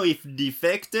 I don't know if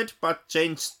defected, but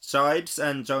changed sides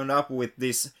and joined up with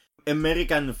this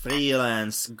American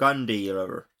freelance gun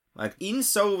dealer. Like, in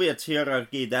Soviet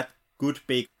hierarchy, that could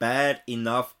be bad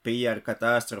enough PR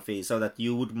catastrophe so that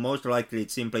you would most likely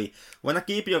simply wanna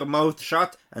keep your mouth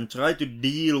shut and try to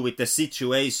deal with the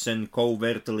situation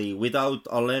covertly without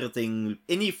alerting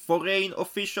any foreign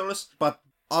officials, but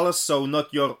also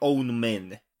not your own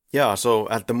men. Yeah, so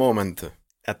at the moment,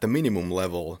 at the minimum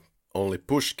level, only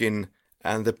Pushkin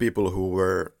and the people who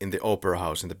were in the opera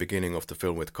house in the beginning of the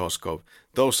film with Koskov,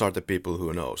 those are the people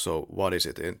who know. So what is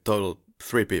it? In total,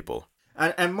 3 people.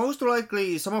 And most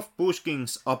likely some of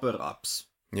Pushkin's upper-ups.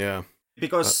 Yeah.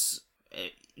 Because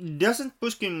doesn't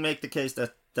Pushkin make the case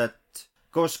that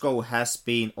Koskov has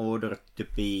been ordered to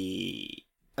be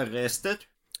arrested?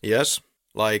 Yes.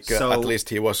 Like, So- at least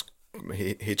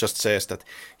he just says that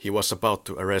he was about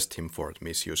to arrest him for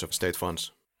misuse of state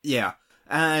funds. Yeah.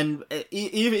 And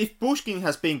if Pushkin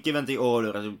has been given the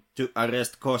order to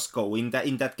arrest Koskov,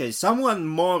 in that case, someone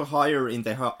more higher in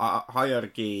the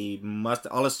hierarchy must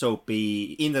also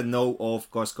be in the know of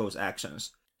Koskov's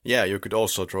actions. Yeah, you could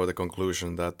also draw the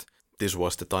conclusion that this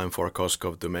was the time for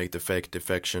Koskov to make the fake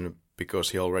defection because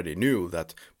he already knew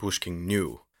that Pushkin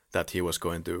knew that he was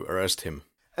going to arrest him.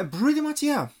 Pretty much,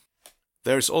 yeah.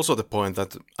 There's also the point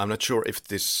that I'm not sure if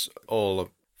this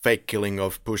all fake killing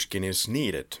of Pushkin is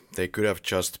needed. They could have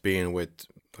just been with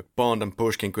like Bond and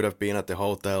Pushkin could have been at the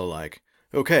hotel like,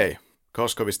 okay,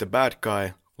 Koskov is the bad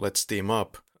guy, let's team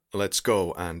up, let's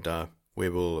go, and we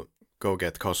will go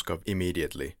get Koskov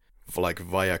immediately, like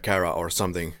via Kara or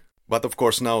something. But of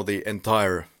course now the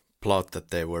entire plot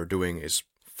that they were doing is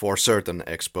for certain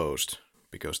exposed,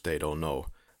 because they don't know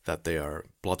that they are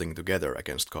plotting together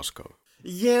against Koskov.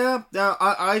 Yeah,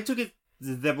 I took it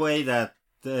the way that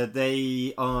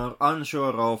they are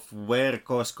unsure of where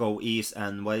Koskov is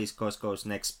and what is Koskov's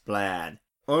next plan.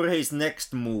 Or his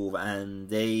next move, and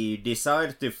they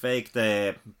decide to fake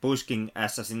the Pushkin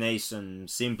assassination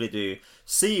simply to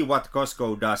see what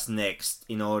Koskov does next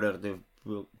in order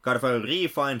to kind of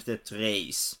re-find the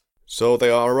trace. So they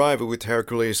arrive with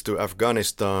Hercules to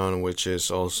Afghanistan, which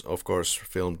is also, of course,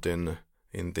 filmed in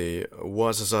the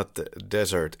Ouarzazate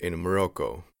Desert in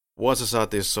Morocco.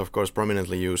 Ouarzazate is, of course,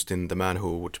 prominently used in The Man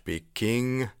Who Would Be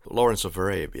King, Lawrence of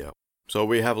Arabia. So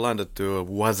we have landed to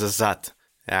Ouarzazate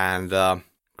and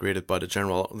greeted by the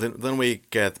general. Then we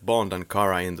get Bond and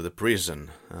Kara into the prison,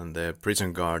 and the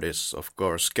prison guard is, of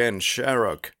course, Ken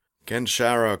Sharrock. Ken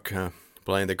Sharrock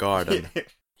playing the guard. And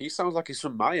He sounds like he's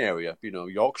from my area,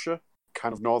 Yorkshire,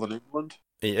 kind of northern England.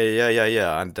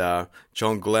 Yeah. And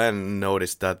John Glenn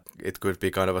noticed that it could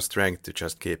be kind of a strength to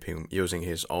just keep him using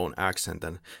his own accent.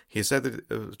 And he said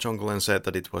that, John Glenn said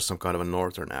that it was some kind of a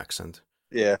northern accent.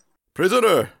 Yeah.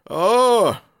 Prisoner!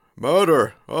 Oh!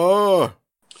 Murder! Oh!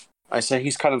 I say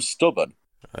he's kind of stubborn.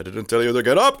 I didn't tell you to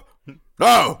get up!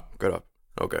 No! Get up.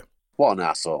 Okay. What an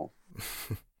asshole.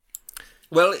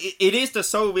 Well, it is the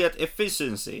Soviet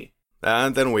efficiency.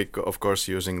 And then we, of course,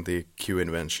 using the Q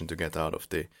invention to get out of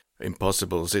the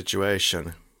impossible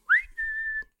situation.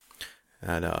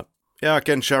 And,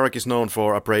 Ken Sharrock is known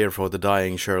for A Prayer for the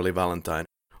Dying Shirley Valentine.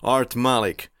 Art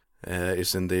Malik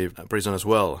is in the prison as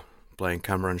well, playing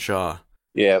Cameron Shah.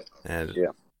 Yeah. And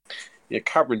Yeah,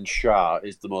 Cameron Shah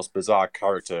is the most bizarre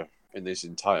character in this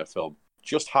entire film.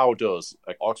 Just how does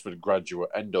an Oxford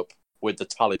graduate end up with the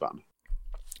Taliban?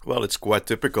 Well, it's quite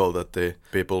typical that the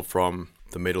people from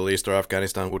the Middle East or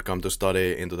Afghanistan would come to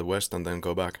study into the West and then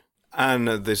go back. And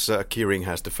this keyring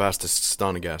has the fastest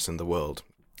stun gas in the world.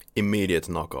 Immediate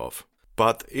knockoff.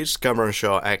 But is Cameron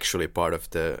Shah actually part of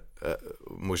the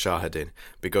Mujahideen?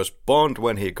 Because Bond,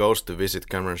 when he goes to visit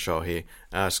Cameron Shah, he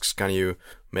asks, can you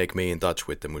make me in touch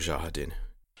with the Mujahideen?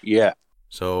 Yeah.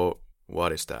 So,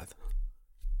 what is that?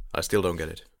 I still don't get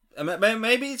it.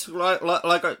 Maybe it's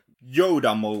like a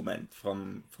Yoda moment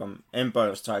from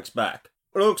Empire Strikes Back.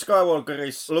 Luke Skywalker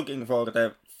is looking for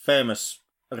the famous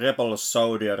rebel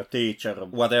soldier, teacher,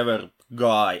 whatever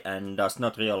guy, and does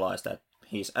not realize that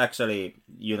he's actually,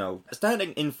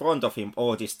 standing in front of him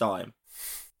all this time.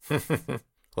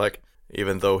 Like,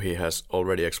 even though he has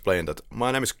already explained that,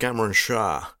 my name is Cameron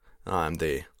Shah, I'm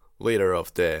the leader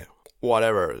of the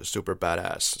whatever super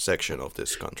badass section of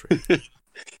this country.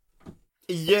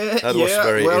 Yeah, that was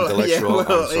very intellectual.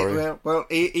 I'm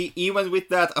sorry. Even with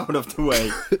that out of the way.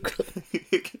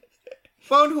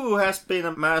 Bond, who has been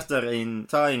a master in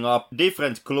tying up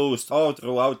different clues all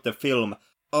throughout the film,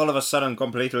 all of a sudden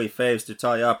completely fails to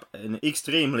tie up an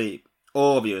extremely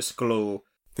obvious clue.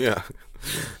 Yeah,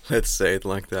 let's say it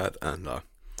like that. And,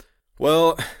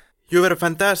 well, You were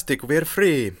fantastic, we're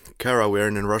free. Kara, we're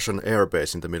in a Russian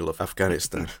airbase in the middle of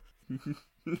Afghanistan.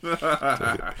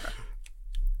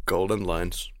 Golden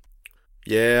lines.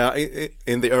 Yeah,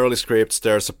 in the early scripts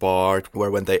there's a part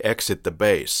where when they exit the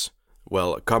base,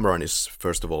 well, Cameron is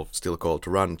first of all still called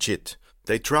Ranjit.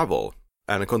 They travel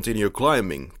and continue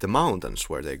climbing the mountains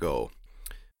where they go.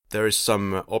 There is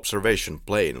some observation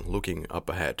plane looking up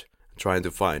ahead, trying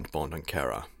to find Bond and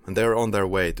Kara. And they're on their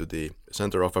way to the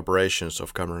center of operations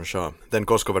of Cameron Shaw. Then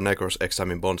Koskov and Nekros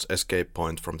examine Bond's escape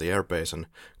point from the airbase, and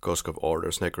Koskov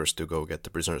orders Nekros to go get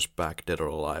the prisoners back, dead or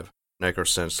alive. Nekros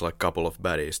sends like a couple of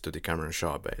baddies to the Cameron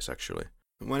Shaw base, actually.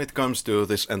 When it comes to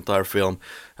this entire film,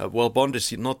 well, Bond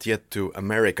is not yet too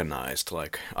Americanized,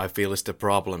 like I feel is the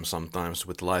problem sometimes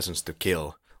with License to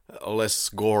Kill. Less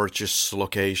gorgeous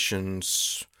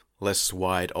locations, less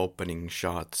wide opening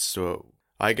shots, so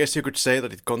I guess you could say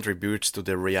that it contributes to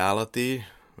the reality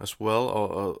as well,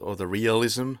 or the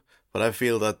realism. But I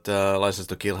feel that License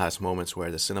to Kill has moments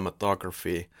where the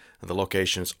cinematography and the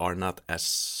locations are not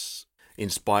as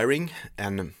inspiring.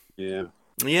 And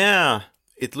yeah,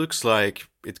 it looks like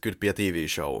it could be a TV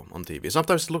show on TV.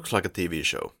 Sometimes it looks like a TV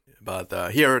show.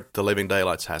 But here, The Living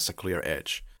Daylights has a clear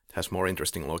edge. It has more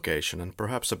interesting location and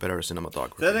perhaps a better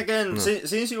cinematography. Then again,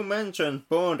 since you mentioned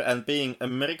Bond and being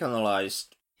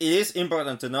Americanized, it is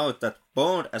important to note that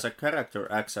Bond as a character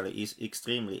actually is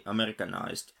extremely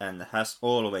Americanized and has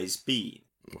always been.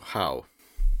 How?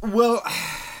 Well,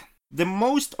 the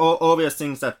most obvious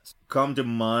things that come to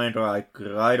mind like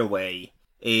right away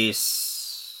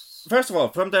is, first of all,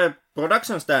 from the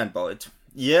production standpoint,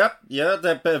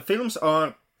 the films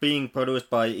are being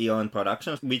produced by Eon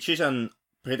Productions, which is an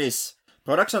British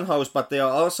production house, but they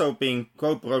are also being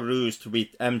co-produced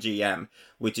with MGM,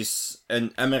 which is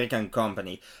an American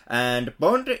company. And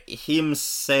Bond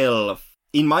himself,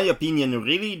 in my opinion,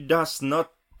 really does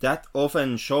not that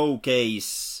often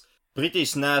showcase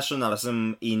British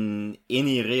nationalism in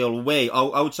any real way,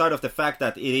 outside of the fact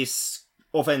that it is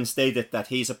often stated that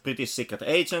he's a British secret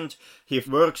agent, he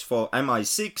works for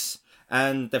MI6,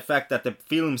 and the fact that the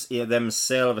films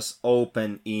themselves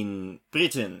open in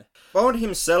Britain. Bond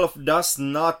himself does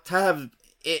not have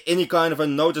any kind of a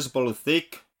noticeable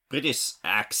thick British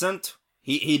accent.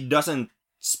 He doesn't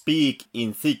speak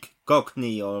in thick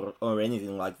Cockney or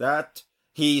anything like that.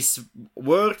 His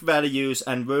word values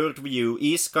and worldview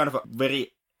is kind of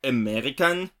very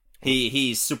American.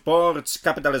 He supports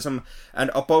capitalism and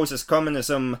opposes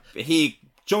communism. He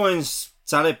joins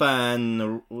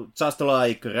Taliban just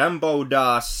like Rambo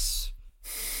does.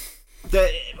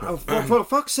 For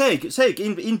fuck's sake,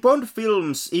 in Bond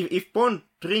films, if Bond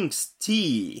drinks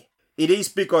tea, it is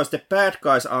because the bad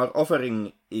guys are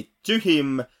offering it to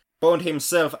him. Bond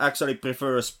himself actually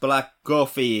prefers black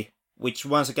coffee, which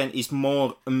once again is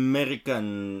more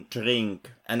American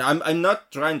drink. And I'm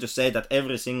not trying to say that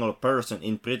every single person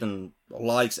in Britain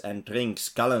likes and drinks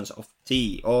gallons of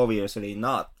tea, obviously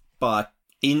not. But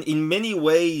in many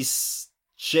ways,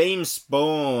 James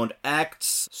Bond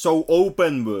acts so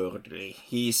open-worldly.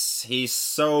 He's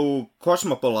so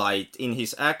cosmopolite in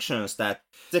his actions that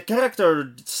the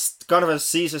character kind of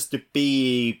ceases to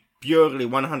be purely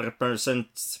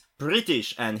 100%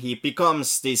 British, and he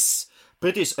becomes this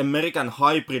British-American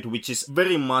hybrid, which is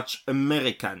very much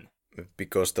American.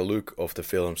 Because the look of the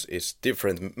films is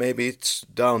different. Maybe it's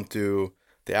down to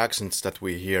the accents that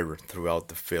we hear throughout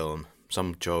the film.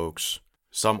 Some jokes,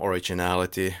 some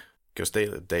originality. Because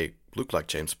they look like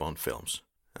James Bond films.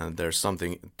 And there's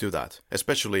something to that.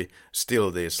 Especially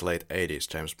still these late 80s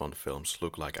James Bond films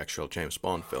look like actual James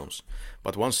Bond films.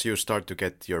 But once you start to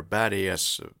get your baddie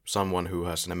as someone who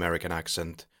has an American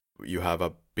accent, you have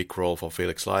a big role for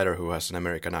Felix Leiter who has an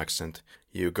American accent.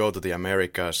 You go to the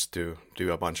Americas to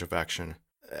do a bunch of action.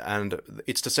 And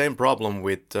it's the same problem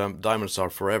with Diamonds Are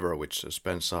Forever, which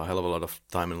spends a hell of a lot of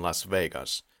time in Las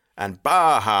Vegas. And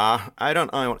Baja, I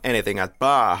don't own anything at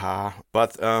Baja,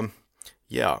 but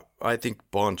yeah, I think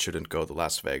Bond shouldn't go to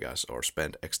Las Vegas or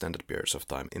spend extended periods of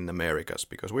time in the Americas,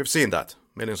 because we've seen that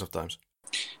millions of times.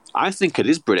 I think it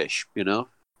is British, you know.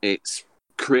 It's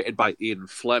created by Ian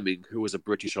Fleming, who was a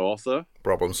British author.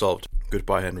 Problem solved.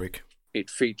 Goodbye, Henrik.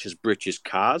 It features British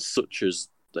cars, such as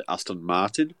the Aston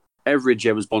Martin. Every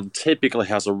James Bond typically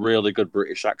has a really good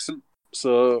British accent,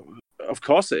 so of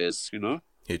course it is, you know.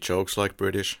 He jokes like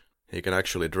British. He can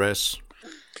actually dress.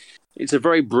 It's a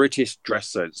very British dress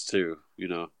sense too, you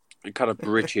know, and kind of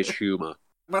British humour.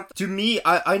 But to me,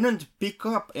 I don't pick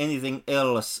up anything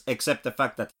else except the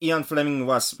fact that Ian Fleming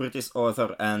was British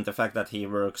author and the fact that he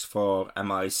works for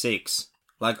MI6.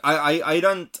 Like, I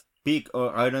don't pick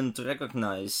or I don't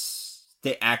recognize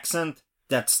the accent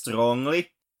that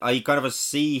strongly. I kind of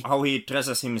see how he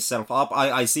dresses himself up.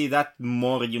 I see that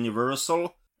more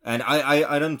universal. And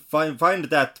I don't find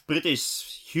that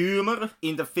British humor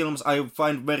in the films. I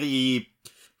find very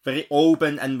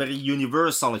open and very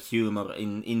universal humor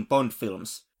in Bond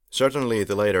films. Certainly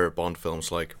the later Bond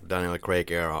films like Daniel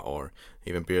Craig era or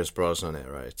even Pierce Brosnan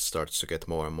era, it starts to get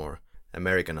more and more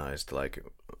Americanized. Like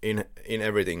in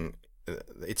everything,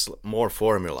 it's more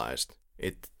formalized.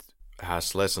 It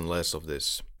has less and less of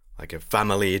this, like a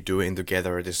family doing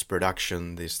together this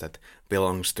production, this that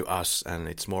belongs to us, and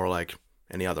it's more like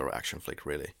any other action flick,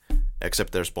 really,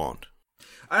 except there's Bond.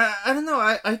 I don't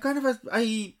know.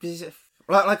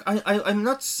 I'm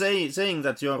not saying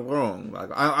that you're wrong.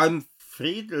 Like I'm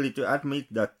free to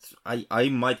admit that I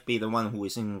might be the one who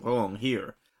is in wrong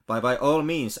here. By all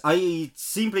means, I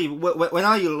simply when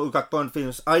I look at Bond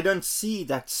films, I don't see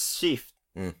that shift.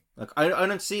 Like I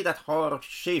don't see that hard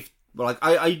shift. Like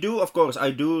I do, of course,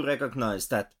 I do recognize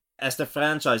that as the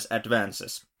franchise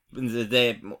advances,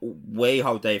 the way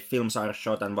how the films are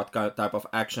shot and what type of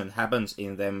action happens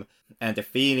in them and the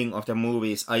feeling of the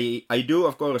movies, I do,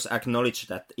 of course, acknowledge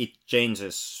that it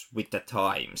changes with the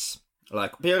times.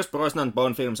 Like, Pierce Brosnan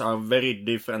Bond films are very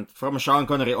different from Sean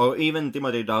Connery or even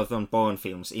Timothy Dalton Bond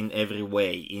films in every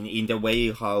way. In the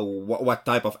way how, what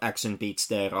type of action beats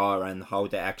there are and how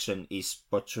the action is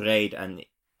portrayed and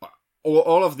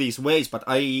all of these ways, but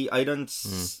I don't...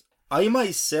 I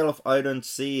myself, I don't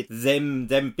see them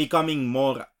becoming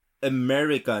more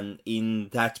American in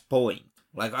that point.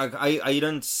 Like, I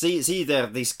don't see there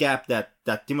this gap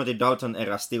that Timothy Dalton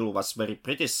era still was very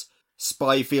British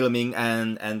spy filming,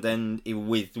 and then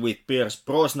with Pierce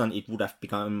Brosnan it would have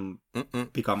become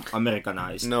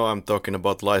Americanized. No, I'm talking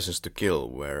about License to Kill,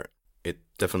 where it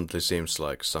definitely seems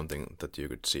like something that you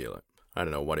could see, like, I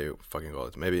don't know, what do you fucking call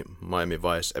it? Maybe Miami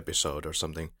Vice episode or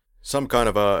something. Some kind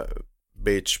of a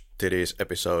beach titties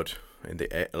episode in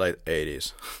the late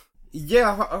 80s.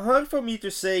 Yeah, hard for me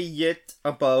to say yet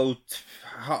about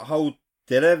how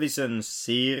television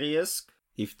series,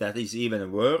 if that is even a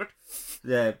word,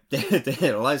 the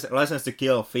License to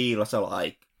Kill feels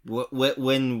like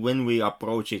when we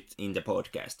approach it in the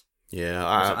podcast. Yeah,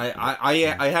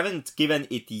 I haven't given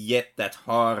it yet that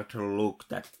hard look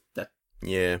that.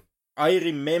 Yeah. I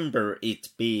remember it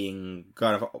being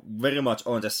kind of very much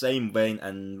on the same vein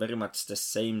and very much the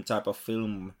same type of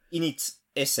film in its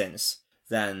essence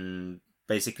than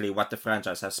basically what the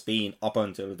franchise has been up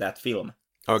until that film.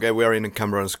 Okay, we are in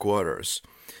Cameron's quarters.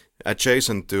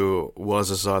 Adjacent to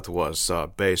Ouazzazate was a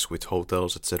base with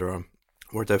hotels, etc.,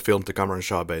 where they filmed the Cameron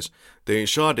Shaw base. The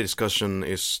Shaw discussion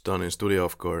is done in studio,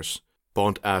 of course.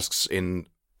 Bond asks in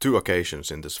 2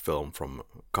 occasions in this film from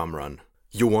Cameron,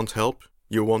 "You want help?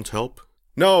 You won't help?"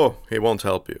 "No, he won't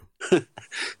help you."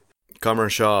 Cameron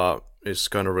Shaw is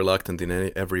kind of reluctant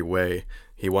in every way.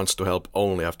 He wants to help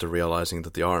only after realizing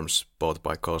that the arms bought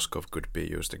by Koskov could be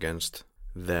used against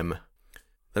them.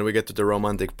 Then we get to the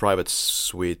romantic private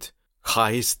suite.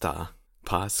 Haista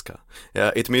Paska.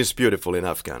 Yeah, it means beautiful in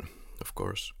Afghan, of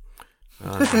course.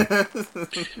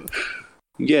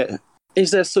 Yeah.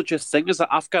 Is there such a thing as an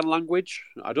Afghan language?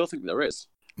 I don't think there is.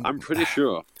 I'm pretty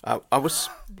sure. I was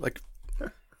like...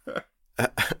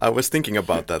 I was thinking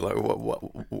about that. Like,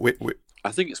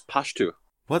 I think it's Pashto.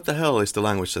 What the hell is the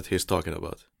language that he's talking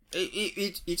about?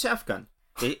 It's Afghan.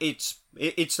 It's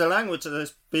the language that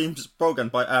is being spoken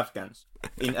by Afghans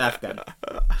in Afghan.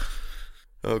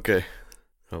 Okay.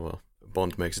 Oh well.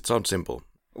 Bond makes it sound simple.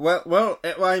 Well,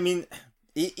 I mean,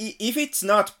 if it's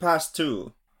not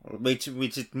Pashto, which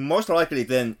it most likely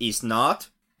then is not,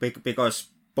 because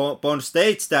Bond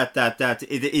states that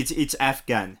it's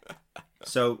Afghan.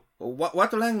 So,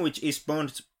 what language is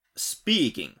Bond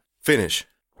speaking? Finnish.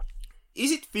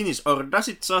 Is it Finnish, or does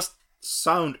it just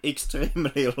sound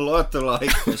extremely a lot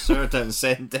like a certain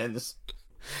sentence?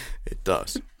 It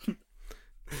does.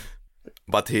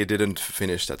 But he didn't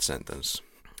finish that sentence,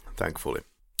 thankfully.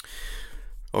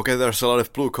 Okay, there's a lot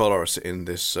of blue colors in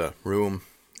this room.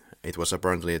 It was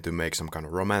apparently to make some kind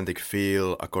of romantic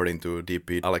feel, according to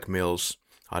D.P. Alec Mills.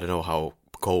 I don't know how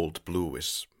cold blue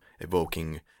is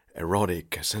evoking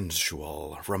erotic,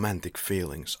 sensual, romantic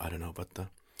feelings. I don't know, but...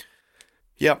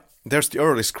 Yeah, there's the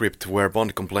early script where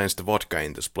Bond complains the vodka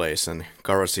in this place, and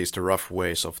Kara sees the rough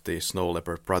ways of the Snow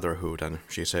Leopard Brotherhood, and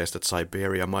she says that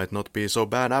Siberia might not be so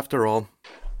bad after all.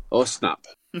 Oh, snap.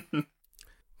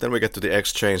 Then we get to the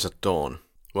exchange at dawn.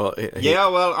 Well,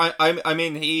 I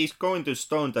mean, he's going to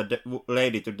stone the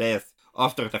lady to death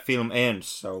after the film ends,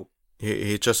 so...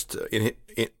 He just...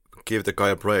 give the guy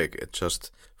a break. It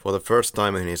just... For the first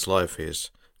time in his life, he's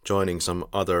joining some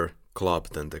other club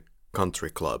than the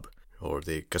country club, or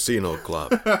the casino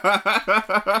club.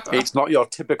 It's not your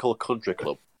typical country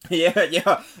club.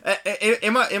 Yeah.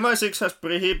 MI6 has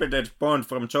prohibited Bond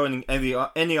from joining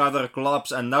any other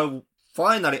clubs, and now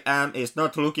finally M is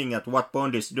not looking at what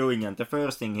Bond is doing, and the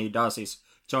first thing he does is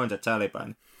join the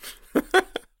Taliban.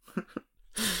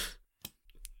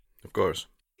 Of course.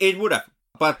 It would have.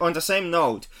 But on the same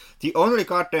note, the only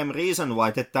goddamn reason why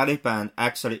the Taliban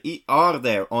actually are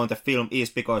there on the film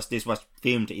is because this was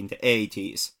filmed in the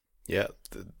 80s. Yeah,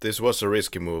 this was a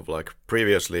risky move. Like,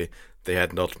 previously, they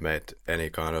had not made any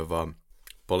kind of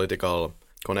political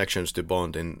connections to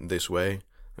Bond in this way.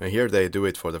 And here they do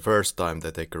it for the first time. They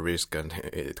take a risk and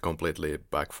it completely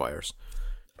backfires.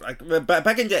 Like,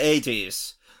 back in the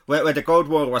 80s, where the Cold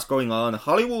War was going on,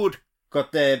 Hollywood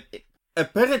got the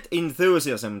apparent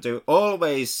enthusiasm to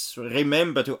always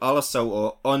remember to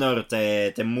also honor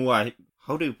the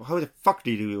how the fuck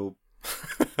did you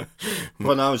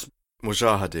pronounce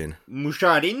Mujahideen.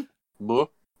 Mujahideen?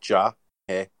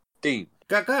 Mujahideen.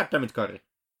 God damn it, Kari.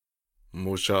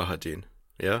 Mujahideen.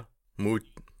 Yeah?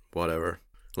 Whatever.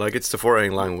 Like, it's the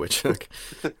foreign language.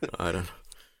 I don't know.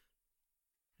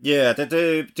 Yeah,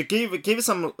 to give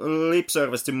some lip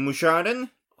service to Mujahideen,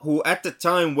 who at the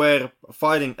time were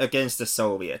fighting against the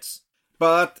Soviets.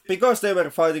 But because they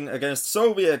were fighting against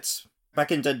Soviets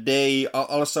back in the day,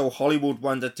 also Hollywood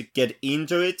wanted to get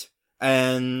into it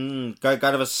and kind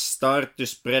of start to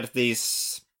spread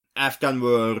this Afghan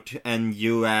world and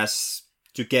US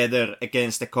together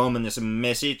against the communism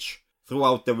message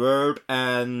throughout the world.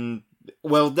 And,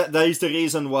 well, that is the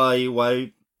reason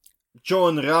why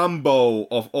John Rambo,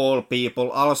 of all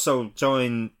people, also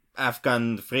joined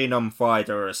Afghan freedom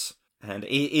fighters. And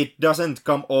it doesn't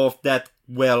come off that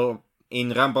well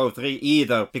in Rambo 3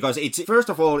 either, because first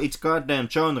of all, it's goddamn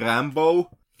John Rambo,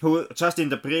 who just in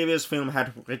the previous film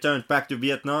had returned back to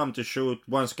Vietnam to shoot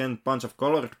once again a bunch of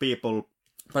colored people.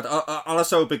 But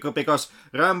also because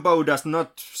Rambo does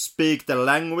not speak the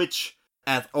language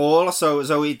at all,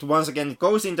 so it once again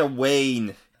goes in the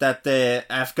vein that the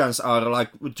Afghans are like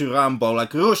to Rambo,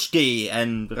 like Ruski,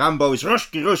 and Rambo is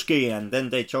Ruski, and then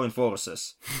they join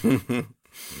forces.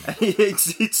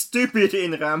 It's stupid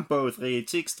in Rambo 3,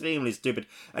 it's extremely stupid.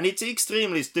 And it's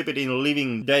extremely stupid in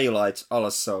Living Daylights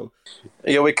also.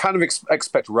 Yeah, we kind of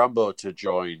expect Rambo to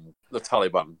join the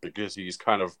Taliban because he's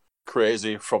kind of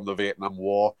crazy from the Vietnam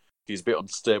War. He's a bit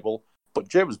unstable. But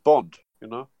James Bond, you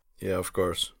know? Yeah, of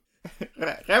course.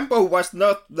 Rambo was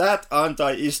not that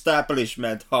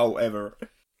anti-establishment, however.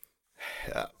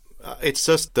 Yeah, it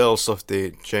just tells of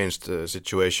the changed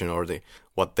situation or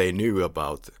what they knew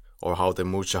about, or how the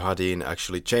Mujahideen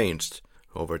actually changed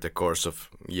over the course of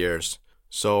years.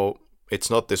 So it's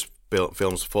not this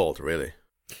film's fault, really.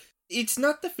 It's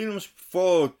not the film's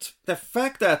fault. The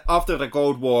fact that after the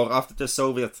Cold War, after the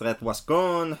Soviet threat was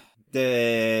gone,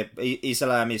 the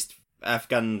Islamist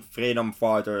Afghan freedom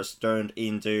fighters turned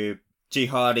into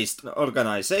jihadist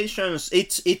organizations,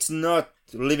 it's not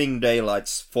Living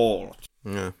Daylights' fault.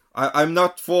 Yeah. I'm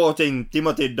not faulting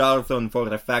Timothy Dalton for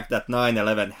the fact that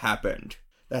 9/11 happened.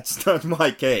 That's not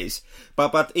my case.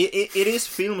 But it is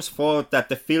film's fault that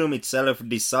the film itself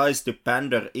decides to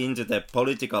pander into the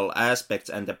political aspects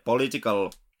and the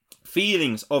political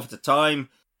feelings of the time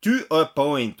to a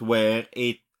point where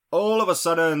it all of a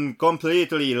sudden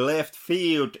completely left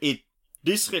field. It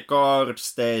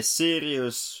disregards the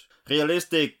serious,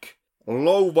 realistic,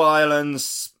 low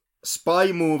violence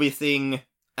spy movie thing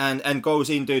and goes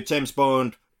into James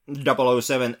Bond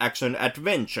 007 action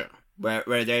adventure,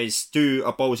 where there is two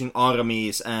opposing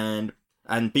armies and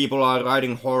people are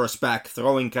riding horseback,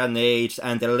 throwing grenades,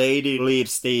 and the lady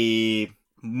leads the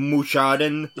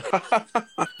Mujahideen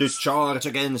to charge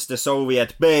against the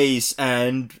Soviet base,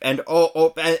 and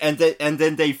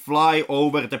then they fly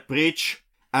over the bridge.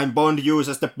 And Bond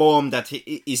uses the bomb that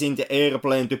is in the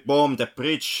airplane to bomb the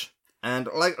bridge. And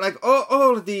like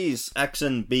all these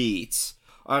action beats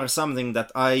are something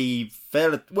that I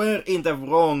felt were in the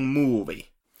wrong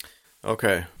movie.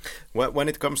 Okay. When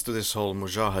it comes to this whole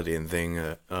Mujahideen thing,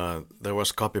 there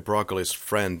was Capi Broccoli's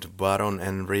friend, Baron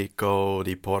Enrico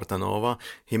di Portanova.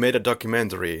 He made a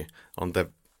documentary on the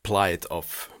plight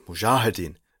of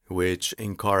Mujahideen, which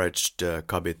encouraged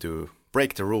Capi to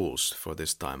break the rules for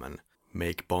this time and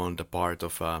make Bond a part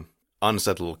of an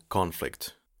unsettled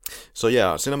conflict. So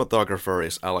yeah, cinematographer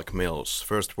is Alec Mills.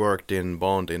 First worked in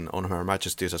Bond on Her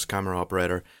Majesty's as camera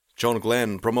operator. John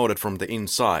Glenn promoted from the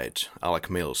inside Alec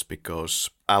Mills because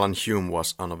Alan Hume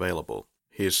was unavailable.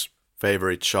 His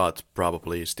favorite shot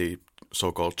probably is the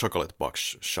so-called chocolate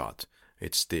box shot.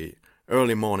 It's the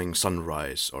early morning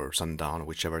sunrise or sundown,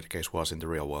 whichever the case was in the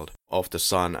real world, of the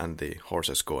sun and the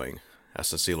horses going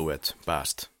as a silhouette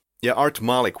past Yeah, Art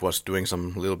Malik was doing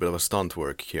some little bit of a stunt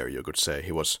work here, you could say.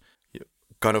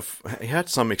 He had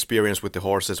some experience with the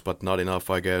horses, but not enough,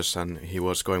 I guess, and he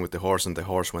was going with the horse, and the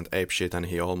horse went apeshit, and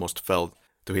he almost fell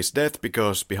to his death,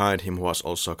 because behind him was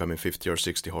also coming 50 or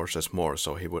 60 horses more,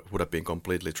 so he would have been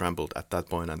completely trampled at that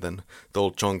point, and then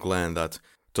told John Glenn that,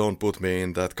 don't put me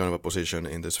in that kind of a position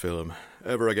in this film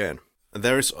ever again.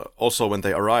 There is also, when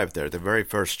they arrived there, the very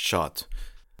first shot,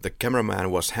 the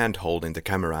cameraman was hand-holding the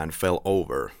camera and fell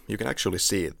over. You can actually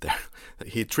see it there.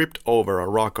 He tripped over a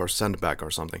rock or sandbag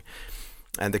or something.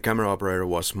 And the camera operator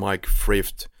was Mike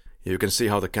Frift. You can see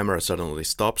how the camera suddenly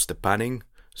stops the panning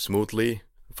smoothly,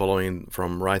 following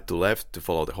from right to left to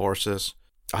follow the horses.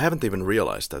 I haven't even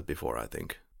realized that before, I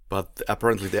think. But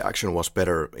apparently the action was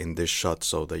better in this shot,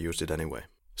 so they used it anyway.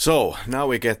 So, now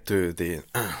we get to the,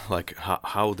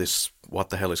 what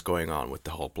the hell is going on with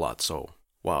the whole plot, so,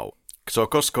 wow. So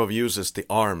Koskov uses the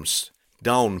arms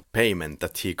down payment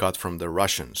that he got from the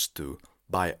Russians to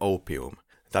buy opium.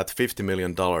 That $50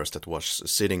 million that was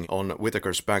sitting on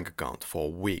Whitaker's bank account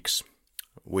for weeks,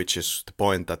 which is the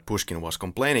point that Pushkin was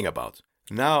complaining about.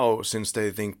 Now, since they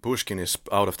think Pushkin is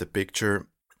out of the picture,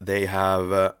 they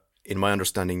have, in my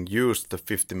understanding, used the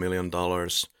 $50 million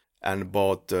and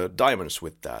bought diamonds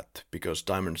with that, because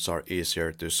diamonds are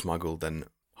easier to smuggle than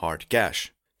hard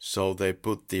cash. So they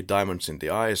put the diamonds in the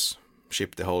ice,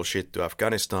 ship the whole shit to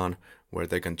Afghanistan, where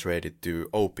they can trade it to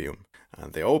opium.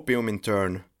 And the opium, in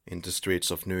turn, in the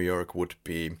streets of New York would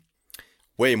be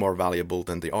way more valuable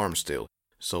than the arms deal.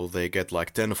 So they get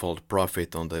like tenfold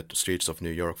profit on the streets of New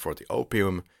York for the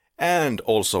opium, and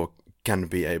also can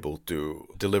be able to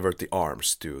deliver the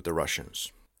arms to the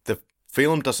Russians. The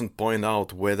film doesn't point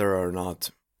out whether or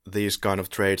not these kind of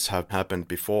trades have happened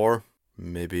before.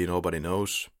 Maybe nobody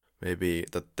knows. Maybe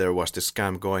that there was this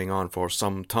scam going on for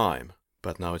some time,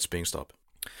 but now it's being stopped.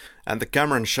 And the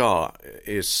Cameron Shaw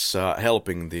is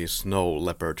helping the Snow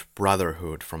Leopard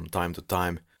Brotherhood from time to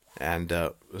time, and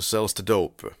sells the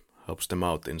dope, helps them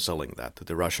out in selling that to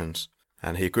the Russians.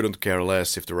 And he couldn't care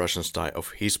less if the Russians die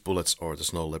of his bullets or the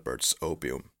Snow Leopard's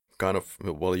opium. Kind of,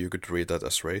 well, you could read that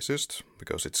as racist,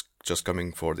 because it's just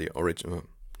coming for the original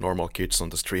normal kids on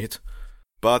the street.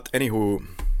 But anywho,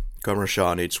 Cameron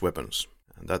Shaw needs weapons,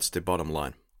 and that's the bottom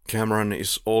line. Cameron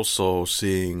is also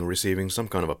receiving some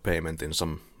kind of a payment in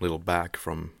some little bag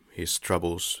from his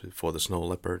troubles for the Snow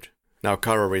Leopard. Now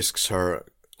Kara risks her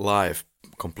life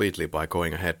completely by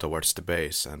going ahead towards the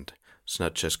base and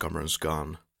snatches Cameron's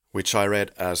gun, which I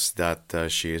read as that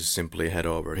she is simply head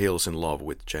over heels in love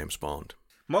with James Bond.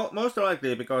 Most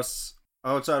likely, because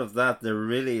outside of that, there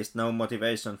really is no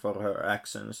motivation for her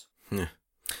actions. Yeah.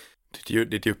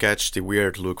 Did you catch the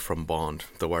weird look from Bond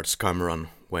towards Cameron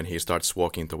when he starts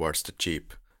walking towards the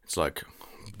jeep? It's like,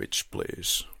 bitch,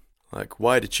 please. Like,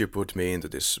 why did you put me into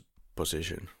this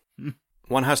position?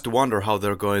 One has to wonder how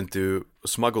they're going to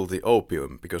smuggle the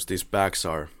opium, because these bags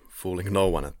are fooling no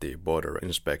one at the border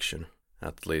inspection.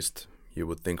 At least you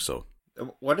would think so.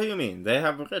 What do you mean? They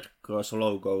have a Red Cross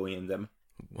logo in them.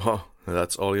 Well,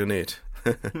 that's all you need.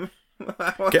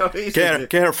 Careful,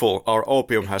 Careful, our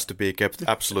opium has to be kept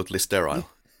absolutely sterile.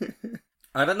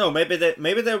 I don't know, maybe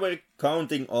they were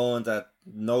counting on that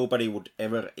nobody would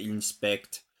ever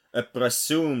inspect a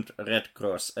presumed Red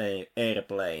Cross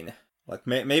airplane. Like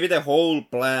maybe the whole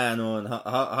plan on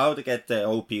how to get the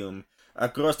opium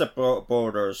across the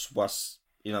borders was,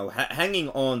 hanging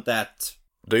on that.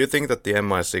 Do you think that the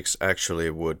MI6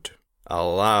 actually would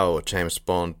allow James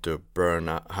Bond to burn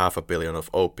 $500 million of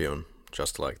opium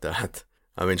just like that?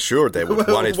 I mean, sure, they would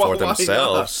want it for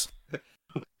themselves.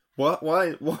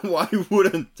 Why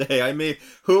wouldn't they? I mean,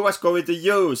 who was going to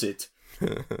use it?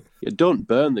 Yeah, don't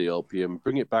burn the opium.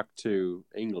 Bring it back to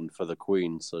England for the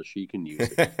Queen so she can use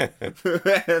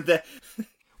it.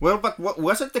 Well, but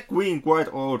wasn't the Queen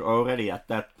quite old already at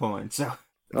that point? So.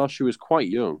 Oh, she was quite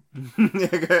young.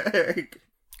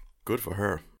 Good for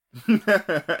her.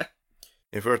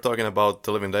 If we're talking about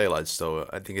The Living Daylights, though,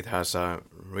 I think it has a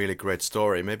really great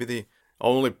story. Maybe the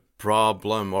only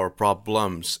problem or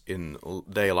problems in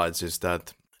Daylights is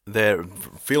that the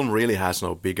film really has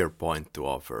no bigger point to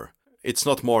offer. It's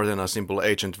not more than a simple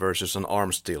agent versus an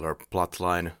arms dealer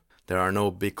plotline. There are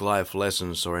no big life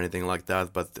lessons or anything like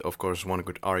that, but of course one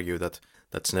could argue that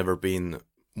that's never been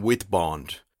with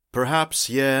Bond. Perhaps,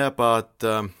 yeah, but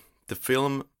the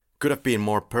film could have been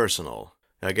more personal.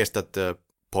 I guess that the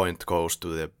point goes to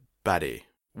the baddie.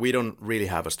 We don't really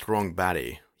have a strong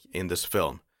baddie in this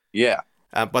film. Yeah.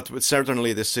 But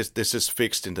certainly this is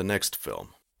fixed in the next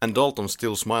film. And Dalton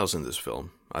still smiles in this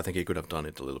film. I think he could have done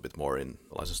it a little bit more in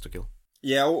License to Kill.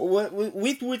 Yeah,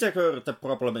 with Whitaker, the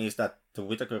problem is that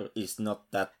Whitaker is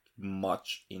not that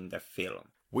much in the film.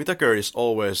 Whittaker is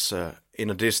always in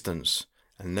a distance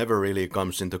and never really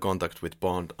comes into contact with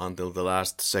Bond until the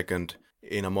last second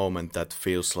in a moment that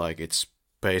feels like it's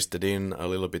pasted in, a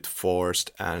little bit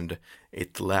forced, and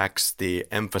it lacks the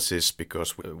emphasis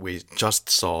because we just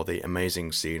saw the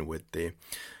amazing scene with the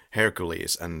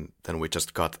Hercules and then we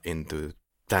just got into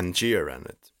Tangier and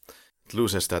it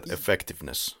loses that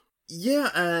effectiveness. Yeah,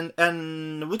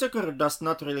 and Whittaker does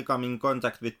not really come in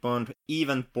contact with Bond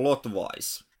even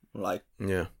plot-wise. Like,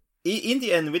 yeah. In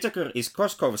the end, Whittaker is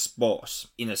Coscove's boss,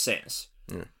 in a sense.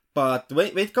 Yeah. But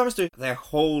when it comes to the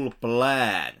whole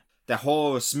plan, the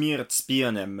whole smeared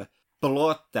spionem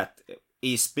plot that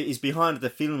is behind the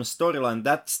film's storyline,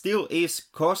 that still is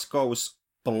Coscove's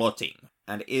plotting.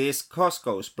 And it is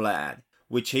Coscove's plan,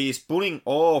 which he is pulling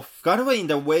off kind of in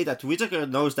the way that Whittaker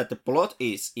knows that the plot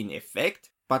is in effect,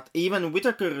 but even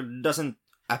Whittaker doesn't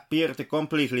appear to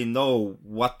completely know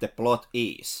what the plot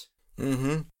is.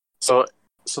 Mm-hmm. So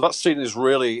that scene is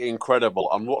really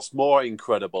incredible, and what's more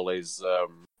incredible is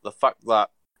the fact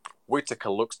that Whittaker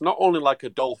looks not only like a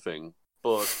dolphin,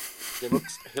 but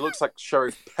he looks like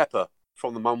Sheriff Pepper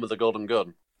from The Man with the Golden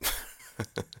Gun.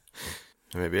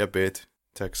 Maybe a bit,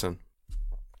 Texan.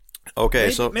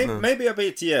 Okay, maybe a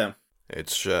bit, yeah.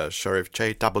 It's Sheriff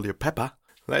J.W. Pepper.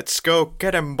 Let's go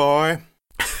get him, boy.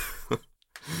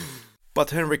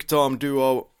 But Henrik Tom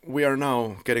duo, we are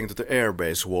now getting to the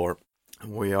airbase war.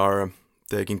 We are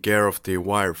taking care of the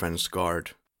wire fence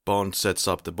guard. Bond sets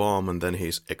up the bomb and then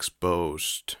he's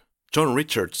exposed. John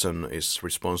Richardson is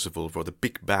responsible for the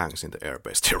big bangs in the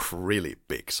airbase. They're really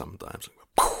big sometimes.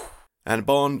 And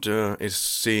Bond is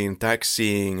seen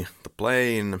taxiing the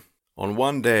plane. On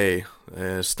one day,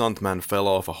 a stuntman fell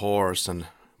off a horse and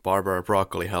Barbara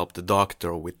Broccoli helped the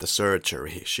doctor with the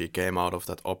surgery. She came out of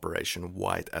that operation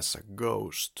white as a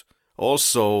ghost.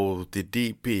 Also, the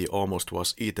DP almost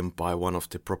was eaten by one of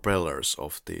the propellers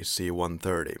of the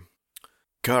C-130.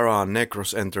 Kara and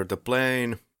Necros enter the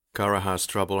plane. Kara has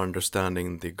trouble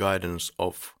understanding the guidance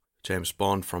of James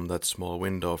Bond from that small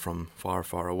window from far,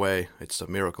 far away. It's a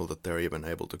miracle that they're even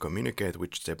able to communicate,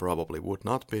 which they probably would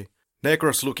not be.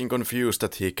 Necros looking confused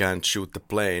that he can't shoot the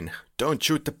plane. Don't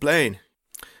shoot the plane!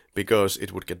 Because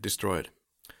it would get destroyed.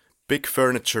 Big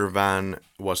furniture van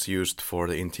was used for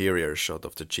the interior shot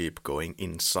of the Jeep going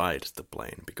inside the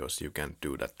plane, because you can't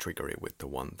do that trickery with the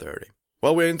 130.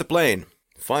 While we're in the plane,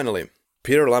 finally,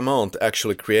 Peter Lamont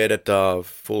actually created a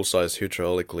full-size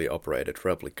hydraulically operated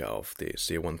replica of the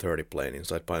C-130 plane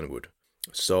inside Pinewood.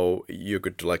 So you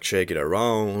could shake it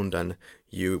around and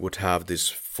you would have this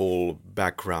full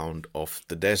background of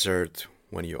the desert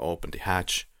when you open the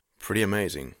hatch. Pretty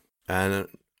amazing. And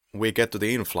we get to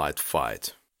the in-flight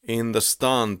fight. In the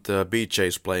stunt, BJ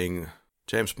is playing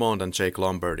James Bond and Jake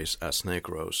Lombardi as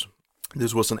Necros.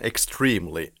 This was an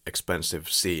extremely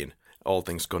expensive scene, all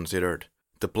things considered.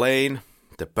 The plane,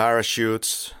 the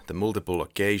parachutes, the multiple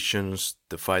locations,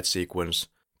 the fight sequence.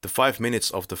 The 5 minutes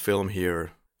of the film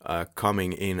here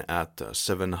coming in at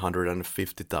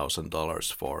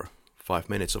 $750,000 for 5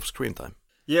 minutes of screen time.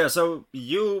 Yeah, so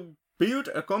you built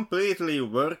a completely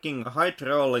working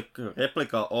hydraulic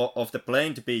replica of the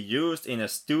plane to be used in a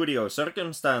studio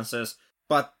circumstances,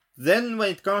 but then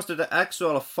when it comes to the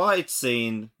actual fight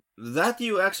scene, that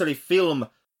you actually film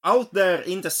out there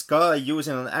in the sky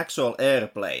using an actual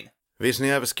airplane.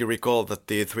 Wisniewski recalled that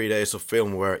the 3 days of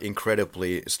film were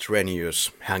incredibly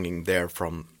strenuous, hanging there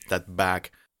from that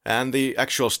back, and the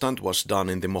actual stunt was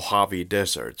done in the Mojave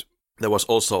Desert. There was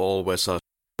also always a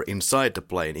inside the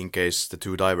plane in case the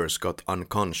two divers got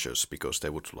unconscious, because they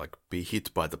would be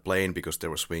hit by the plane because they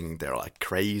were swinging there like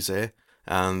crazy,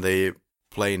 and the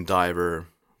plane diver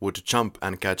would jump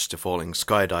and catch the falling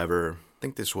skydiver. I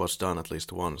think this was done at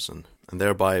least once, and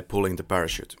thereby pulling the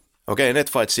parachute. Okay, net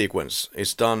fight sequence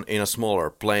is done in a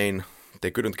smaller plane. They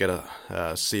couldn't get a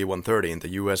C-130 in the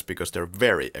US because they're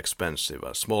very expensive.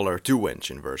 A smaller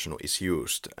 2-engine version is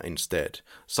used instead.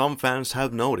 Some fans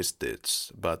have noticed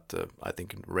this, but I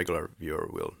think a regular viewer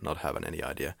will not have any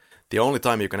idea. The only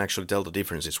time you can actually tell the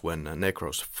difference is when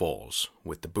Necros falls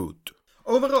with the boot.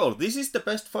 Overall, this is the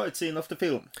best fight scene of the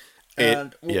film.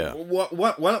 And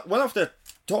one of the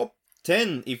top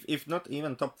 10, if not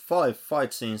even top 5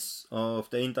 fight scenes of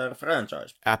the entire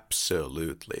franchise.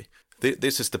 Absolutely.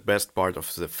 This is the best part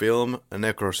of the film.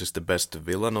 Necros is the best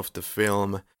villain of the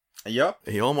film. Yep.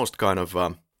 He almost kind of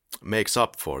makes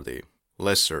up for the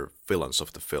lesser villains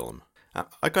of the film.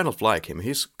 I kind of like him.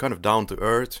 He's kind of down to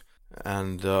earth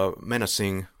and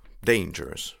menacing,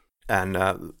 dangerous. And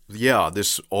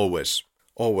this always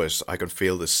I can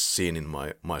feel this scene in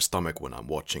my stomach when I'm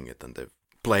watching it, and the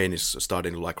plane is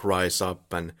starting to rise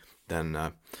up, and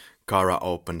then Kara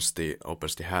opens the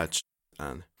hatch,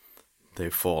 and they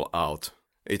fall out.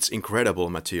 It's incredible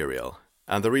material,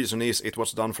 and the reason is it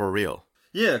was done for real.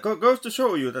 Yeah, goes to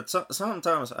show you that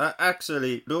sometimes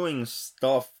actually doing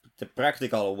stuff the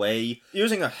practical way,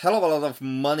 using a hell of a lot of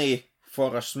money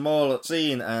for a small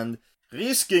scene and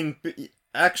risking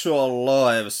actual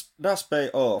lives does pay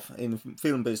off in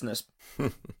film business.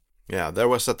 Yeah, there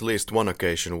was at least one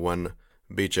occasion when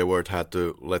B.J. Ward had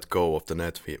to let go of the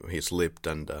net he slipped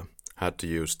and had to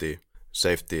use the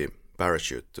safety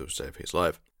parachute to save his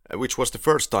life, which was the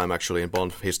first time actually in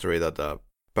Bond history that a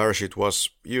parachute was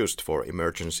used for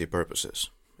emergency purposes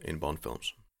in Bond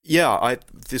films. Yeah,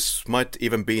 this might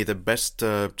even be the best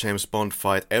James Bond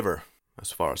fight ever,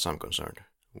 as far as I'm concerned.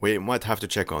 We might have to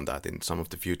check on that in some of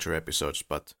the future episodes,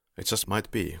 but it just might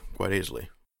be, quite easily.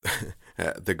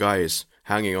 The guy is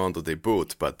hanging onto the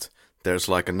boot, but there's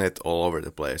like a net all over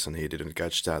the place, and he didn't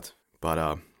catch that.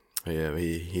 But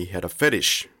he had a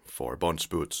fetish for Bond's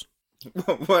boots.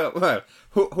 Well,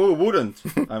 who wouldn't?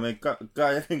 I mean,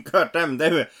 goddamn,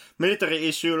 they were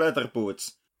military-issue leather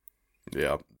boots.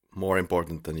 Yeah, more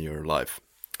important than your life.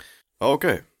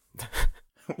 Okay.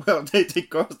 Well, they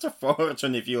cost a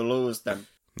fortune if you lose them.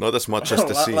 Not as much as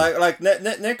the scene.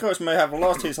 Necros may have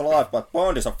lost his life, but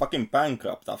Bond is a fucking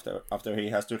bankrupt after he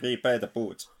has to repay the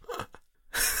boots.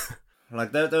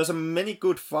 Like, there's many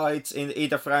good fights in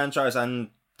the franchise,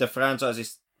 and the franchise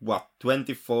is,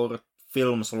 24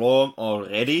 films long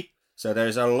already? So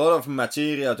there's a lot of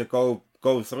material to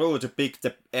go through to pick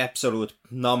the absolute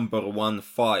number one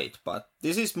fight. But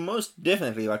this is most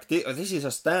definitely, this is a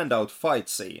standout fight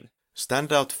scene.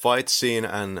 Standout fight scene,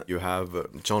 and you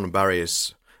have John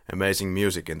Barry's amazing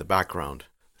music in the background.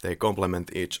 They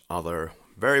complement each other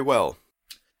very well.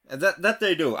 That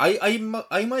they do. I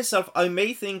myself, I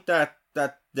may think that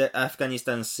the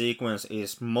Afghanistan sequence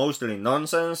is mostly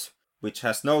nonsense, which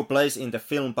has no place in the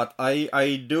film, but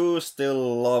I do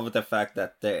still love the fact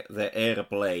that the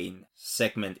airplane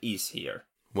segment is here.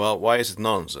 Well, why is it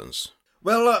nonsense?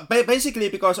 Well, basically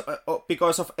because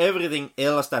of everything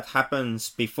else that happens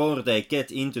before they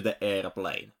get into the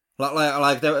airplane.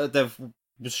 Like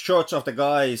the shots of the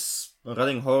guys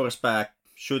running horseback,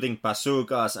 shooting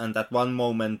bazookas, and that one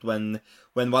moment when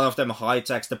one of them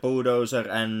hijacks the bulldozer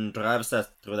and drives that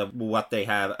through what they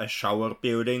have, a shower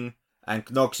building, and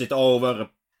knocks it over,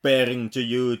 bearing to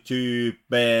you two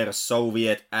bare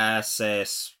Soviet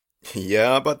asses.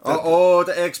 Yeah, but... Oh,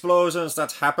 the explosions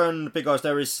that happened because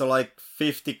there is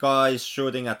 50 guys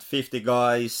shooting at 50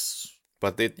 guys.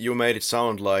 But you made it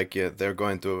sound like they're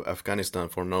going to Afghanistan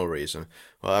for no reason.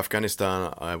 Well,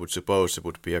 Afghanistan, I would suppose it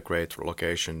would be a great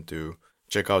location to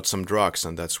check out some drugs,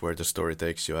 and that's where the story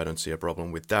takes you. I don't see a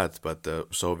problem with that, but the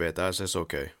Soviet asses,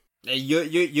 okay.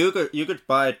 You could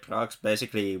buy drugs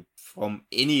basically from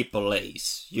any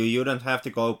place. You don't have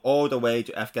to go all the way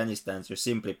to Afghanistan to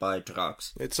simply buy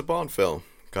drugs. It's a Bond film.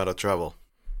 Gotta travel.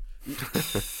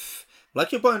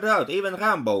 Like you pointed out, even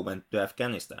Rambo went to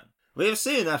Afghanistan. We've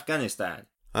seen Afghanistan.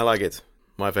 I like it.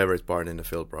 My favorite part in the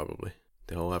film, probably.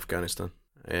 The whole Afghanistan.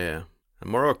 Yeah.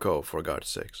 And Morocco, for God's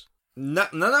sakes. None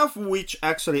of which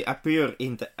actually appear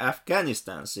in the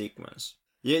Afghanistan sequence.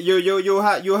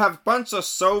 You have bunch of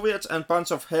Soviets and bunch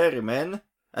of hairy men,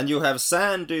 and you have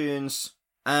sand dunes,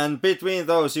 and between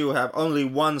those you have only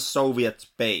one Soviet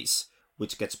base,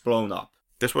 which gets blown up.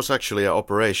 This was actually an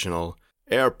operational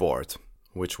airport,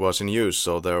 which was in use,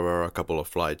 so there were a couple of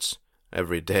flights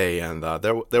every day, and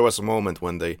there was a moment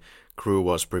when the crew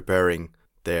was preparing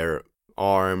their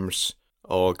arms,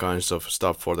 all kinds of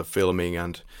stuff for the filming,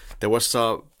 and there was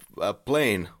a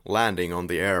plane landing on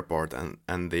the airport,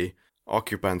 and the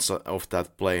occupants of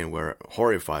that plane were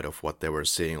horrified of what they were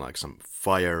seeing, like some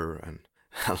fire and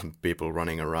people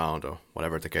running around or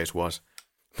whatever the case was.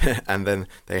 And then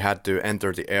they had to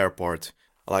enter the airport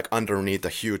like underneath a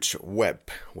huge web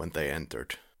when they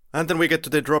entered. And then we get to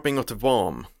the dropping of the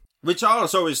bomb. Which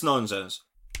also is nonsense.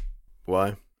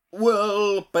 Why?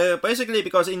 Well, basically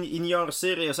because in your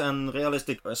serious and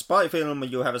realistic spy film,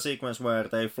 you have a sequence where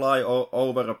they fly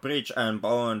over a bridge and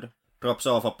Bond drops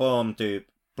off a bomb to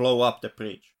blow up the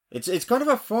bridge. It's kind of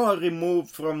a far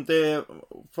removed from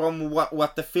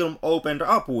what the film opened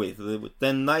up with,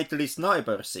 the nightly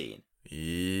sniper scene.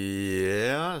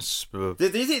 Yes.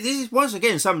 This is once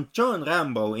again some John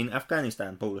Rambo in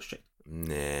Afghanistan bullshit.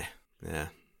 Nah,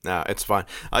 it's fine.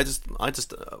 I just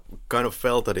kind of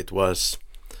felt that it was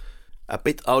a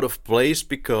bit out of place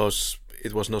because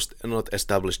it was not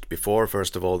established before.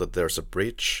 First of all, that there's a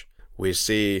bridge. We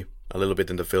see a little bit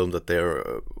in the film that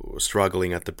they're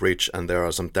struggling at the bridge, and there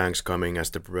are some tanks coming, as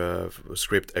the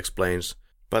script explains.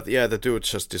 But yeah, the dude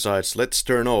just decides, let's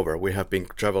turn over. We have been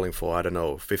traveling for, I don't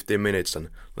know, 15 minutes and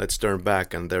let's turn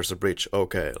back and there's a bridge.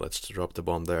 Okay, let's drop the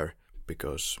bomb there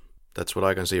because that's what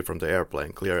I can see from the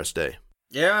airplane, clear as day.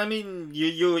 Yeah, I mean,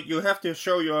 you have to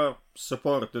show your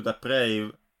support to the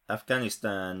brave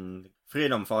Afghanistan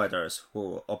freedom fighters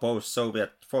who oppose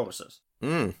Soviet forces.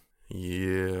 Yeah,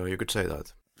 you could say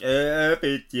that. A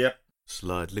bit, yeah.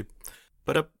 Slightly.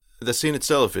 But the scene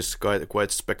itself is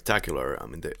quite spectacular. I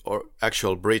mean, the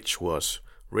actual bridge was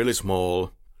really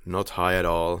small, not high at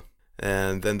all.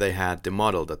 And then they had the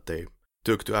model that they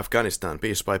took to Afghanistan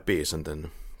piece by piece and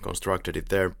then constructed it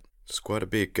there. It's quite a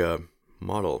big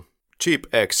model. Cheap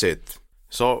exit.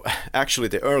 So actually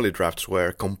the early drafts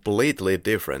were completely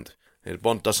different.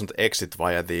 Bond doesn't exit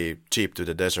via the jeep to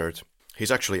the desert.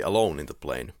 He's actually alone in the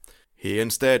plane. He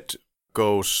instead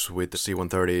goes with the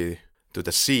C-130 to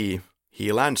the sea.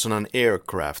 He lands on an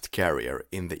aircraft carrier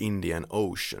in the Indian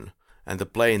Ocean, and the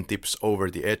plane tips over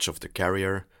the edge of the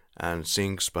carrier and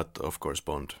sinks, but of course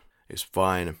Bond is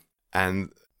fine.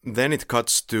 And then it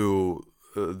cuts to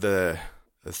the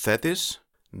Thetis,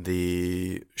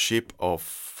 the ship of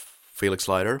Felix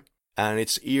Leiter, and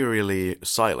it's eerily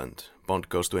silent. Bond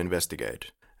goes to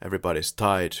investigate. Everybody's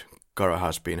tied. Kara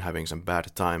has been having some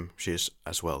bad time. She's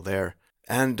as well there.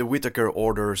 And Whitaker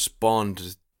orders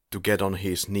Bond to get on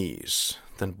his knees.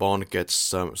 Then Bond gets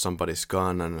somebody's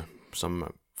gun and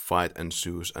some fight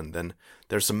ensues. And then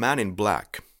there's a man in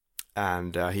black.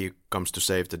 And he comes to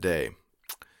save the day.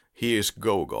 He is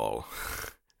Gogol.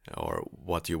 Or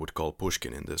what you would call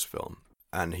Pushkin in this film.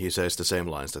 And he says the same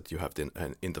lines that you have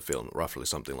in the film. Roughly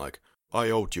something like, I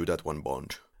owed you that one,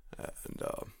 Bond.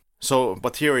 And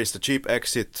but here is the cheap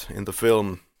exit in the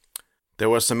film. There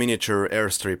was a miniature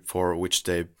airstrip for which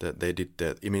they did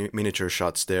the miniature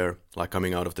shots there, like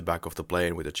coming out of the back of the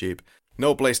plane with a jeep.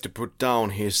 No place to put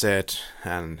down, he said,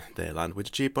 and they land with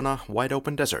the jeep on a wide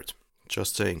open desert.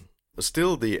 Just saying.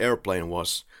 Still, the airplane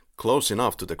was close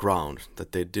enough to the ground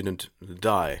that they didn't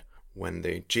die when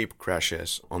the jeep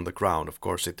crashes on the ground. Of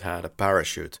course, it had a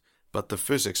parachute, but the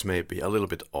physics may be a little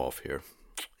bit off here,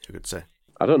 you could say.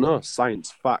 I don't know. Science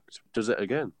fact does it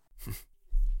again.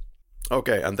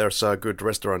 Okay, and there's a good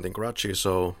restaurant in Karachi,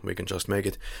 so we can just make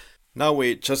it. Now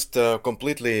we just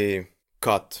completely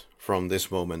cut from this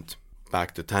moment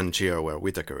back to Tangier, where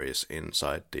Whitaker is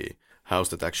inside the house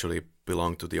that actually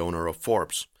belonged to the owner of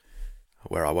Forbes,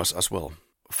 where I was as well.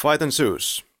 Fight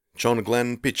ensues. John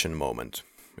Glenn Pigeon moment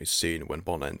is seen when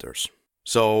Bond enters.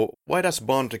 So why does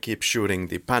Bond keep shooting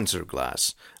the Panzer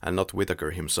glass and not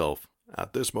Whitaker himself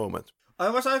at this moment? I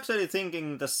was actually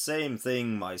thinking the same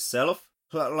thing myself.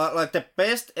 Like the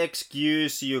best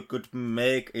excuse you could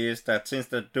make is that since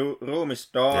the room is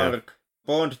dark,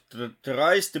 Bond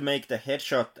tries to make the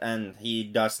headshot and he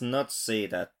does not see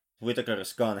that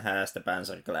Whitaker's gun has the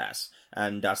Panzer glass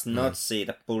and does not see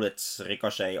the bullets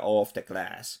ricochet off the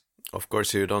glass. Of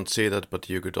course you don't see that, but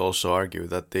you could also argue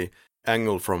that the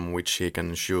angle from which he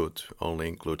can shoot only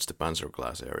includes the Panzer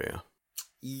glass area.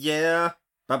 Yeah.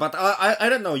 But I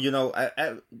don't know,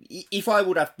 if I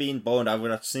would have been Bond, I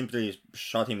would have simply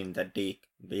shot him in the dick,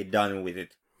 be done with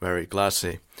it. Very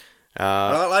classy.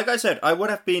 Like I said, I would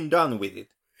have been done with it.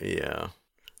 Yeah.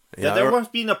 There would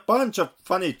have been a bunch of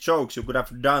funny jokes you could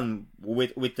have done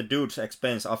with the dude's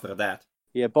expense after that.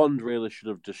 Yeah, Bond really should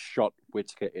have just shot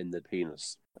Whitaker in the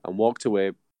penis and walked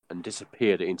away and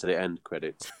disappeared into the end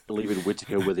credits, leaving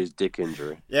Whitaker with his dick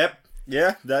injury. Yep,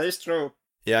 yeah, that is true.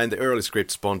 Yeah, in the early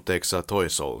scripts, Bond takes a toy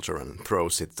soldier and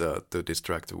throws it to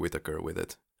distract Whitaker with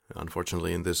it.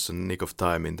 Unfortunately, in this nick of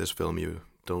time in this film, you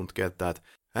don't get that.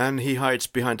 And he hides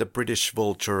behind the British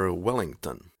vulture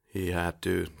Wellington. He had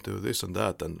to do this and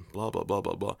that and blah, blah, blah,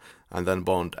 blah, blah. And then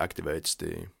Bond activates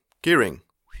the keyring.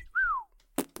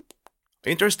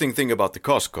 Interesting thing about the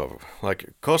Koskov.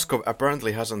 Koskov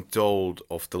apparently hasn't told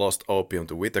of the lost opium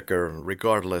to Whitaker,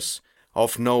 regardless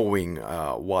of knowing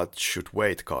what should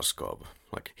wait Koskov.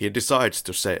 He decides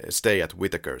to stay at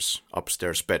Whitaker's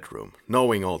upstairs bedroom,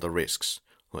 knowing all the risks.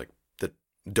 The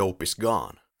dope is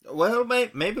gone. Well,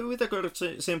 maybe Whitaker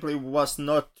simply was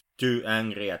not too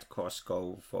angry at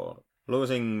Koskov for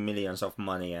losing millions of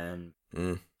money and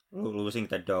losing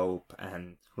the dope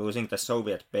and losing the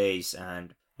Soviet base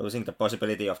and losing the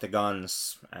possibility of the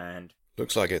guns and...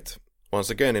 Looks like it. Once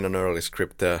again, in an early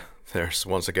script, there's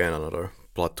once again another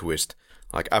plot twist.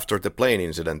 After the plane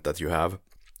incident that you have,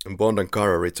 Bond and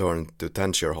Kara return to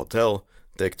Tangier Hotel,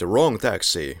 take the wrong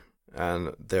taxi,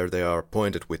 and there they are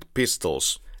pointed with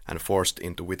pistols and forced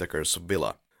into Whitaker's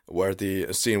villa, where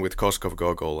the scene with Koskov,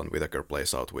 Gogol and Whitaker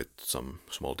plays out with some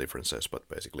small differences, but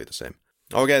basically the same.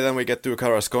 Okay, then we get to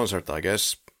Kara's concert, I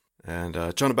guess.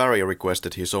 And John Barry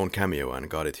requested his own cameo and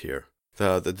got it here.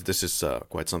 This is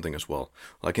quite something as well.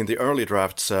 Like in the early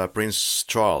drafts, Prince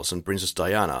Charles and Princess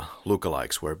Diana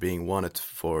lookalikes were being wanted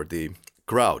for the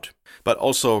crowd. But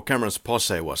also Cameron's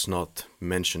posse was not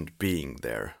mentioned being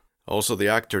there. Also the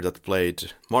actor that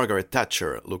played Margaret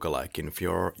Thatcher lookalike in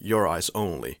For Your Eyes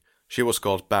Only. She was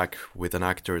called back with an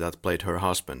actor that played her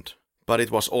husband. But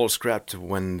it was all scrapped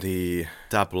when the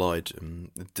tabloid,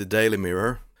 the Daily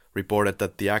Mirror, reported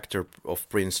that the actor of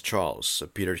Prince Charles,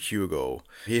 Peter Hugo,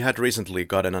 he had recently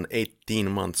gotten an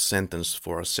 18-month sentence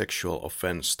for a sexual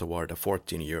offense toward a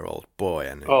 14-year-old boy.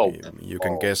 And you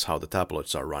can guess how the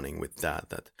tabloids are running with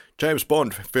that James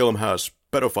Bond film has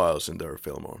pedophiles in their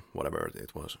film or whatever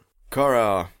it was.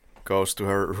 Cara goes to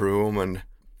her room and,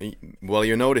 well,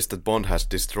 you notice that Bond has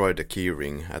destroyed the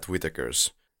keyring at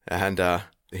Whittaker's. And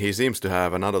he seems to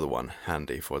have another one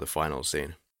handy for the final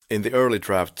scene. In the early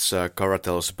drafts, Cara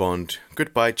tells Bond,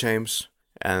 "Goodbye, James,"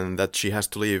 and that she has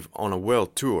to leave on a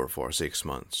world tour for 6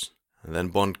 months. And then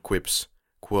Bond quips,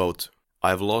 quote,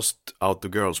 "I've lost out to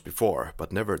girls before,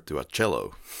 but never to a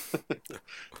cello."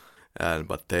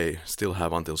 But they still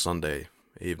have until Sunday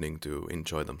evening to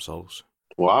enjoy themselves.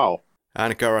 Wow.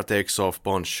 And Cara takes off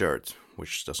Bond's shirt,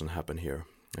 which doesn't happen here.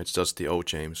 It's just the O.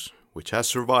 James, which has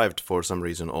survived for some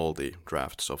reason all the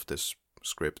drafts of this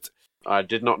script. I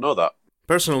did not know that.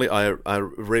 Personally, I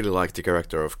really like the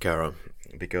character of Cara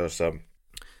because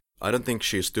I don't think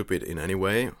she's stupid in any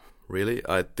way, really.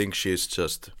 I think she's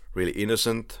just really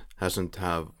innocent, hasn't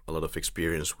have a lot of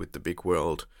experience with the big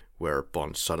world where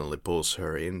Bond suddenly pulls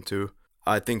her into.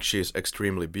 I think she's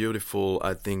extremely beautiful.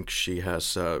 I think she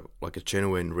has like a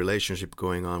genuine relationship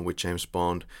going on with James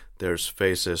Bond. There's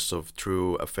phases of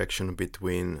true affection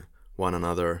between one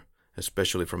another,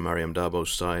 especially from Mariam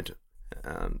Dabo's side.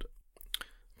 And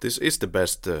this is the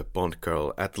best Bond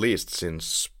girl, at least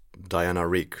since Diana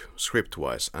Rigg,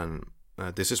 script-wise, and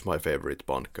this is my favorite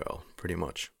Bond girl, pretty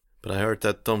much. But I heard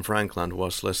that Tom Frankland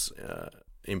was less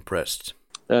impressed.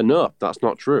 No, that's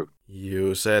not true.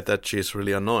 You said that she's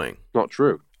really annoying. Not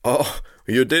true. Oh,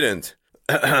 you didn't?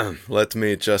 Let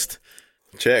me just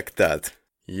check that.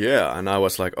 Yeah, and I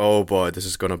was like, oh boy, this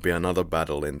is gonna be another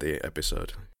battle in the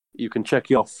episode. You can check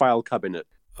your file cabinet.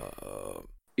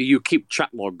 You keep chat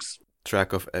logs.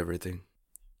 Track of everything.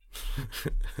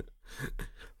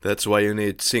 That's why you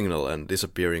need Signal and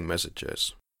disappearing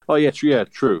messages. Oh, yeah,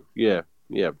 true. Yeah.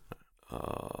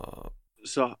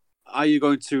 So, are you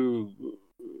going to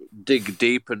dig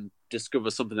deep and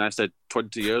discover something I said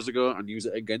 20 years ago and use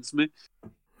it against me?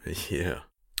 Yeah.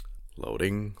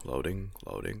 Loading.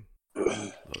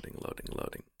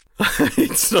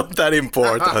 It's not that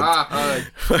important.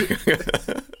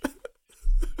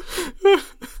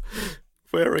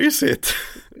 Where is it?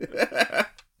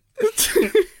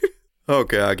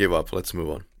 Okay, I give up. Let's move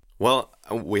on. Well,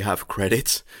 we have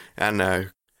credits,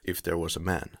 and If There Was a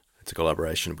Man. It's a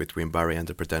collaboration between Barry and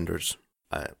the Pretenders.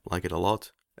 I like it a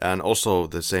lot. And also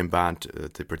the same band,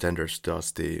 the Pretenders,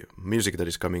 does the music that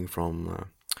is coming from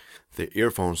the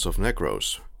earphones of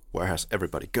Necros. Where has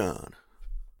everybody gone?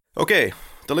 Okay,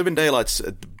 The Living Daylights,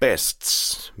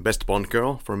 best Bond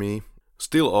girl for me.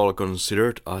 Still all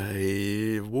considered,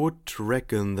 I would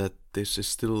reckon that this is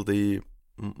still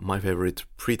my favorite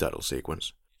pre-title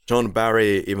sequence. John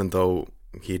Barry, even though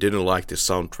he didn't like this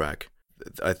soundtrack,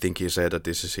 I think he said that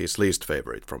this is his least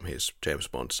favorite from his James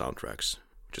Bond soundtracks,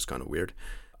 which is kind of weird.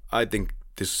 I think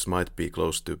this might be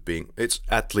close to being, it's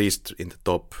at least in the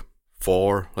top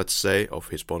 4, let's say, of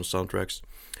his Bond soundtracks.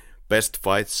 Best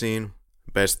fight scene,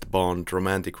 best Bond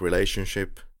romantic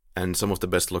relationship, and some of the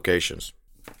best locations.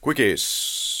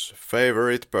 Quickies,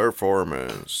 favorite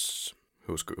performance.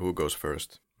 Who goes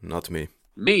first? Not me.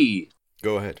 Me.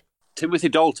 Go ahead. Timothy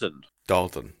Dalton.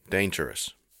 Dalton,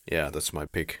 dangerous. Yeah, that's my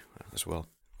pick as well.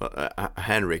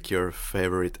 Henrik, your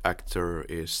favorite actor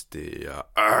is the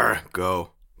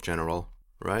General,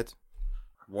 right?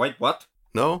 Wait, what?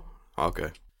 No?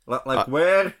 Okay.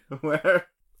 Where?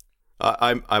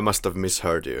 I must have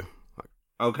misheard you.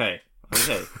 Okay.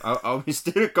 Are we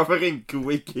still covering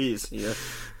quickies here?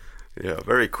 Yeah,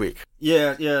 very quick.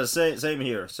 Yeah, same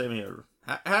here.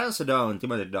 Hands down,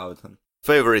 Timothy Dalton.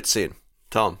 Favorite scene,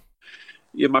 Tom?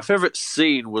 Yeah, my favorite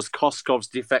scene was Koskov's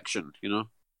defection,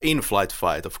 In-flight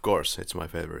fight, of course, it's my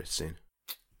favorite scene.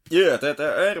 Yeah, the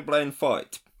airplane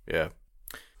fight. Yeah.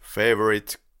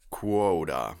 Favorite quote.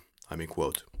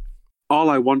 All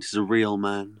I want is a real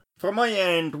man. From my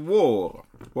end, war.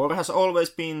 War has always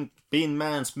been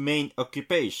man's main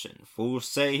occupation. Fools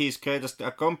say his greatest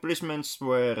accomplishments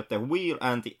were the wheel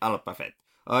and the alphabet.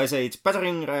 I say it's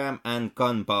battering ram and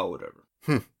gunpowder.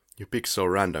 You pick so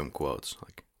random quotes.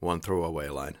 Like, one throwaway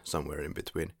line somewhere in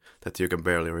between that you can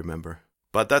barely remember.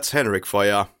 But that's Henrik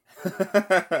Faja.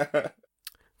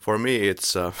 For me,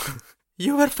 it's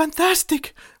You were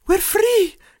fantastic! We're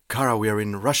free! Kara, we are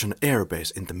in Russian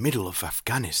airbase in the middle of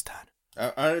Afghanistan.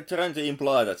 Are you trying to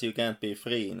imply that you can't be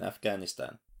free in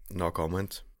Afghanistan? No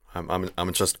comment.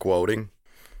 I'm just quoting.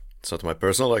 It's not my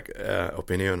personal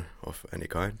opinion of any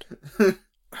kind.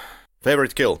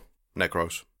 Favorite kill,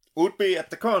 Necros. Would be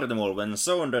at the carnival when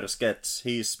Saunders gets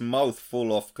his mouth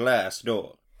full of glass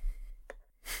door.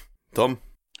 Tom.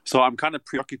 So I'm kind of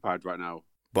preoccupied right now.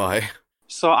 Bye.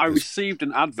 So I received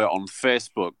an advert on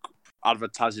Facebook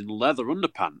advertising leather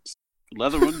underpants,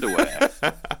 leather underwear,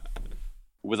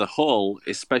 with a hole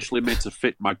especially made to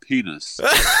fit my penis.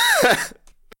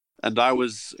 And I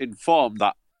was informed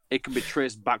that it can be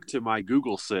traced back to my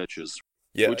Google searches,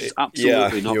 which is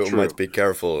absolutely not true. You might be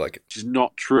careful. Which is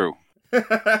not true.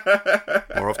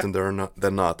 More often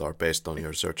than not are based on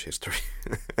your search history.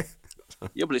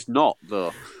 Yeah, but it's not,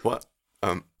 though. What?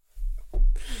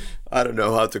 I don't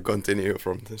know how to continue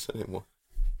from this anymore.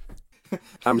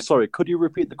 I'm sorry, could you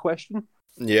repeat the question?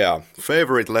 Yeah,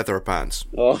 favorite leather pants.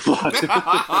 Oh,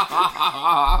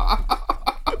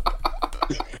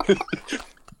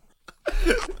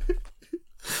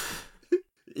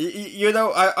 You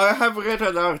know, I have read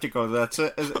an article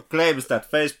that claims that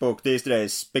Facebook these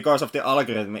days, because of the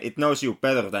algorithm, it knows you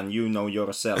better than you know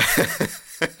yourself.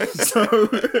 So...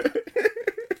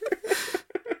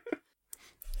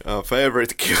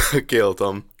 Favorite kill,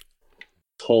 Tom?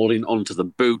 Holding onto the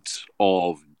boot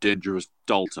of Dangerous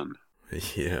Dalton.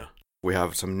 Yeah. We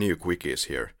have some new quickies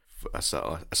here as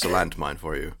a landmine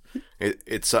for you.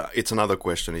 It's another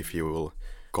question if you will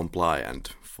comply and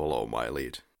follow my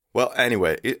lead. Well,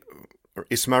 anyway,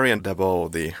 is Marianne Dabo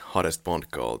the hottest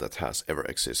Bond girl that has ever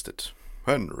existed?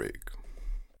 Henrik.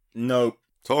 No.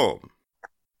 Tom.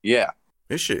 Yeah.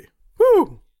 Is she?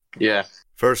 Woo! Yeah.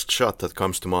 First shot that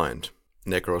comes to mind.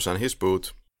 Necros and his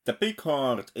boot. The big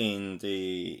heart in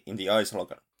the ice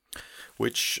locker.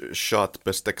 Which shot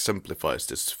best exemplifies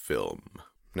this film?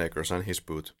 Necros and his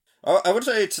boot. I would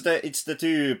say it's the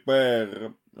two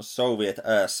bare Soviet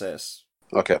asses.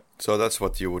 Okay. So that's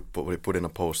what you would put in a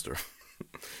poster.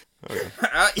 Okay.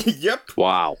 Yep.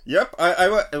 Wow. Yep.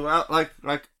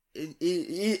 Like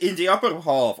in the upper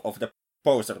half of the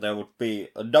poster there would be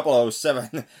a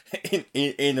 007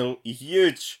 in a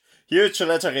huge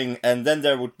lettering, and then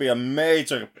there would be a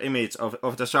major image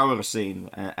of the shower scene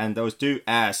and those two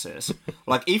asses.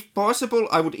 Like, if possible,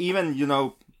 I would even,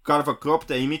 kind of crop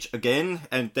the image again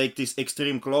and take this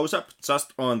extreme close-up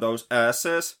just on those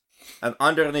asses, and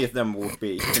underneath them would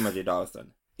be Timothy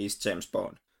Dalton. He's James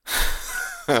Bond.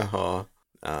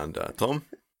 And Tom?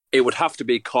 It would have to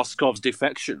be Koskov's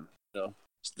defection.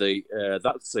 It's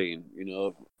that scene,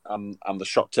 and the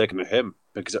shot taken at him,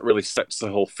 because it really sets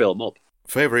the whole film up.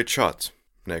 Favorite shot?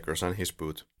 Necros and his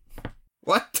boot.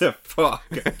 What the fuck?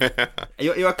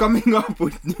 You are coming up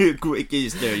with new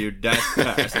quickies there, you daft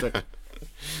bastard.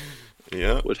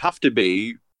 Yeah. It would have to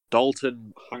be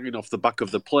Dalton hanging off the back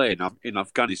of the plane in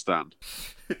Afghanistan.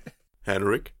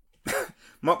 Henrik?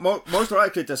 Most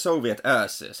likely the Soviet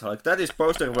asses. Like, that is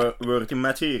poster-worthy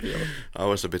material. I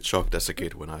was a bit shocked as a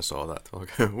kid when I saw that.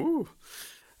 Okay. Woo.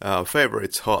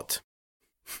 Favorite's hot.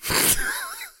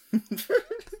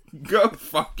 Go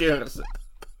fuck yourself.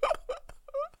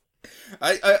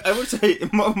 I would say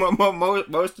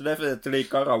most definitely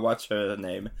Kara, what's her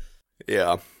name?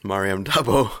 Yeah, Mariam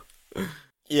Dabo.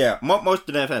 Yeah, most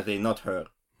definitely not her.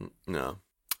 No.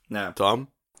 No. Tom?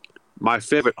 My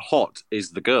favorite hot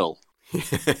is the girl.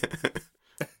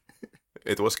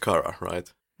 It was Kara, right?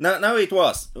 No, it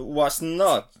was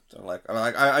not. Like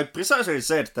I precisely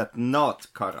said that not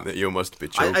Kara. You must be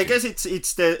joking. I guess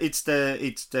it's the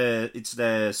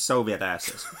Soviet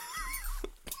asses.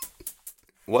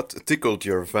 What tickled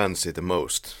your fancy the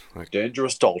most? Like,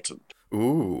 Dangerous Dalton.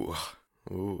 Ooh.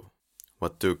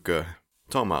 What took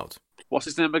Tom out? What's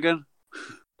his name again?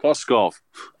 Koskov.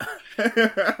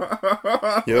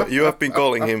 You have been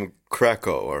calling him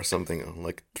Krakow or something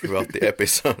like throughout the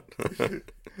episode.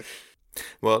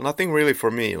 Well, nothing really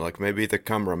for me. Like, maybe the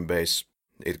Cameron base,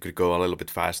 it could go a little bit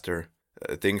faster.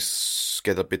 Things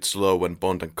get a bit slow when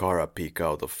Bond and Kara peek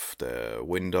out of the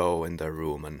window in their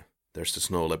room, and there's the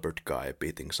snow leopard guy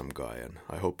beating some guy, and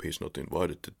I hope he's not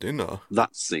invited to dinner.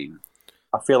 That scene.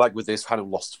 I feel like with this kind of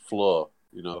lost flow,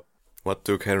 What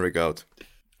took Henrik out?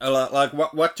 Like,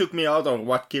 what took me out or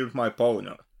what killed my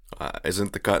boner?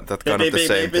 Isn't that kind of the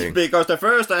same thing? Because the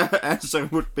first answer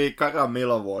would be Kara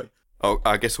Milovoy. Oh,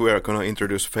 I guess we are gonna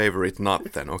introduce favorite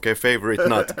nut then. Okay, favorite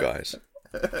nut, guys.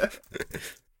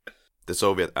 The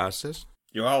Soviet asses?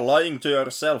 You are lying to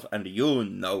yourself and you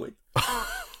know it.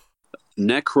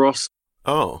 Necros.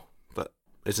 Oh, but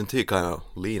isn't he kind of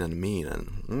lean and mean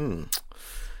and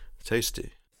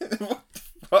tasty? What the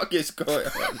fuck is going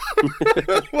on?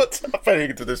 What's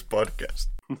happening to this podcast?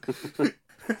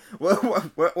 Well,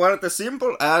 the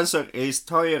simple answer is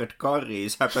tired curry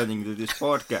is happening to this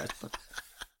podcast.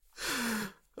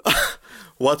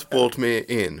 What pulled me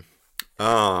in?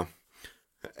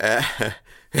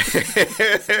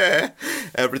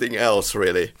 Everything else,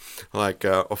 really. Like,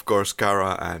 of course,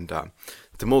 Kara and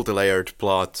the multi-layered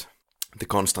plot, the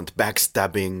constant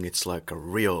backstabbing. It's like a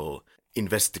real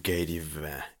investigative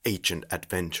agent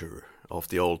adventure of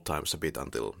the old times a bit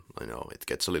until, it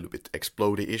gets a little bit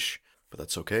explodey-ish. But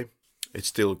that's okay. It's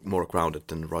still more grounded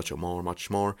than Roger Moore, much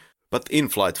more. But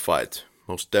in-flight fight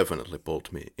most definitely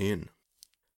pulled me in.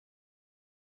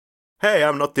 Hey,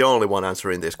 I'm not the only one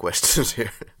answering these questions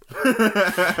here.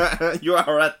 You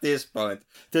are at this point.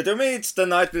 To me, it's the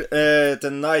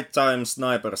nighttime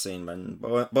sniper scene when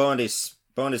Bond is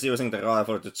using the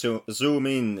rifle to zoom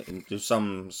in into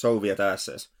some Soviet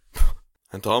asses.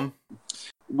 And Tom?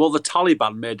 Well, the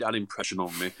Taliban made an impression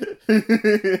on me.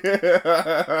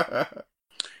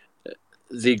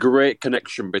 The great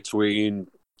connection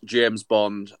between James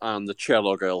Bond and the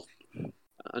cello girl.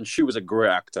 And she was a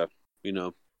great actor,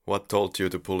 What told you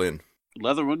to pull in?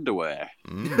 Leather underwear.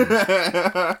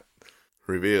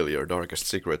 Reveal your darkest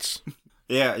secrets.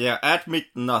 Yeah, admit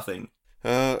nothing.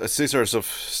 Scissors of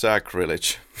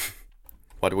sacrilege.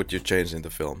 What would you change in the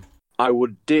film? I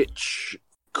would ditch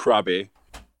Krabby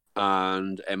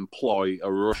and employ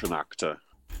a Russian actor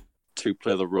to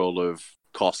play the role of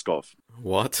Koskov.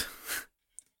 What?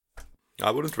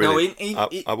 I wouldn't really. No,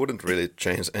 I wouldn't really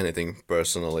change anything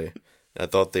personally. I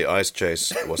thought the ice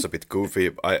chase was a bit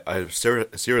goofy. I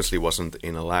seriously wasn't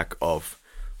in a lack of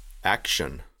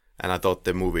action, and I thought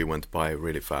the movie went by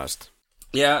really fast.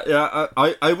 Yeah,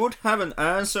 I would have an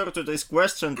answer to this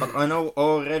question, but I know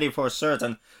already for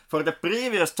certain. For the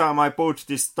previous time I put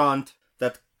this stunt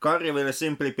that Kari will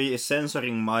simply be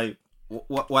censoring my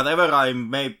whatever I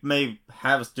may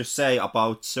have to say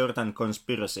about certain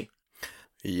conspiracy.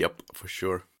 Yep, for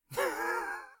sure.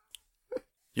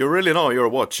 You really know you're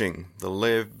watching The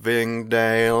Living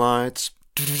Daylights.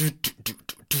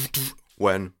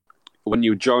 When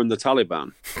you join the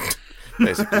Taliban.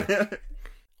 Basically.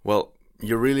 Well,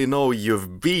 you really know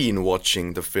you've been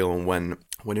watching the film when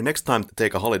you next time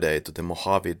take a holiday to the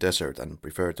Mojave Desert and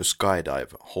prefer to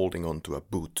skydive holding on to a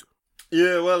boot.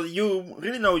 Yeah, well, you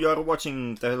really know you're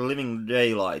watching The Living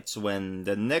Daylights when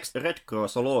the next Red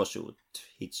Cross lawsuit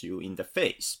hits you in the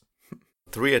face.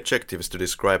 3 adjectives to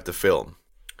describe the film.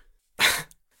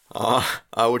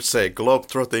 I would say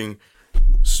globetrotting,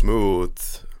 smooth,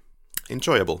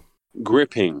 enjoyable.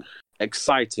 Gripping,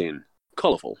 exciting,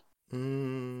 colourful.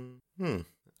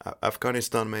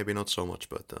 Afghanistan maybe not so much,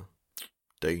 but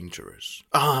dangerous.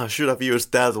 Should have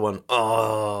used that one.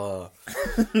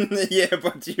 Yeah,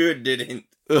 but you didn't.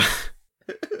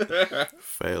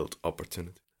 Failed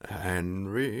opportunity.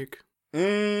 Henrik.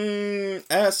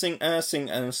 Assing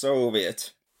and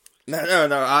Soviet. No.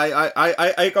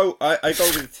 I go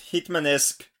with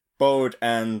Hitman-esque, bold,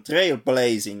 and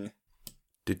trailblazing.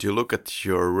 Did you look at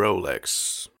your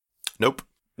Rolex? Nope.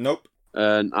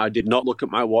 And I did not look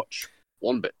at my watch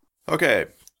one bit. Okay.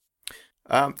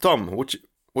 Tom,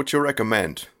 would you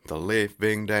recommend The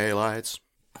Living Daylights?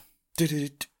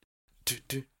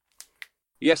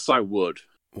 Yes, I would.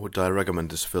 Would I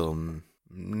recommend this film?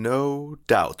 No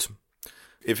doubt.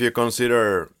 If you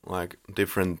consider like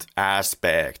different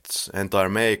aspects, entire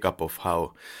makeup of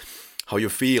how you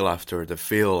feel after the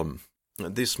film,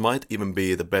 this might even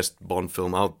be the best Bond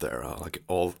film out there, like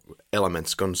all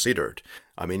elements considered.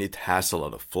 I mean, it has a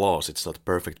lot of flaws. It's not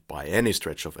perfect by any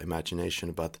stretch of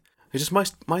imagination, but it just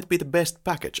might be the best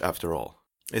package after all.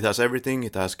 It has everything.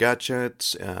 It has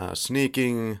gadgets,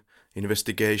 sneaking,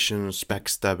 investigations,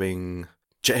 backstabbing,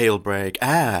 jailbreak,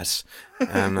 ass,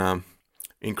 and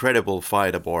incredible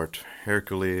fight aboard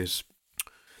Hercules.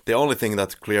 The only thing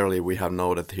that clearly we have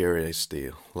noted here is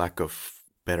the lack of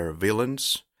better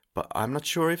villains. But I'm not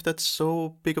sure if that's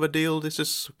so big of a deal. This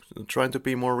is trying to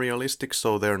be more realistic,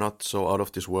 so they're not so out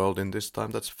of this world in this time.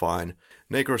 That's fine.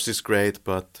 Necros is great,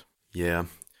 but yeah.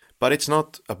 But it's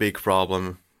not a big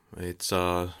problem. It's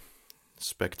a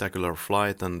spectacular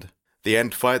flight, and the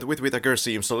end fight with Whittaker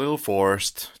seems a little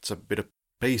forced. It's a bit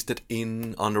pasted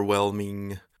in,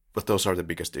 underwhelming. But those are the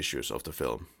biggest issues of the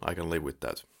film. I can live with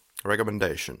that.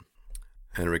 Recommendation.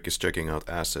 Henrik is checking out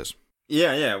asses.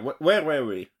 Yeah. Where were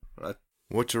we? Right.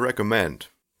 Would you recommend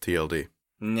TLD?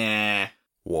 Nah.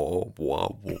 Whoa,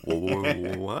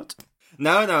 what?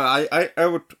 No, I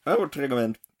would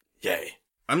recommend. Yay.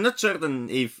 I'm not certain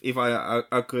if I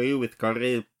agree with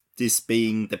Kari this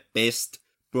being the best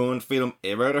Bond film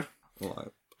ever,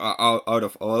 out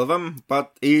of all of them,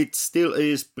 but it still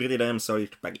is pretty damn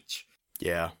solid package.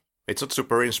 Yeah, it's not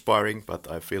super inspiring, but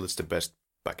I feel it's the best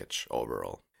package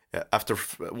overall. Yeah, after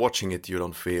watching it, you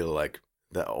don't feel like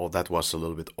that was a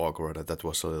little bit awkward, that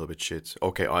was a little bit shit.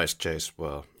 Okay, Ice Chase,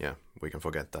 well, yeah, we can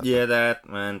forget that. Yeah, that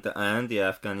and the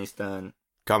Afghanistan.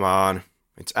 Come on,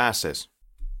 it's asses.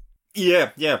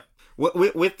 Yeah.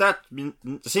 With that,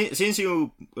 since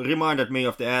you reminded me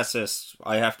of the asses,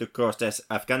 I have to cross this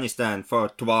Afghanistan for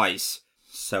twice.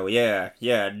 So yeah,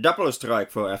 double strike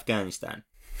for Afghanistan.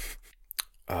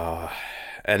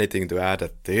 Anything to add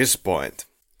at this point?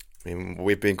 I mean,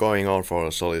 we've been going on for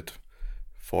a solid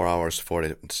 4 hours,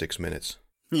 46 minutes.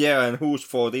 Yeah, and whose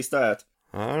fault is that?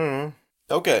 I don't know.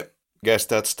 Okay, guess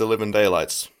that's the Living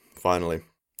Daylights, finally.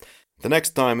 The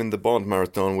next time in the Bond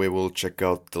Marathon we will check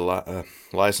out the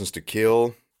License to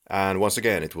Kill, and once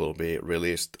again it will be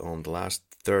released on the last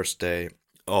Thursday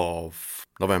of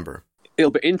November.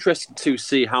 It'll be interesting to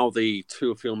see how the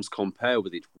two films compare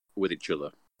with each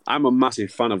other. I'm a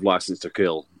massive fan of License to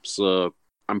Kill, so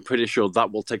I'm pretty sure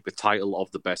that will take the title of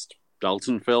the best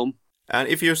Dalton film. And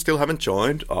if you still haven't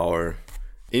joined our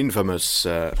infamous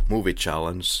movie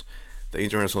challenge, the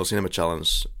International Cinema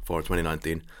Challenge for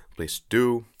 2019, please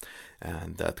do.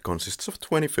 And that consists of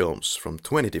 20 films from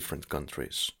 20 different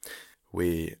countries.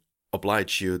 We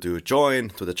oblige you to join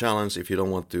to the challenge. If you don't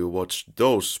want to watch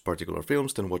those particular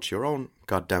films, then watch your own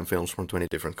goddamn films from 20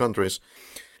 different countries.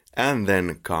 And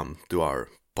then come to our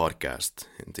podcast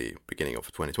in the beginning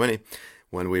of 2020,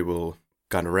 when we will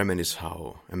kind of reminisce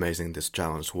how amazing this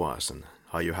challenge was and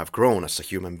how you have grown as a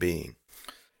human being.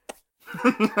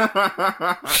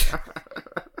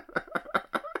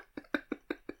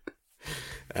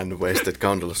 And wasted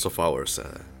countless of hours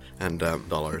and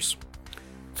dollars.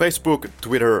 Facebook,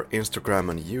 Twitter, Instagram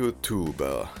and YouTube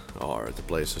are the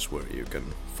places where you can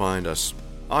find us.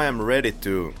 I am ready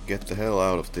to get the hell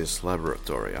out of this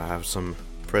laboratory. I have some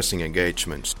pressing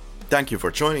engagements. Thank you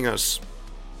for joining us.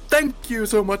 Thank you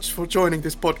so much for joining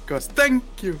this podcast. Thank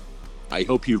you. I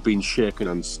hope you've been shaken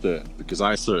and stirred, because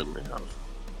I certainly have.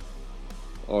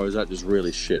 Or is that just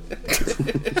really shit?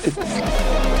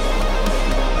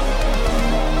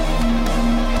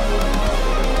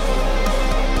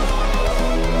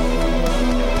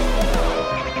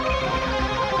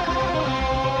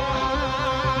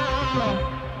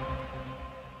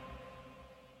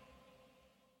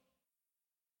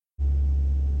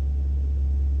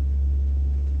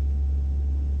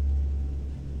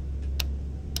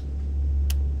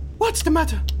 What's the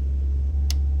matter?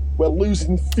 We're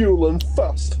losing fuel and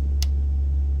fast.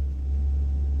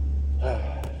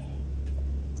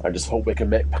 I just hope we can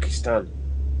make Pakistan.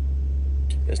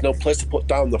 There's no place to put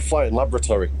down the flying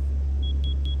laboratory.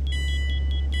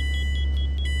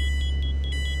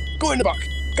 Go in the back!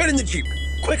 Get in the jeep!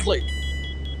 Quickly!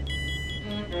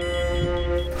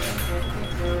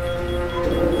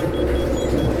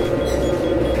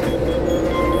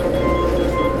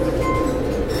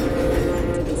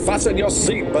 Fasten your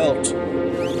seatbelt!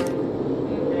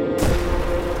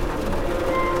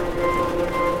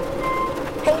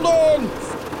 Hold on!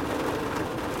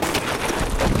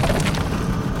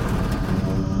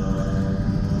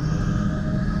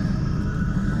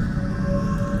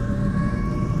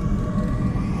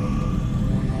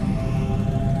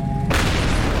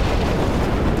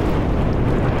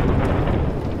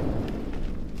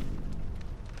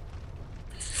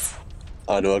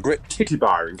 I know a great titty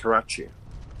bar in Karachi.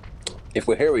 If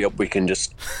we hurry up, we can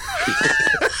just...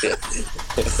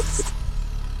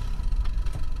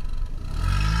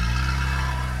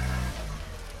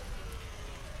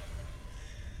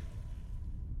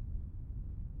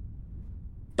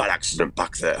 Bad accident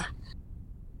back there.